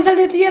to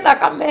haicanitie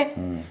thakame.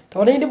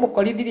 Tondu ndi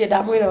mukorithirie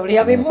ndamwira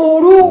uria wi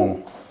muru.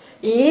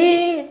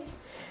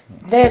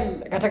 Then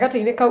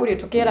gatagata-ini kauri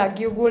tukiera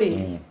ngiugu ri.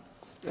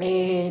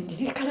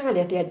 Ndirikanaga ni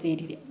ati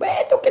anjirire. We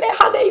tukire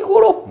hana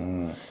iguru.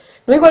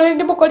 No igore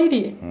ndi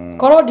mukoririe.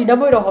 Korwo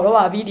ndinamwira horo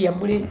wa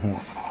William ri.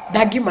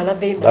 Ndagiuma na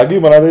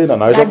thina.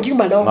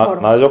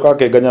 Na joka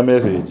akenganya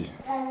message.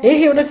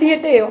 Una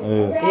tihete yo.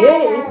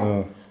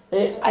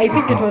 I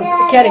think it was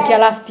kia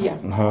last year.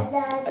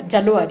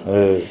 January.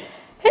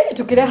 Hey,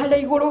 tukire hala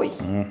iguru.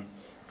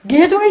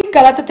 Geto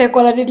ikara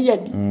tutekwaraniria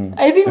ni.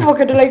 I think for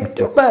like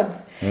 2 months.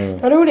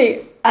 Really,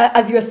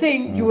 as you are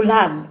saying, you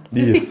learn.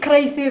 You see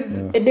crisis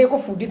and they go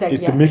food that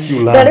it make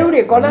you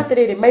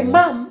learn. My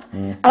mom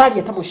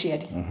araria ta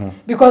muciari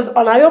because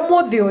ona yo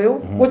muthi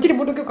uyu gutiri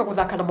mundu ngiuka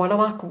guthaka na mwana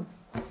waku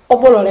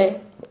omorore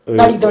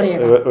na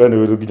ridorega wene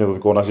wiru ginya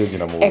tukona cenji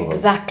na mundu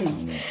exactly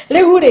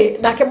riu ri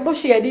nake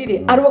muciari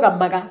ri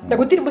arugamaga na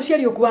gutiri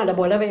muciari ukuwa na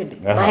mwana wende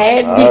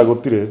mahendi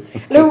gutiri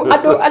riu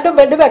ando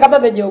mende mega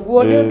mamenye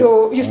uguo ni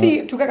undu you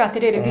see tukaga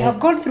atiriri we have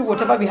gone through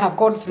whatever we have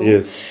gone through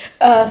yes.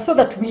 So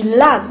that we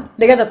learn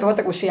nigetha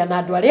tuhote gushare na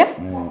andu aria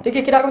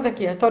riki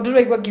kiraguthekia tondu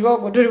rĩigua ngiuga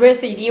uguo nduri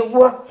wecirie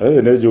uguo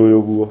nĩ njũĩ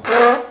ũguo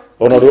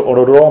ona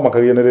ro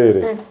makagia nĩ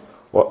rĩrĩ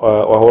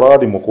wahũra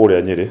thimũ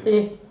kũrĩa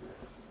Nyĩrĩ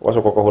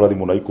wacoka ũkahũra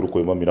thimũ na Ikuru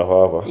kwĩ mami na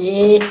baba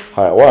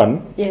haya one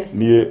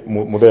niĩ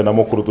mũthenya na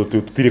mũkũrũ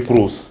tũtirĩ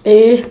close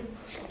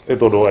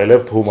tondu I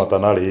left home at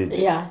an early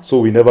age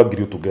so we never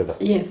grew together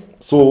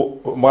so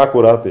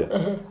makũra atĩa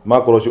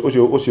makũra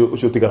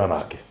ũcio tigana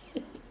nake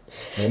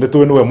nĩ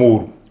tũĩ nĩwe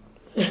mũru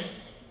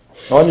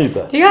Nonyita.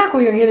 Tiga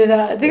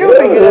kuyogirira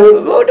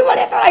mundu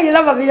baria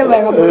turagira mabire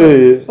mega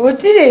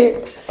utire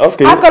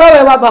akoro we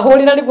wa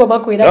mahurira niguo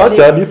makwira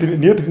acha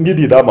nie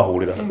ndi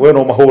ndamahurira we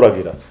no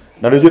mahuragira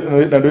na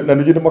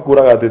nĩ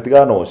makuraga ati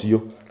tigana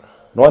ucio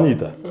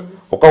nonyita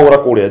ukahura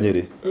kuria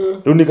Nyĩrĩ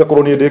riu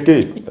nikakorwo ni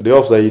ndiki ndi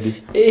offside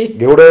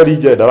ngihura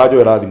rije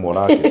ndarajoera thimo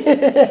nake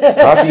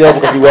akiya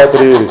bukakiwa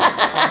atiriri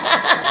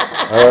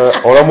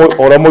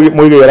ora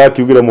muige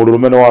yarakiugire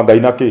mururume no wa Ngai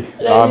naki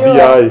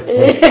ambia ai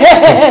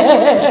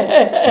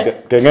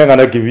kengenga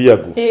na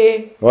kiviagu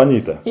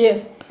wanyita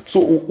yes so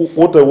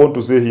what I want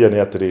to say here ni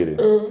atiriri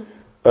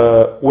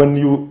when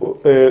you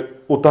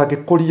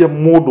utagekoria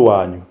mundu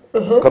wanyu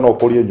kana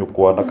ukorie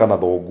nyukwa na kana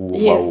thoguo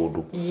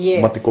maundu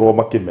matikorwo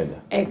makimenya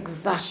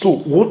exactly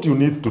so what you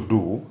need to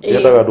do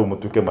yendaga ndu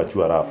mutuke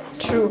mature up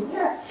true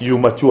you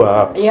mature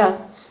up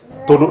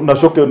tondu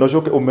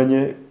nacoke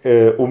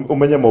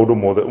umenye maundu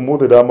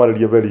mothe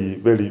ndamaririe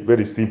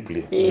very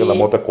simply ngetha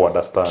mote ku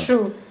understand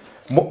true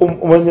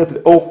umenye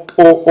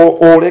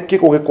oreke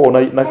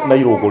gugikona na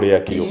irungu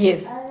riakio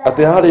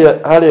ati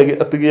haria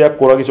atigia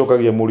kora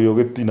gicokagia murio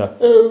gitina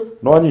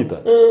no anyita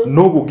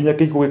no gukinya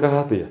kiiko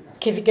gikagatia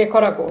kithike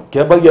koragwo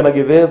kiambagia na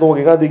githethwo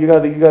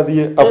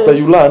gigathie after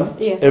you learn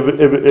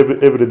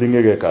everything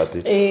igekati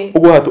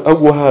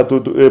uguo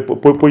hatu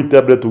point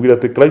ya bretu gira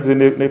te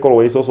crisis ni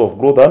korwo a source of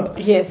growth and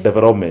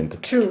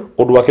development true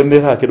undu wake ni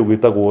ha kindu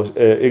gitagwo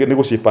ni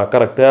gucipa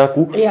character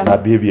yaku na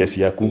behaviors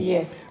yaku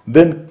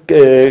then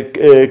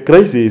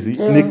crisis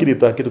ni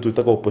kirita kindu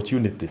twitaga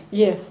opportunity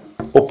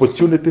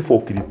opportunity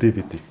for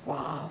creativity wow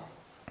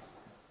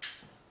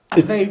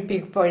a very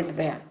big point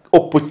there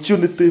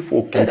opportunity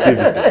for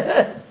creativity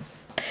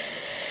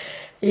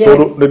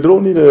toro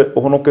ndronire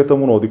uhonokete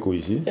muno thiku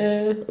ici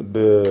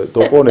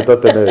toko ni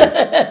tatene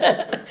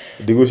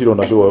ndigwicira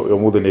na show yo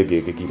muthe ni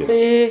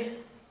ngikikire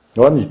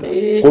no anyita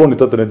koro ni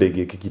tatene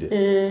ndingikikire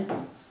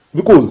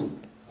because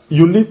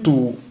you need to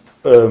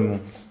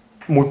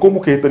mwiko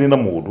muketani na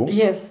mundu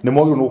ni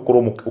mwagiro no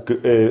korwo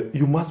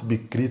you must be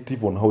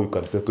creative on how you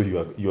can settle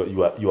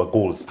your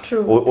goals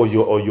or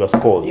your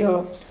scores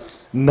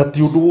na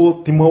ti undu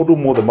ti maundu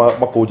mothe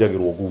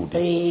makonjagirwo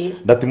gundi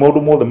na ti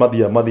maundu mothe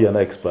mathia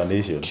na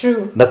explanation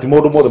na ti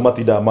maundu mothe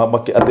matinda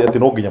ati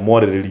no nginya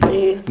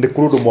mwariririe ni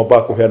kurundu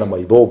mwamba kuheana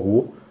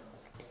maithoguo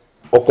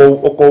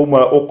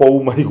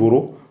okouma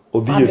iguru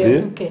uthie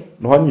thi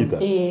no hanyita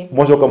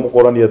mwacoka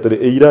mukorani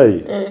atiri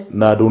irai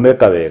na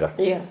nduneka wega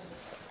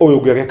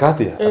uyu ngegeka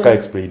atia aka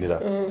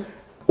explainira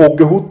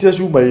ungihutia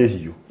cuma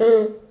ihiu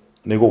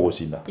ni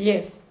gugucina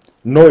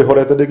no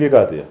ihorete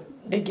ndingika atia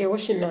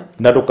ndingigucina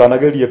na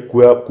ndukanagerie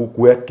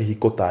kuoya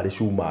kihiko tari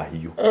cuma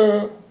hiu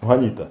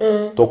hanyita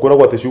to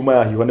kwiragwo ati cuma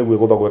ya hiu niguo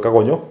guthagwo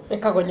ekagonyo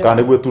kana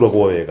niguo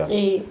turagwo wega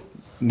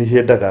ni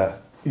hendaga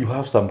you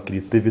have some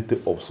creativity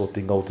of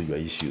sorting out your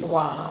issues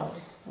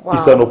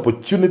it's an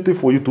opportunity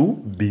for you to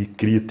be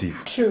creative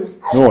true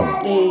no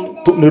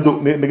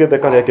nigetha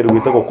kale kindu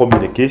gitagwo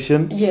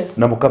communication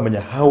na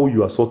mukamenya how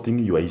you are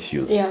sorting your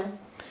issues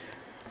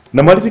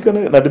na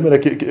maririkana na ndimera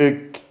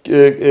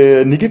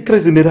nige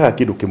crazy ni raha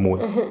kindu kimwe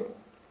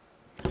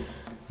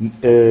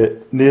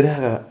ni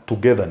raha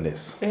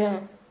togetherness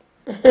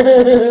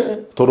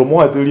tondu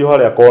muhatirio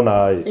haria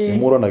kona ai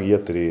imuranagia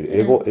atiriri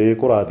ego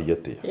kurathia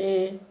atia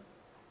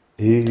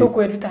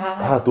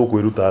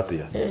tukwiruta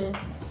atia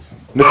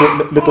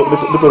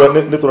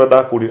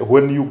niturenda kuri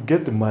when you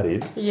get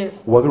married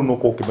wagiru no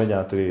kokimenya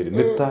atiriri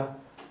nita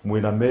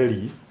mwina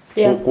meri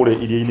kure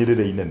iria-ini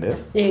rire inene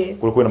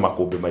kure kwina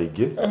makumbi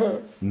maingi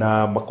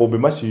na makumbi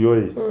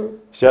macio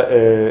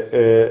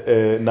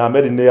na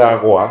meri ni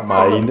yagwa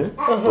mai-ini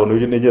tondu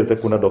ni nyerete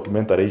kuna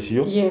documentary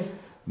icio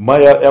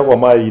maya yagwa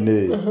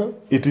mai-ini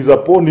it is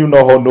upon you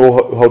know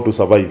how to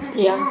survive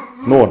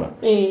nona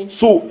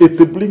so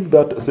it bring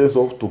that sense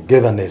of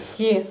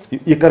togetherness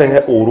ikarehe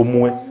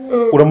urumwe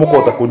uria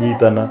mukota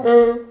kunyitana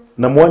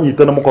na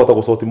mwanyitana mukota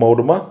gusoti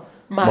maundu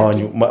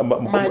manyu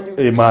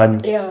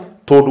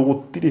tondu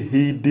gutire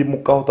hindi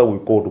mukahota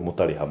gwika undu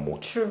mutari hamwe.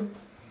 True.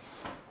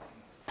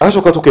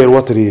 Acoka tukerwo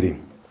atiriri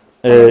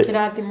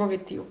kirathimo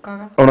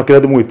gitiukaga ona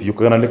kirathimo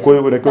gitiukaga na niko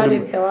that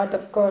is the word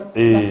of God.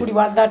 Thaburi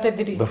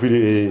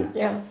 133.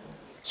 Yeah.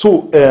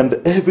 So and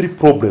every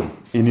problem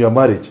in your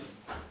marriage,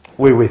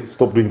 wait,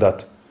 stop doing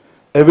that.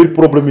 Every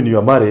problem in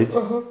your marriage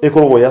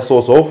equal a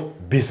source of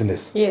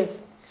business. Yes.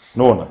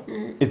 No.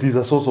 It is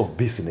a source of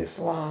business.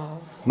 Wow.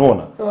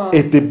 No.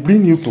 It they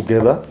bring you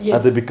together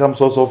and they become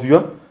source of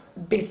your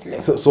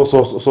business.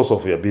 Source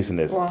of your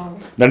business. Wow.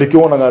 Na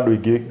nikiona ngandu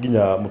ingi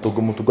ginya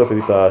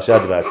mutungatiri ta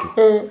Shadraki.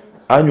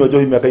 Anywa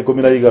njohi miaka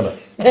 10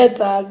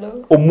 etano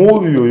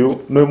umuthi uyu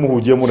no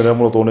muhunjie munene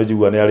muno tone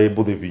njigua ni ari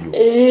mbuthi biu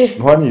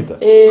no hanyita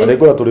na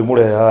ngora turi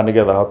murehe ha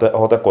nigetha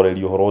hote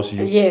korerio horo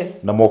ucio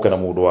na moke na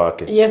mundu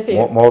wake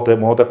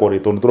mohote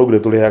koretwo ni turogire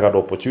turehaga the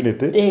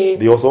opportunity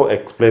they also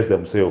express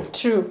themselves.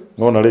 True.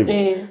 No na riu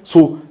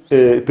so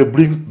it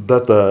brings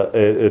that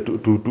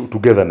to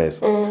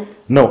togetherness.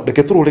 Now the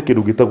keturore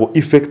kindu gitagwo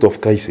effect of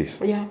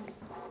crisis. Yeah.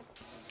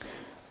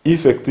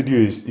 Effect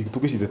ndio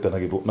tukishitete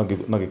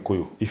na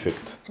gikuyu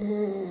effect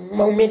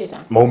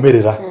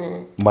maumirira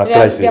ma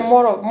crisis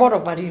more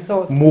of a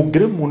result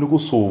mugire muni go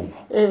solve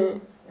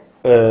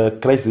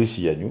crisis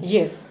yanyu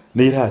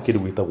ni ira kindu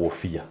gwitagwo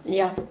fear.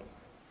 Yeah.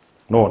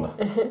 Nona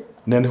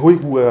na ni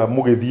hoiguaga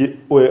mugithie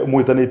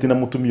mwitaniti na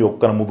mutumio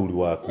kana muthuri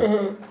waku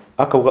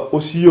akauga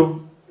ucio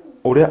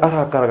uria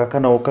arakaraga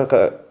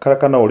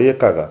kana uria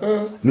kaga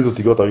ni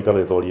tutigota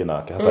wikara thorie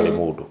nake hatari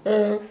mundu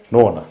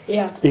nona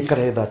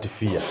ikare that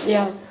fear.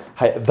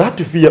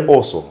 That fear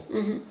also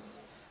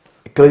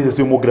crisis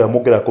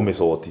mugira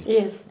kumisoti.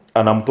 Yes.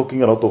 And I'm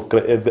talking a lot of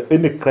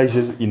any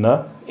crisis in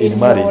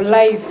marriage, your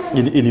life.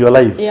 In your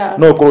life.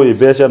 No koro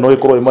ibesha no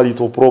koro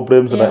marital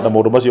problems na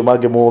maundu macio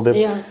mange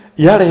mothe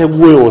yarehe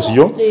guoyo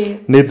ucio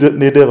ni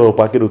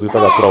develop kindu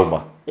twitaga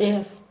trauma.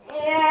 Yes.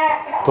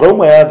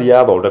 Trauma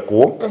ya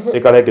thondekwo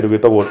ikarehe kindu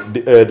gwitagwo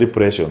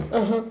depression.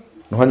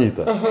 No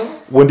hanyita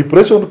when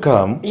depression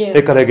come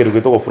ikarehe kindu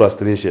gwitagwo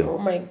frustration. Oh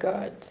my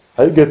God.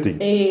 Are you getting?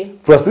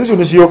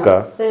 Frustration is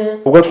yoka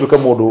ugatuika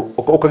mundu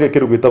ukage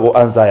kindu gwitagwo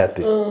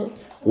anxiety.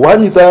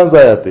 Wanyita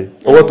anxiety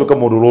ugatuika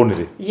mundu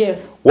lonely. Yes.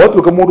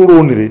 Watuika mundu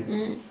lonely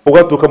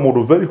ugatuika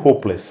mundu very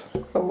hopeless.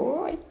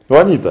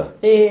 Wanyita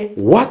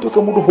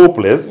watuika mundu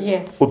hopeless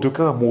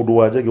utuika mundu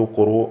wajage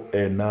ukorwo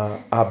na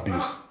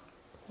abuse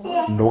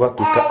no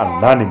gatuika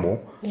an animal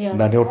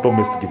na neo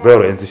domestic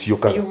violence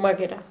cioka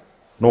yumagira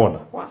nona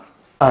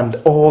and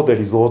all the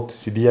result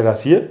sidiaga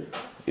cie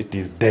it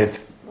is death.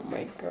 Oh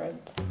my God.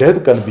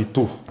 Death can be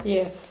two.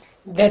 Yes.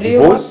 The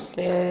real divorce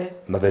one.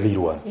 Na the real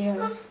one.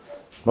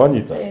 No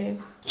anyita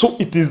so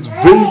it is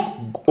very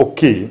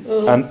okay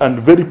and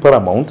very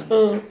paramount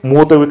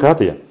muote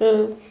wikatia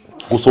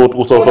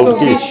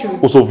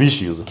also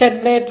vicious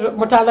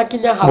mutana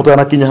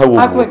kinya hau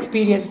aku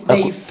experience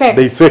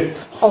the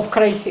effect of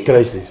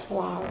crisis.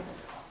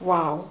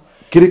 Wow.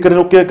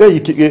 Kirikaniro kia Ngai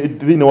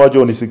thini wa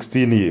John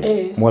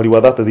 16 mwari wa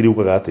 33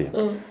 ukaga atia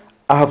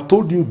I have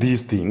told you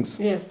these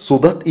things so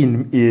that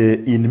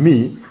in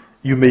me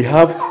you may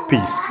have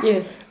peace.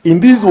 Yes. In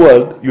this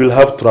world you will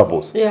have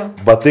troubles.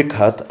 But take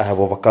heart, I have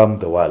overcome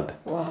the world.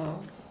 Wow.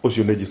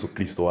 Ucio ni Jesu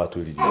Kristo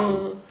watwiririe.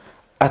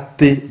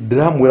 Ati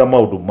ndiramwira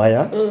maundu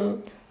maya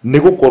ni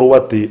gukorwo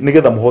ati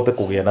nigetha muhote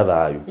kugia na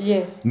thayu.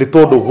 Ni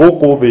tondu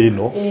guku thi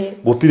ino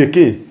gutire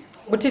ki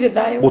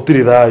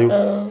gutire thayu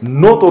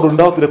no tondu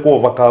ndahotire ku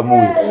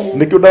overcome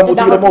nikio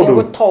ndamutire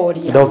maundu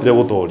ndahotire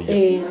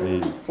gutoria.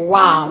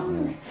 Wow.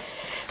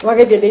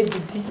 Wagethie ni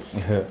Judy.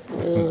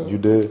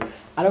 Judy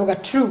arauga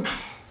true.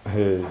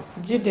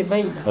 Judy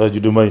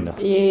Maina.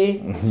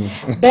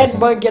 Ben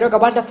Mwangeroga,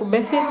 wonderful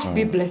message.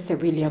 Be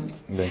blessed, Williams.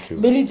 Thank you.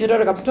 Millie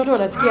Jiroga, mtoto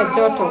wanasikia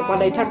joto,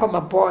 wanaitaka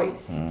ma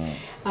boys.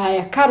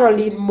 Aya,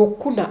 Caroline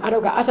Mukuna,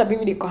 arauga hata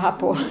mimi niko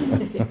hapo.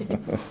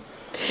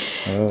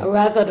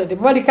 Waza tati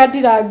mwali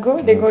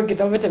kandirango niko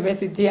ngithomete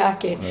message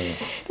yake.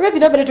 Niwe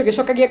thina mbere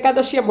tugicokagia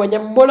katho cia mwanya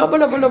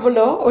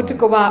muno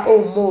utuko wa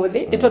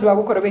umuthi ni tondu wa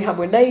gukorwo wi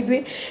hamwe na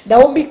ithui.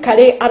 Naomi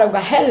Kare arauga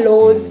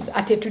hellos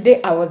ati today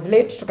I was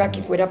late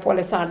tukakikwira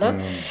pole sana.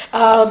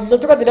 Na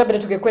tukathina mbere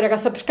tugikwiraga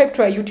subscribe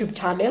to our YouTube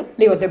channel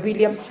ni The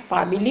Williams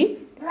Family.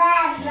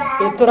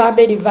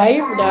 Turambe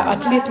revive na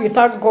at least we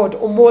thank God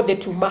umuthi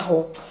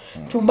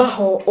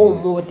tumaho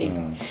umuthi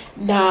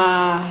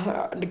na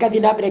ngathi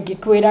na mbere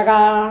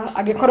ngikwiraga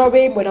agikorwo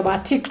wi mwena wa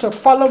TikTok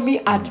follow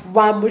me at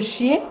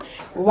wamushie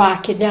wa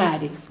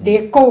Kenyari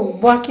ndiko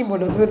mwaki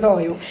muno thutha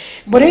uyu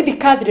murithi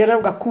kadri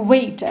arauga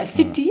Kuwait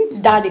city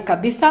ndani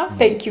kabisa.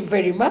 Thank you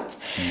very much.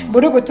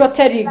 Murugo twa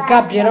Terry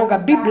Gabriel arauga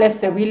be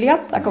blessed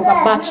Williams akauga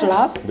much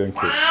love. Thank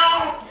you.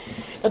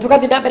 Na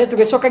tukathi na mbere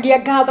tugicokagia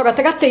ngatho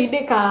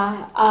gatagati-ini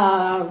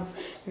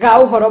ga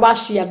uhoro wa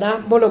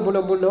ciana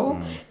muno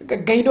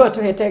Ngai no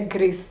atuhete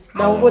grace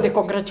na umuthi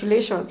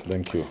congratulations.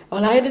 Thank you.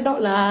 Ona ende no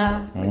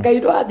la Ngai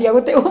no athia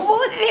gute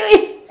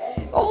umuthi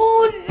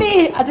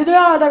Ati ndio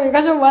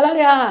wanataka mwana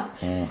ya.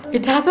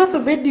 It has also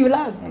made you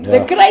learn. The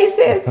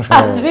crisis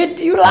has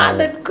made you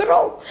learn and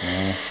grow.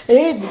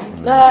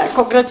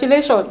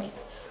 Congratulations.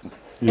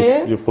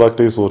 You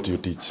practice what you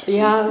teach.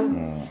 Yeah.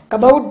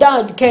 Kama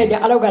udan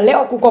Kenya aloga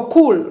leo kuko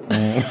cool.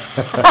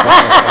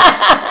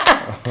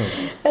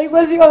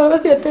 Haikuwa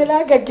sio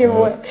tena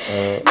kimwe.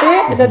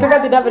 Nataka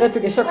dinabera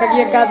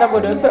tukishokagia kadha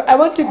modo. So I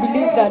want to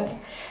believe that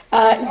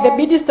in the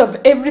midst of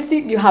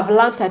everything you have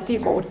learned a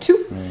thing or two.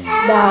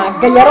 Na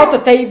gayaroto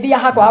taithia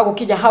hako hago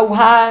kinya hau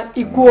ha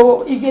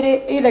ikuo igire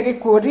ila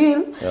gikuo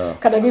real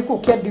kana gikuo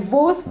kia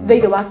divorce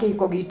theiru wake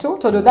iko gitu.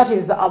 So that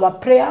is our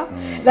prayer.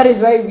 That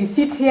is why we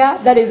sit here.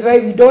 That is why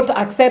we don't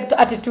accept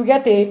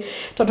atitugete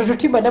tondu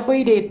tutima na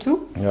mwire tu.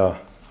 Yeah.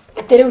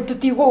 Tere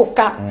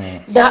tutiguka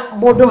na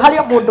mundu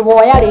haria mundu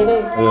woya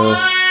riri.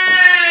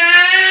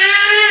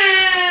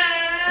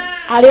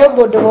 Haria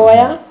mundu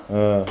woya.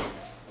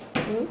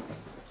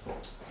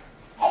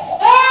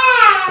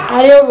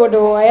 Haria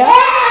mundu woya.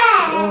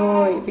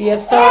 Oh, we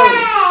are sorry.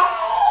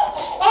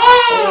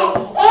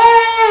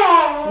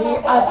 We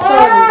are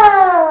sorry.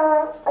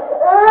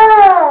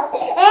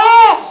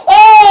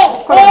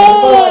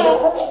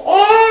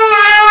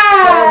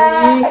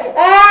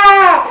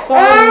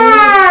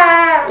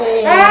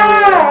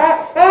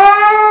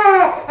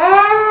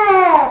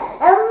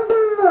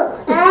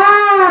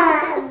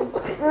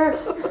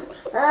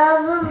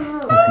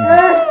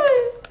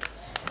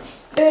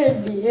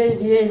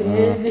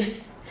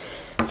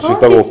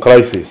 Shitago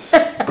crisis.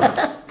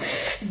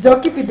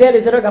 Joki Fidel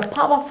is a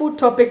powerful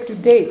topic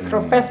today,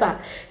 Professor.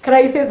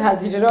 Crisis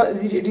has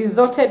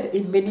resulted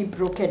in many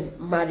broken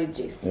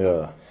marriages.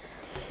 Yeah.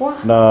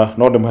 Na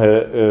no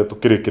ndimhe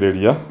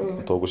tukirikireria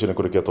tugucine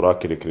kurikia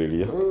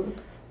turakirikireria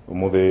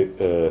umuthi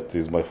it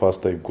is my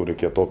first time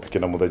kurikia topic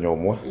na muthenya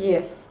umwe.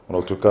 Yes.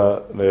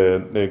 Unatuka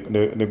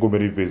ne go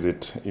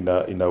revisit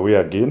in a way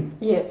again.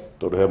 Yes.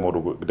 To he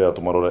modu ndia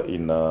tumarora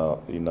in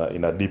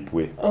a deep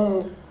way.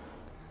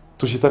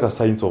 Tushitaka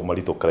signs of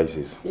marital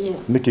crisis. Yes.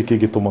 Niki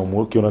kigituma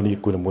mu kiona ni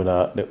kwina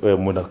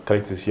mwina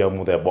crisis ya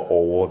muthemba o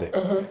wothe.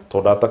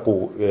 To data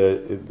ko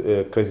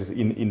crisis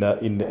in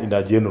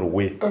a general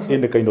way.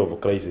 Any kind of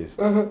crisis.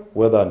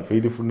 Whether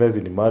unfaithfulness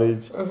in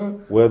marriage,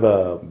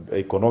 whether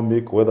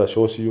economic, whether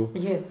social,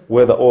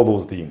 whether all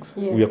those things.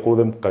 We are call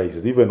them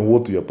crisis. Even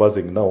what we are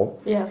passing now,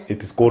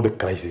 it is called a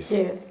crisis.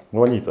 Yes.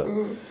 Mwanyita.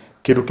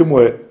 Kindu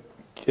kimwe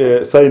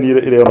sign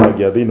ile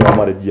yonagia thini wa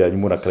marriage ya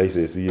nyumu na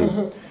crisis hii.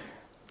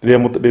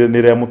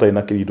 Nirea mutai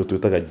na kirido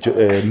twitaga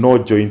no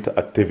joint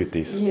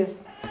activities. Yes.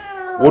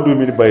 What do you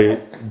mean by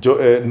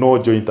no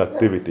joint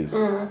activities?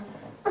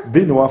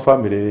 Thini wa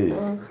family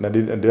na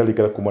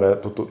ndirikira kumara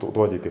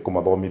twajite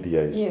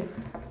kumathomithia. Yes.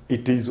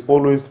 It is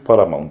always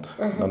paramount.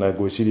 Na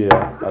negotiate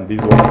and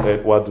these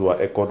words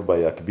were echoed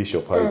by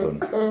Archbishop Harrison.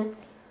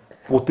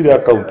 Gutire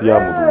account ya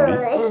muthuri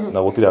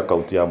na gutire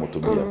account ya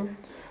mutumia.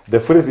 The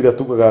phrase ira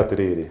tukaga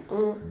atiriri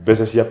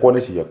mbeca ciakwa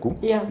ni ciaku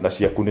na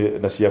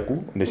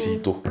ciaku ni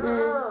citu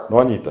no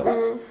anyita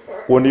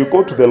when you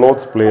go to the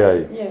Lord's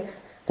prayer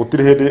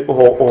gutire hindi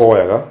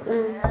uhoyaga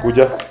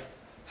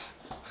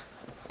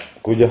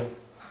kuja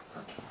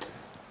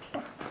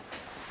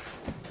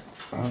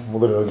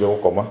muthuri ndio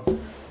gukoma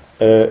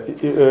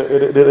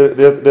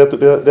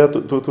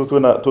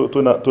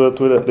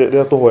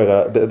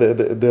tuhoyaga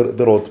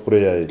the Lord's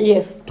prayer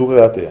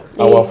tukaga atia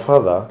our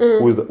Father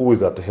who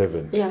is at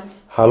heaven,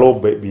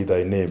 hallowed be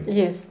thy name.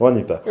 Yes.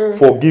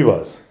 Forgive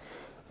us.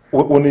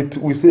 When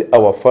we say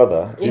our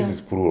Father, this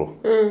is plural.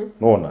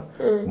 No.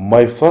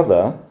 My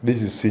Father,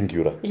 this is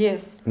singular.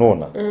 Yes.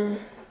 No.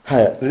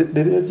 Haya,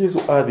 rĩrĩa Jesu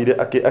athire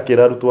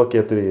akĩra arutwo ake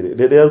atĩrĩrĩ,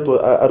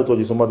 rĩrĩa arutwo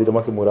Jesu mathire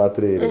makĩmwĩra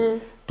atĩrĩrĩ,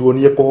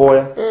 tuonie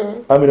kũhoya.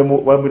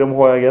 Amire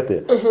muhoyage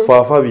atia?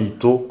 Baba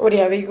witũ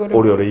ũrĩa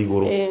ũrĩ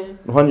igũrũ.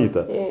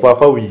 Nĩwanyita?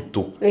 Baba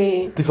witũ.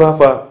 Ti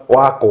baba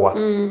wakwa.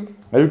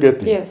 Are you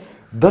getting? Yes.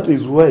 That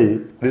is why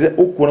rĩrĩa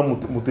ũkuona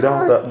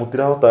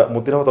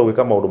mutirahota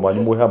gwĩka maũndũ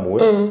manyu mwe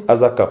hamwe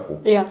as a couple.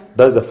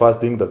 That is the first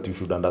thing that you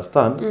should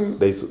understand.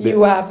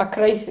 You have a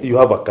crisis. You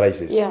have a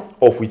crisis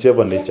of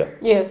whichever nature.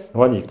 Yes.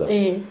 Nĩwanyita?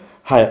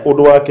 Haya,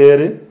 ũndũ wa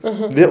kerĩ,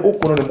 rĩrĩa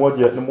ũkuona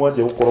nĩ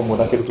mwanjia gũkorwo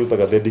mwena kĩndũ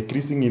twĩtaga the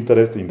decreasing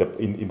interest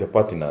in the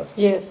partners.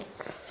 Yes.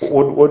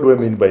 What do I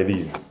mean by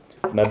this?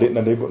 Na there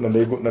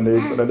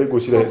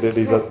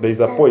is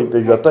a point,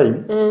 there is a time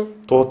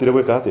tohotire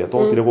gwĩka atĩa,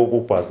 tohotire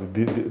pass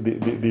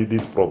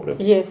this problem.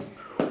 Yes.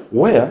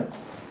 Where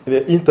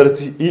the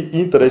interest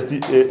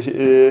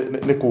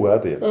nĩ kuga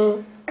atĩa?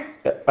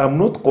 I'm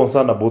not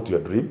concerned about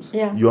your dreams.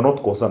 You are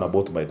not concerned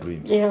about my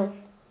dreams.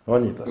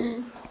 Wanyita?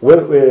 When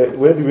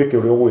you wake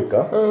ũrĩa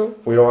ũgwĩka,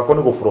 wĩra wakwa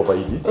nĩ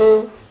gũ-provide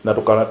na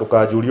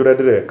ndũkanjũrie ũrĩa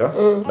ndĩreka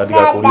na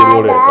ndigakũrie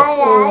ũrĩa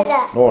ũreka.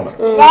 Nona?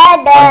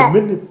 And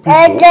many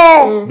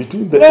people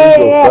between the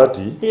age of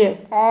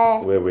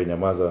 30, wewe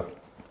nyamaza.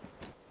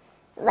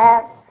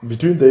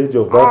 Between the age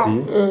of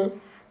 30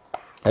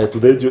 to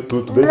the age of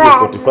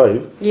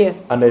 45,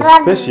 and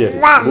especially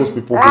those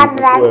people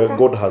who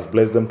God has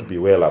blessed them to be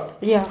well off.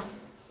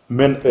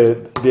 Men,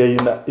 they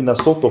are in a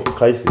sort of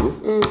crisis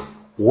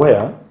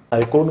where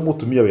Aikorwo ni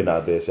mutumia wina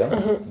mbeca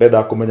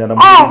ndenda kumenya na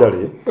muthuri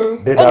ndari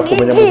ndenda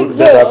kumenya muthuri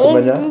ndenda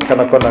kumenya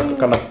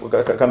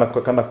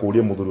kana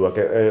kuria muthuri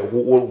wake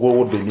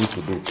what they need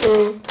to do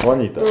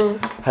wanyita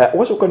haya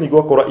wacoka ningo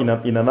akora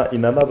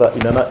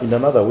in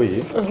another way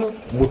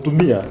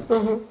mutumia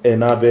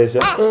ena mbeca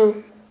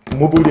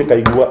muthuri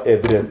kaigua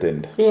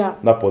threatened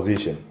na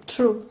position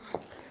true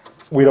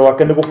wira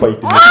wake ni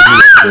gufight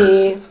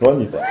mutumia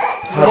wanyita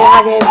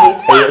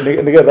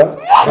nigetha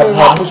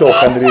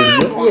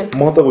mucokaniririe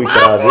mote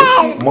guikara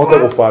thi mote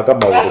gubanga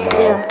maundu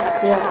mao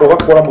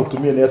ugakora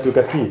mutumia ni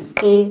atuika ki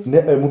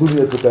muthuri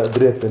ni atuika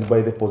threatened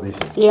by the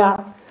position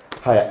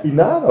haya in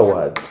other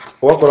words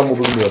ugakora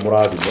muthuri ni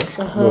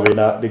murathime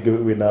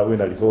no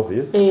wina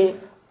resources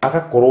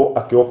akakorwo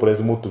akiopress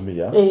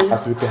mutumia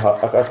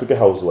atuike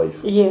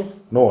housewife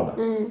nona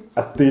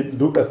ati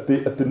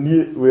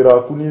ni wira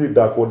waku ni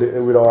ndakonde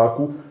wira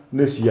waku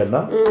ni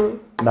ciana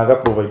na ga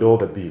provide all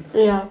the bills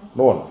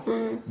no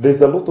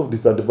there's a lot of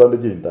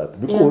disadvantage in that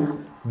because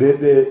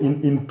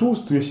in two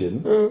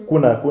situation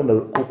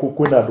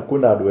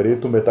kuna adwere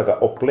tumetaga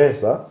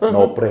oppressor na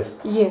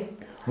oppressed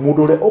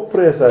mundu ule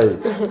oppressor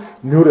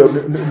ni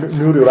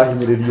ule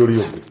urahinyiririo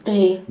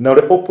rioge na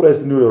ule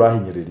oppressed ni ule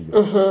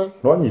urahinyiririo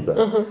no anyita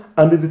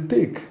and it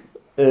take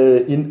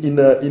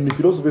in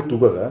philosophy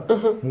tugaga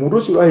mundu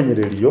ucio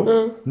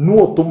urahinyiririo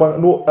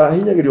no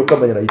ahinyagirio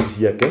kamenya raiti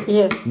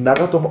ciake na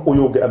gatoma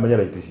uyunge amenya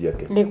raiti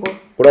ciake niko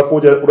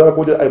urakuja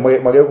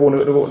magego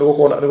niko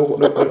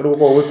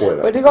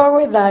gwikwega ndiko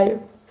gwithayo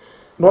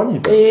no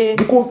anyita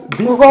because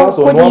this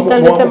person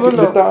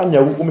no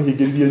tanya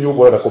umihingiririe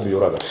nyumba ora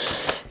kumiuraga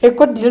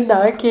eko ndire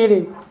nawe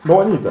kiri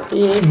no anyita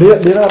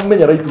ni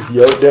ramenya raiti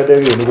ciao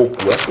ndegire ni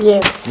gukua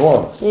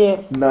no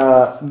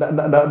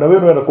na we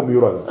no ena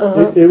kumiuraga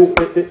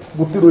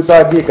gutiru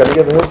itangika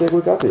nigetha hote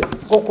gwika atia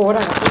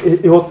gukuraga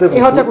ihote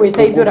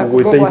gwitaithura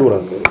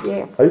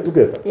are you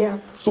together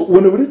so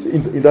when we reach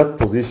in that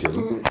position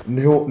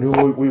niho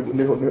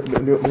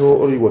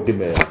origwa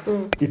ngimera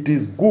it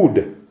is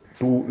good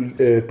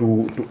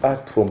to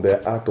act from the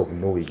art of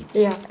knowing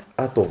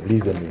act of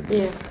listening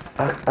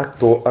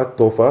act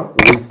of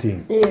waiting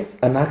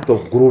an act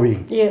of growing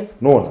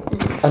no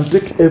and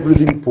take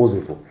everything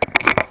possible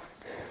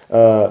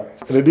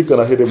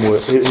redikana hede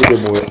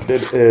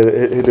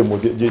mo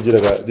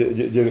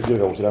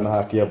jiraga ushirana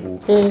haki abu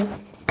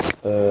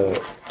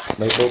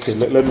okay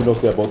let me know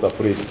say about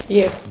afraid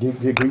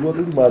gigo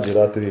tu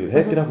majira atiri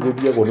hekira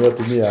kuthia go ni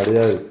atumia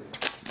aria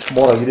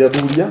moragire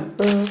athuria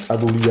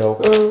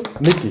yao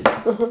niki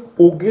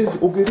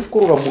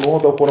ugirikorora muno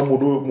wothe ukora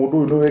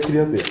mundu no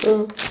wekire atia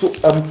so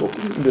I'm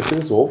talking in the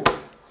sense of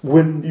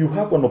when you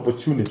have an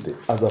opportunity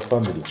as a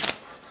family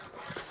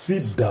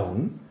sit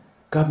down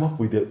come up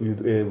with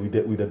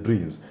the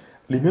dreams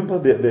remember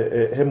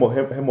the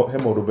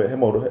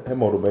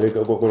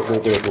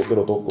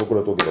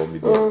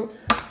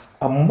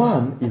a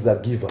man is a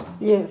giver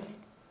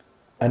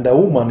and a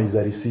woman is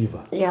a receiver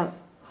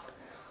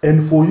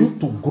and for you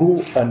to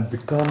grow and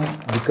become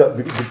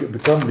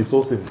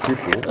resourceful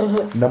people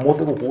na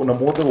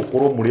mote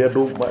gukoro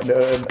muriado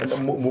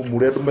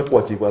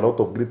mekwachieve a lot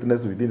of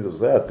greatness within the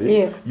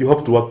society you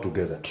have to work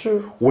together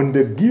when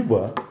the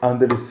giver and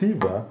the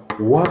receiver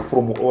work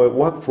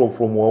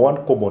from one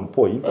common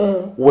point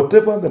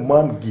whatever the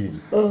man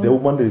gives the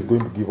woman is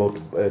going to give out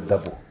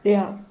double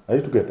are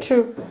you together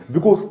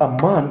because a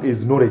man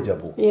is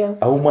knowledgeable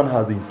a woman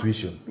has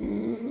intuition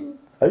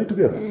are you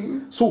together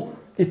so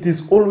it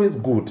is always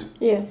good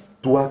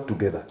to work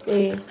together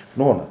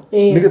no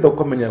nigetha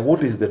ukamenya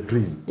what is the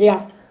dream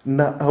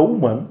na a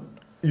woman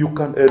you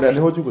can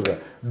neho jugaga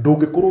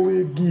ndungikorwo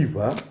wi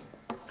giver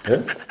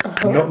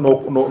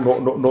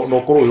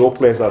no korwo your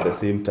place at the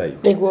same time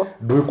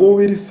ndungikorwo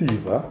wi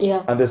receiver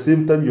at the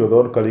same time you are the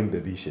one carrying the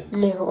vision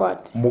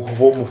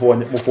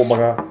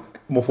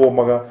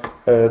mufomaga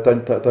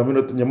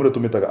nyamure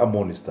tumitaga a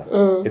monster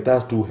it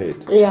has two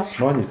heads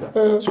no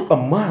anyita so a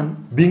man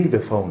being the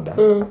founder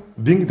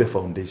being the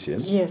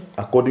foundation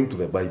according to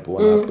the Bible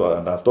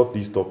and I've taught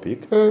this topic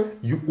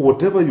you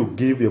whatever you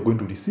give you're going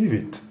to receive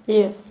it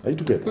are you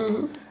together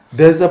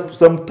there's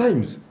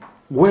sometimes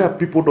where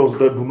people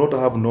do not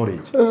have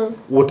knowledge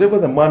whatever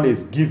the man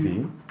is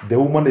giving the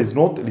woman is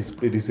not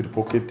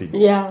reciprocating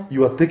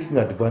you are taking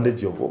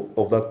advantage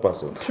of that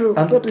person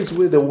and that is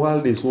where the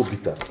world is so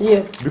bitter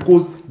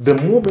because the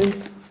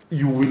moment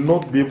you will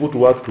not be able to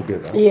work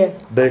together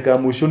daika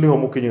mwisho niho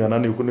mukinyaga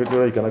nani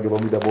ukunira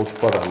githomithia about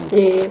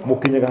fatherhood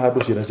mukinyaga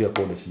handu ciana cia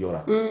kone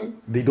ciora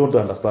they don't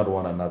understand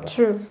one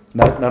another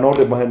na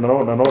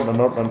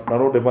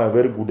no de my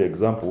very good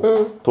example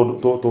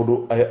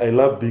to I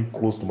love being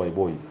close to my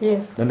boys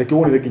na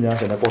nikiwonire kinya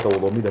yake na kota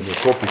guthomithia ni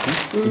topic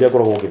ile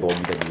akoragwo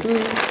githomithia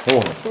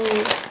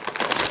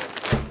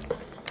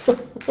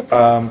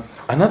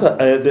another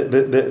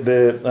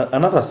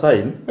another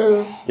sign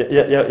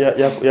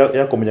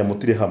ya komenya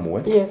mutire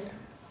hamwe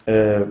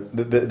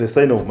the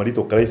sign of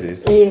marital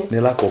crisis ni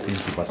lack of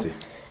intimacy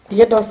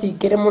ndiye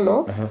ndocingire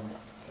muno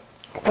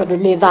tondu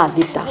ni thaa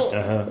thita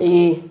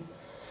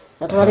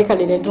na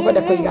twarĩkanĩire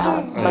nĩtũkwenda kũiga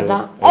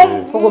mathaa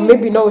koguo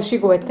maybe no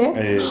ũcigwete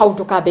hau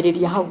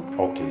tũkambĩrĩria hau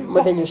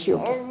mũthenya ũcio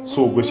ũngĩ.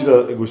 So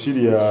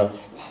ngwĩciria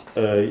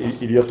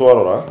iria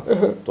twarora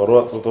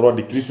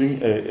decreasing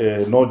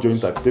no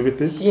joint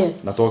activities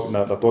na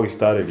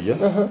twagĩcitarĩria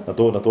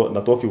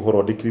na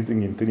twakiuga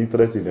decreasing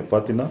interest in the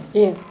partner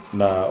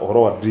na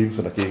ũhoro wa dreams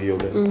na kĩĩ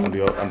gĩothe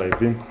and I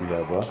think we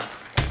have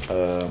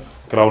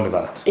crown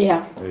that.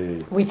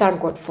 We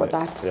thank God for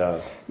that.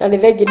 Na nĩ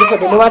thengi nĩ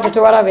tondũ nĩ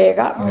watũtwara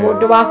wega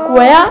mũndũ wa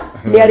kuoya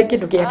nĩ arĩ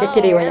kĩndũ gĩake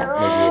kĩrĩoya.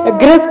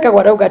 Grace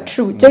Kagwa arauga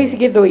true. Joyce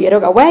Gĩthũi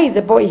arauga where is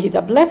the boy, he's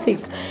a blessing.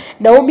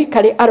 Naomi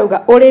Kari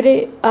arauga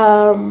ũrĩrĩ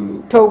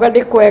twauga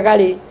nĩ kwega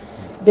rĩ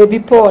baby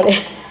pole.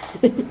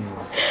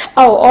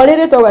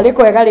 Ũrĩrĩ twauga nĩ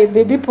kwega rĩ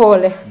baby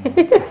pole.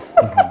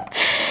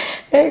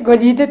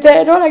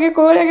 Ngũnyitĩte no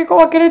Gĩkũyũ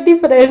gĩkoragwo kĩrĩ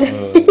different.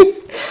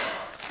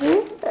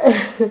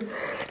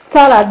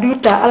 Sara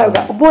Duta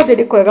arauga ũmũthĩ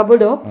nĩ kwega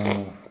mũno.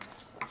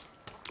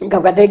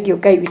 Ngauga thank you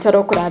Ngai witũ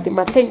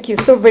arokũrathima. Thank you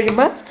so very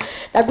much.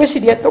 Na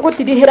ngwĩciria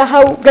tũgũtirihĩra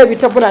hau Ngai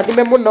witũ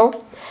mũrathime mũno.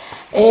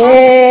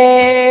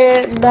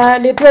 Na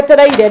nĩ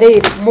twetereire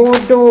rĩrĩ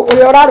mũndũ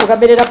ũrĩa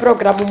ũrarũgamĩrĩra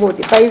program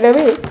ũmũthĩ. By the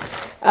way,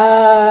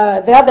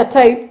 the other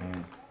time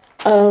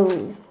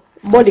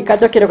Monica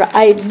Njoki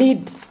I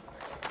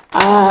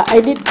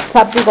need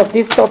something of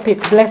this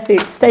topic,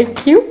 blessings.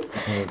 Thank you.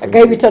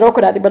 Ngai witũ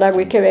arokũrathima na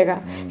gwĩke wega.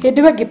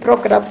 Hĩndĩ ĩngĩ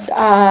program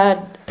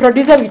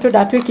producer witũ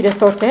ndatwĩkire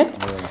sorted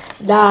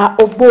na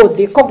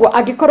ũmũthĩ koguo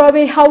angĩkorwo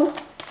wĩ hau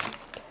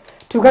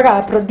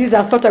tugaga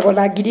producer sortagwo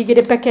na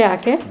 2,000 peke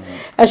yake.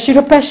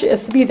 Shirupesh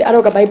Smith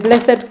arauga my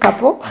blessed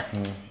couple.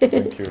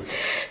 Thank you.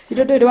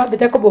 Sio ndio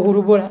wambĩte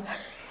kũmũhurumũra.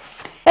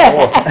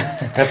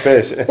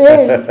 Pesh.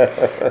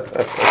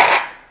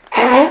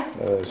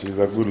 She's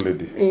a good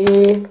lady.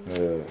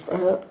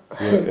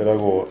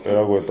 Erago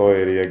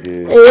etoeria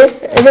ge.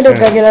 Eno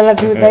ngagera na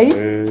thutha-i.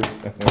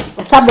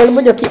 Samuel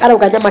Munyoki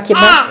arauga nyama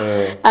kĩma.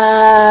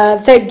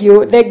 Thank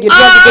you.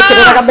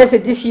 Twandĩkĩrĩraga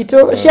message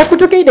citũ ciaku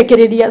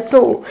tũkĩinĩkĩrĩria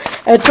so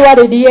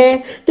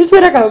twarĩrie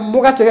nĩtwĩraga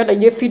mũgatũhe na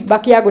inyuĩ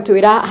feedback ya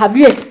gũtwĩra have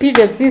you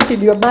experienced this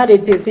in your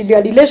marriages, in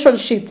your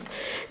relationships.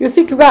 You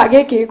see tugaga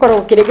gĩkĩ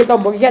gĩkoragwo kĩrĩ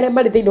gĩthomo gĩa arĩa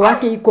marĩ thĩinĩ wa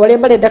kĩhiko arĩa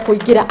marenda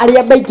kũingĩra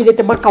arĩa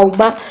maingĩrĩte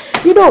makauma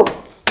you know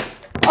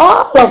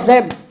all of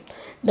them.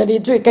 Na nĩ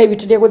njũĩ Ngai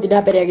witũ nĩ egũthiĩ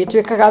na mbere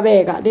agĩtwĩkaga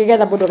wega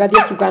nĩgetha mũndũ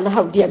agathiĩ akiuga na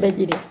hau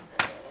ndiamenyire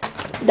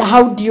na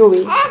hau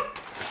ndiũĩ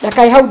na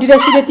kaĩ hau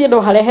ndireciirĩtie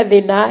no harehe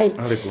thĩna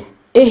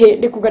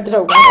nĩ kuga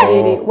ndĩrauga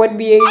atĩrĩrĩ when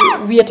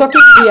we are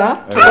talking here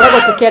tũkoragwo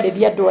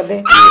tũkĩarĩria andũ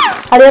othe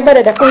arĩa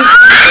marenda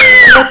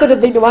kũhika tũrĩ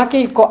thĩinĩ wa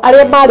kĩhiko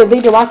arĩa marĩ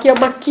thĩinĩ wakĩo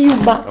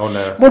makiuma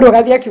mũndũ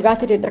agathiĩ akiuga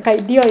atĩrĩ na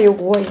kaĩ ndioĩ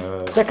ũguo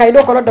na kaĩ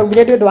no korwo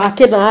ndaumire nĩ ũndũ wa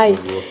kĩna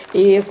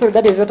so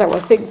that is what I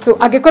was saying. So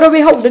angĩkorwo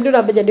wĩ hau nĩ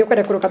ũramenya nĩ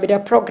ũkwenda kũrũgamĩrĩra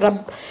program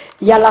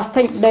ya last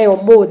time nayo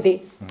mũthĩ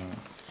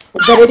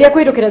njarĩria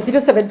kũhĩtũkĩra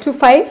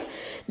 0725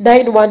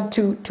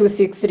 912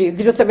 263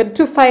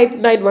 0725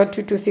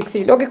 912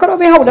 263. Ũngĩkorwo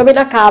wĩ hau na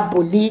wĩna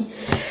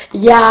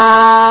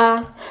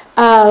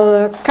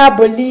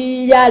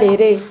kambuni ya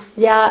rĩrĩ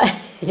ya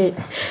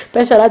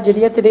pesha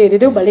ranjũria atĩrĩrĩ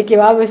rĩu marĩkĩ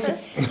wa mũciĩ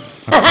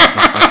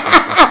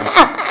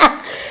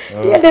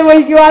ndĩ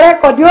mũiki wa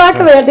rekondi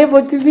wakĩmenya ndĩ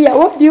mũtumia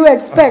what do you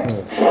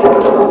expect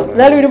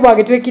na rĩu nĩ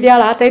mwagĩtwĩkire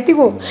arata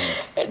ĩtigwo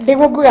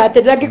nĩguo nguga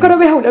atĩ angĩkorwo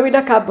wĩ hau na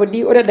wĩna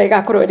kambuni ũrenda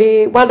ĩgakorwo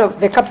rĩ one of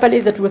the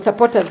companies that will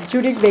support us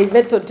during the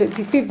event on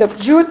 25th of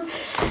June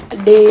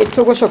nĩ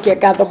tũgũcokia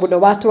ngatho mũno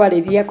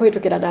watwarĩria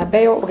kũhĩtũkĩra namba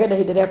ĩyo ũgenda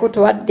hĩndĩ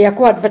rĩa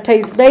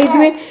kũ-advertise na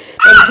ithuĩ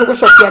na nĩ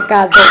tũgũcokia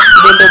ngatho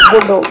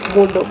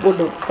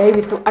mũno Ngai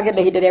witũ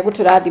agenda hĩndĩ rĩa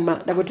gũtũrathima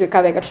na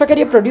gũtwĩka wega.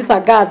 Tũcokerie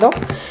producer ngatho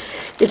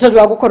nĩ tondũ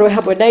wa gũkorwo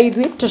hamwe na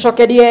ithuĩ.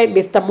 Tũcokerie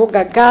Mr.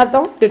 Munga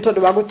ngatho nĩ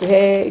tondũ wa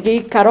gũtũhe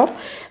gĩikaro.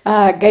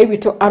 Ngai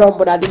witũ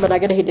aromũrathima na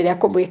agenda hĩndĩ rĩa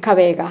kũmwĩka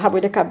wega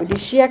hamwe na kambuni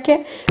ciake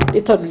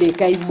nĩ tondũ nĩ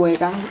Ngai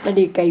mwega na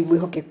nĩ Ngai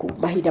mwĩhokeku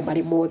mahinda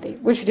marĩ mothe.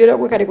 Ngwĩciria ũrĩa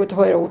gwĩka nĩ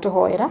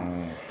gũtũhoera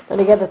na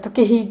nĩgetha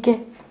tũkĩhinge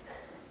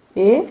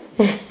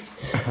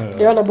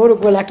ndĩrona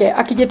mũrũguo nake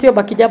akinyĩtio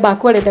makinya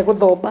maku arenda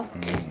gũthoma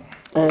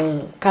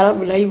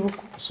karamu na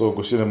ibuku. So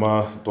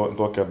ngwĩciria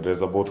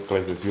twakĩ-address about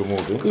crisis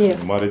y'ũmũthĩ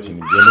marriage in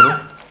general.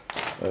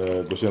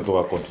 Ngwĩciria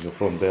tũga continue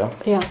from there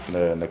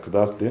next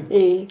Thursday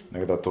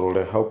nĩgetha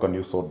tũrore how can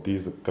you sort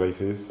these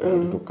crises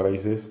little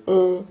crises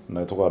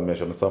na tũga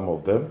mention some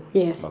of them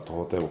na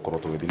tũhote gũkorwo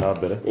tũgĩthiĩ na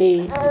mbere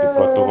with a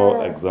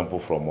practical example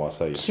from our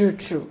side.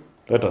 True.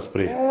 Let us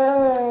pray.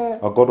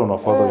 Our God and our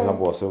Father, we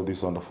humble ourselves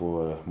this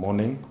wonderful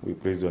morning. We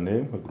praise your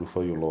name. We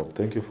glorify you, Lord.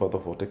 Thank you, Father,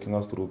 for taking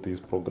us through this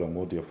program,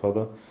 oh dear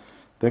Father.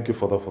 Thank you,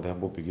 Father, for the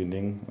humble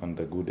beginning and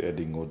the good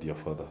ending, oh dear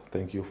Father.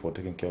 Thank you for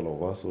taking care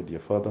of us, oh dear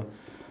Father.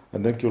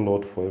 And thank you,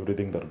 Lord, for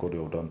everything that God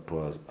you have done to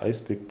us. I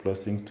speak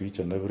blessings to each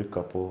and every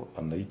couple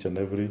and each and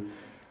every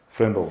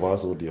friend of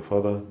us, oh dear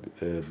Father,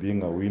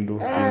 being a window,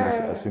 being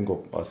a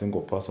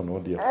single person, oh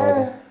dear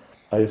Father.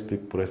 I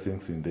speak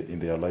blessings in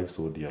their lives,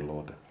 oh dear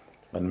Lord.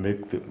 And may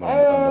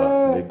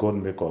God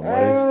make our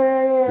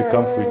marriage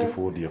become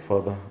fruitful, dear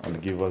Father,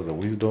 and give us the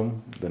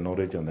wisdom, the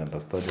knowledge, and the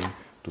understanding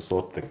to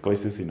sort the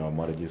crisis in our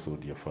marriages, oh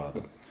dear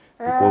Father.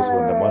 Because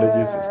when the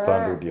marriages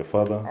stand, O dear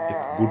Father,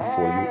 it's good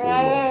for you, O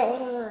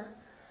Lord.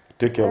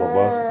 Take care of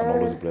us and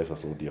always bless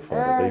us, O dear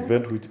Father. The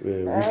event which we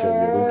are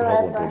going to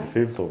have on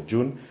 25th of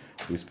June,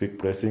 we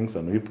speak blessings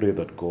and we pray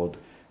that God,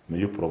 may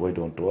you provide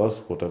unto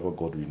us whatever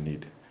God we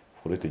need.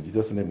 For it in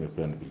Jesus' name we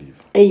pray and believe.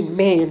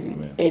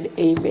 Amen. And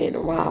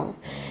amen. Wow.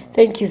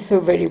 Thank you so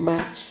very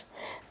much.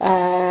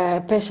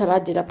 Pesha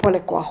rajira pole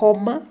kwa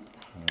homa.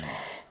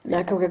 Na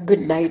akauga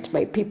good night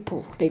my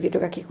people. Na ithuĩ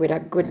tugakikwĩra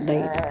good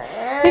night.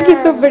 Thank you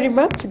so very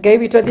much. Ngai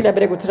witũ athi na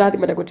mbere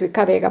gũtũrathima na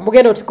gũtwĩka wega.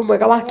 Mũgĩe na ũtukũ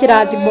mwega wa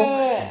kĩrathimo.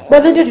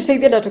 Mwathani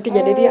tũteithie na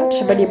tũkinyanĩria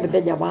tucemanie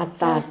mũthenya wa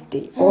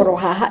Thursday. Oro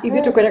haha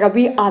ithuĩ tũkwĩraga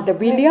we are the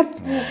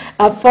Williams.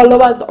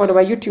 Followers on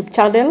our YouTube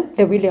channel,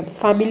 the Williams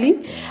family.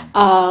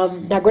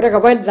 Na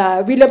ngwĩraga when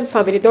the Williams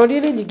family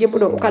ndonire nyingĩ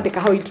mũno ũkandĩka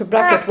hau into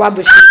bracket wa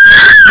mũciĩ.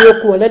 Nĩ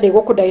ũkuona nĩ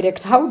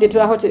gũkũ-direct hau nĩ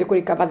tũrahotire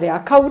kũrĩkava the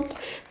account.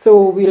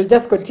 So we'll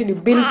just continue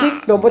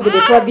building. No mũthĩ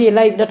nĩ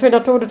twathiĩ live na twĩna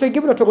tũndũ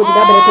tũingĩ mũno tũgũthiĩ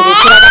na mbere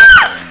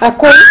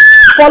tũgĩkĩraga.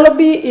 Follow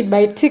me in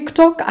my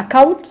TikTok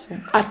account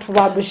at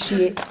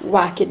Wamushie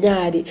wa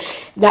Kenyari.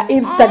 Na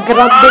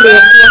Instagram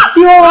ndĩrĩ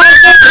ciothe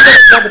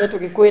na mbere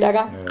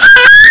tũgĩkwĩraga.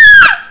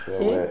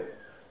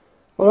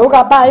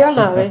 Ũrauga bayo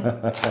nawe.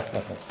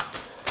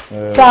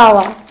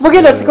 Sawa.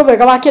 Mũgĩe na ũtukũ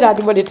mwega wa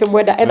kĩrathimo nĩ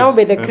tũmwenda. And now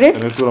may the grace.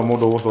 Nĩ tũra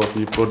mũndũ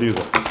ũgũcoki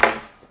producer.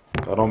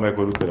 Kana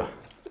mekwĩrutĩra.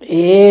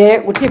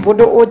 Gũtirĩ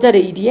mũndũ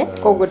ũnjarĩirie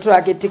koguo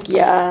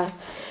tũragĩtĩkia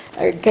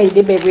Ngai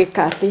nĩ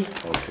megwĩka atĩ.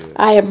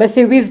 Aya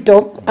Mercy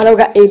Wisdom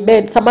arauga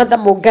amen. Samantha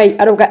Mugai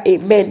arauga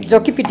amen.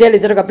 Joki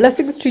Fidelis arauga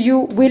blessings to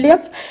you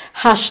Williams.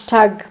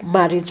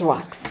 #marriage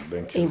works.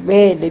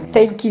 Amen and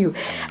thank you.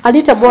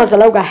 Anita Moaz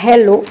arauga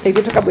hello.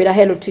 Nĩguo tũkamwĩra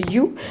hello to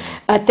you.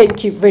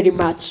 Thank you very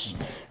much.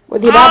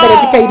 Gũthiĩ na mbere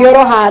tikaire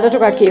oro hana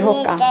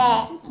tũgakĩhoka.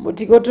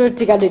 Mũtigo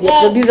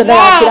tũtiganĩria producer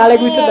ndagakĩrare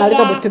gwitũ na arĩ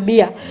na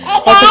mũtumia.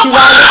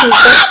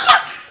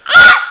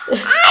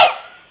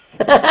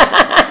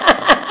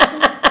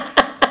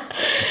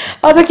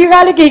 Although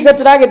kigali kiko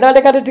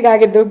turagithondeka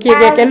tutigagithukie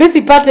geke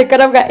Lucy Patrick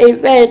arauga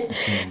amen.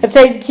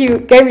 Thank you.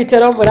 Ngai witũ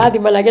no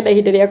mũrathima nage na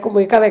ihinda rĩa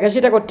kũmwĩka wega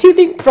ciĩtagwo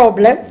teething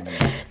problems.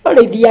 No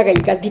nĩ ithiaga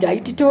igathira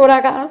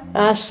ititũraga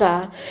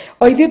aca.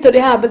 O ithuĩ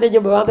tũrĩ haha mũthenya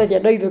ũmwe wa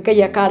mũthenya no ithuĩ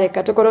Ngai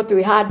akareka tũkorwo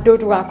twĩ handũ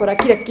tũgakora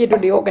kila kĩndũ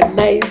nĩ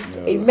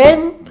organized.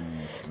 Amen.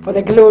 For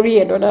the glory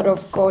and honor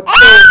of God.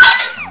 So,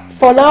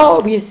 for now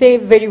we say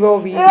very well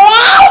we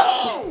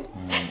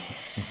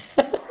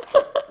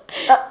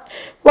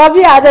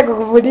Wabi aja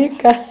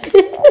kukufunika.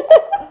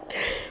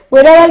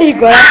 Wena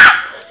ligora.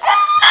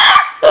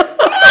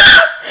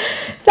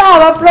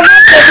 Sawa, from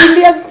the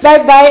Williams,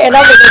 bye-bye, and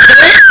have the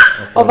grace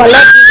of our Lord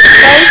Jesus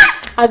Christ,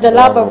 and the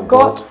love of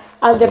God,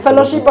 and the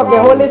fellowship of the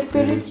Holy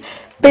Spirit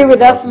be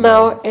with us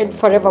now and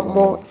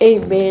forevermore.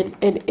 Amen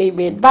and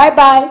amen.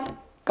 Bye-bye.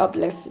 God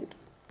bless you.